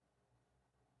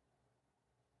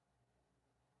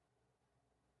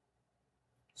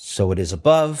 So it is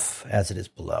above as it is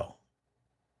below.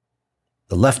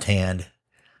 The left hand,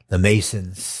 the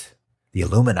Masons, the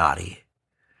Illuminati,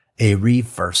 a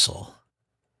reversal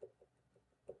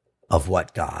of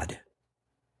what God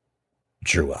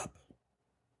drew up.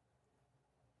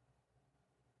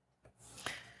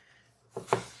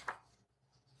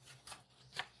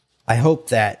 I hope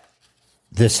that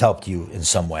this helped you in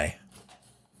some way,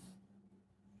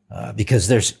 because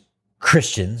there's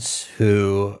Christians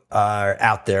who are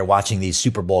out there watching these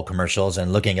Super Bowl commercials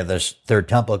and looking at this third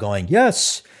temple going,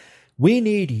 yes, we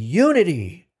need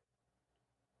unity.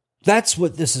 that's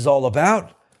what this is all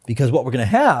about, because what we're going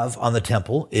to have on the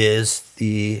temple is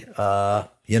the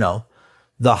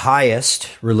highest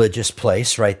religious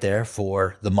place right there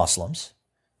for the Muslims,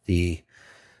 the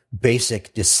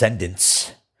basic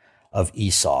descendants of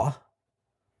Esau,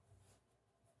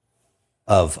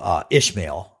 of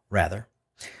Ishmael, rather.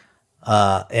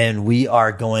 And we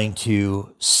are going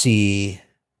to see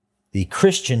the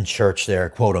Christian church there,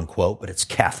 quote unquote, but it's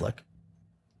Catholic.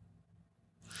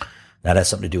 That has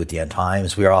something to do with the end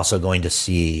times. We are also going to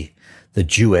see the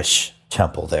Jewish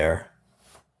temple there,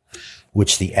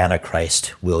 which the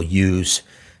Antichrist will use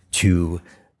to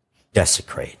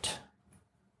desecrate.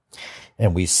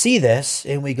 And we see this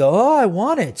and we go, oh, I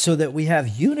want it so that we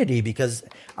have unity, because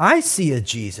I see a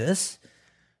Jesus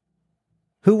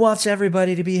who wants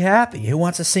everybody to be happy, who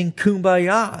wants to sing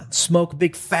Kumbaya and smoke a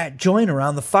big fat joint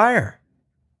around the fire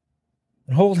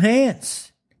and hold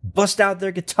hands, bust out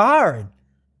their guitar and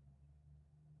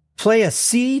play a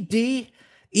C, D,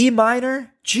 E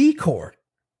minor, G chord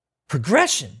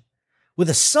progression with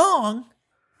a song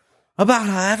about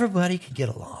how everybody can get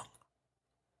along.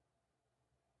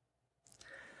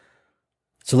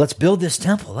 So let's build this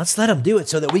temple. Let's let them do it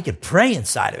so that we can pray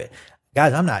inside of it.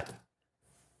 Guys,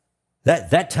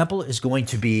 that temple is going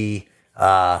to be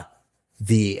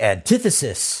the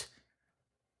antithesis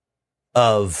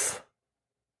of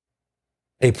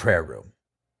a prayer room.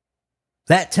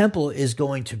 That temple is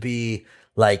going to be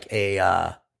like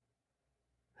have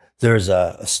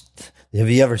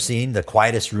you ever seen The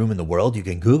Quietest Room in the World? You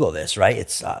can Google this, right?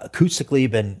 It's acoustically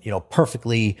been,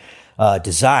 perfectly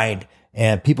designed,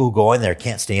 and people who go in there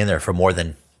can't stay in there for more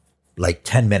than like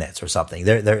 10 minutes or something.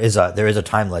 There is a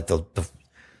time like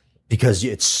because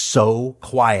it's so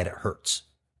quiet it hurts.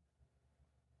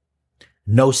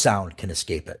 No sound can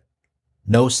escape it.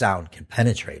 No sound can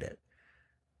penetrate it.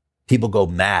 People go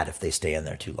mad if they stay in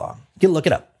there too long. You can look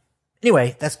it up.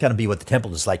 Anyway, that's going to be what the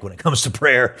temple is like when it comes to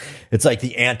prayer. It's like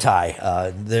the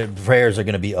the prayers are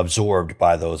going to be absorbed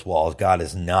by those walls. God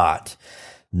is not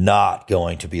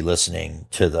going to be listening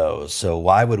to those. So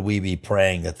why would we be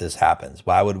praying that this happens?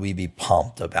 Why would we be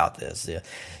pumped about this?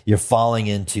 You're falling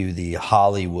into the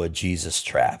Hollywood Jesus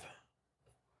trap.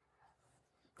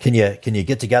 Can you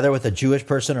get together with a Jewish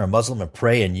person or a Muslim and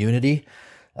pray in unity?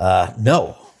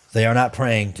 No, they are not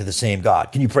praying to the same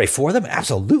God. Can you pray for them?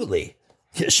 Absolutely.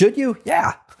 Should you?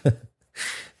 Yeah.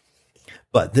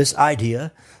 But this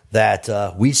idea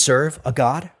that we serve a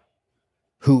God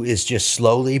who is just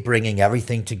slowly bringing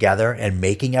everything together and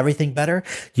making everything better.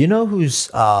 You know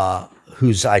whose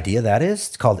idea that is?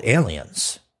 It's called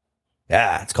aliens.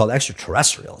 Yeah, it's called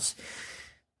extraterrestrials.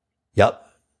 Yep.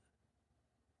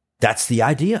 That's the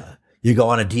idea. You go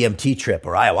on a DMT trip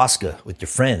or ayahuasca with your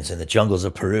friends in the jungles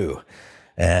of Peru.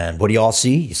 And what do you all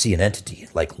see? You see an entity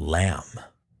like lamb.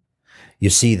 You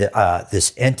see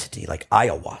this entity like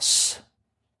ayahuasca.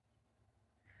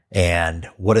 And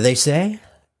what do they say?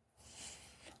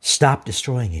 Stop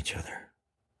destroying each other.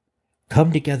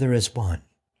 Come together as one.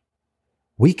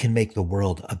 We can make the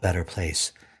world a better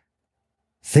place.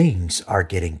 Things are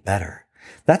getting better.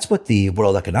 That's what the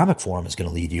World Economic Forum is going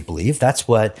to lead you to believe. That's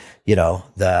what,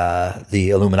 the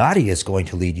Illuminati is going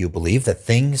to lead you to believe,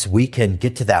 that we can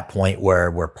get to that point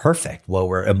where we're perfect, where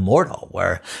we're immortal,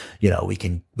 where, we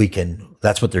can,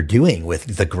 that's what they're doing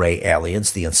with the gray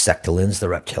aliens, the insectilians, the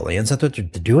reptilians. That's what they're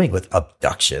doing with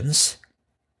abductions.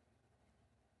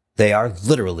 They are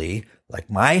literally like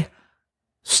my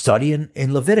study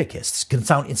in Leviticus. It's going to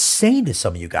sound insane to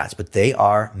some of you guys, but they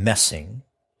are messing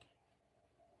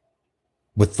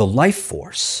with the life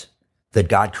force that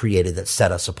God created that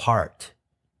set us apart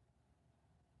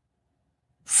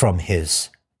from his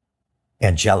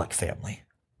angelic family.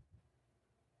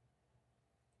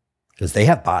 Because they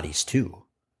have bodies too.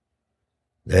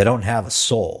 They don't have a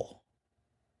soul.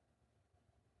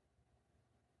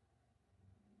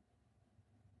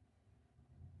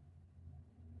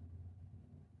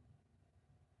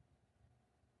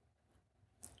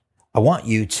 I want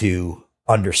you to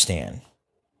understand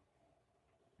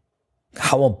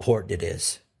how important it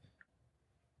is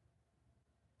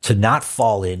to not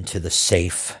fall into the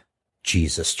safe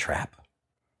Jesus trap.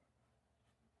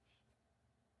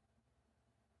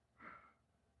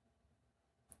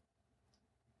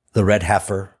 The red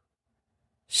heifer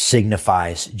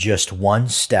signifies just one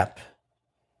step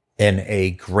in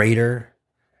a greater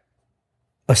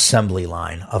assembly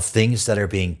line of things that are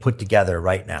being put together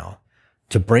right now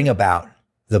to bring about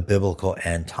the biblical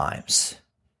end times.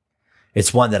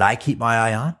 It's one that I keep my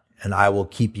eye on, and I will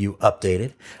keep you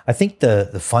updated. I think the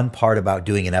fun part about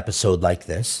doing an episode like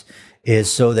this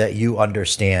is so that you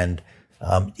understand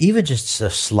even just the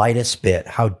slightest bit,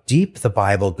 how deep the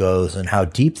Bible goes and how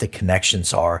deep the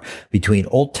connections are between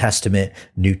Old Testament,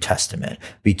 New Testament,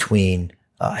 between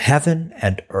heaven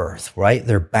and earth, right?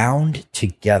 They're bound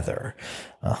together.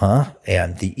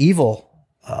 And the evil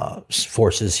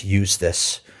forces use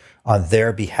this on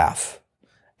their behalf,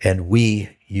 and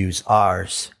we use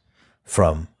ours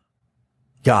from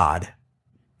God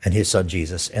and his son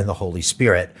Jesus and the Holy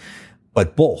Spirit.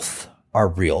 But both are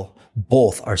real,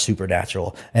 both are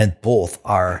supernatural, and both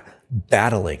are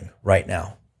battling right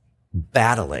now,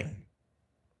 battling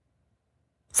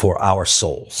for our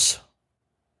souls.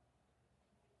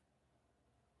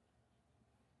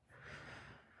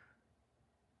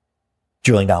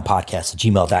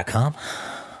 drillingdownpodcast@gmail.com.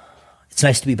 It's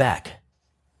nice to be back.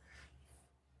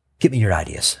 Give me your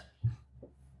ideas.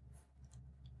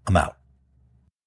 I'm out.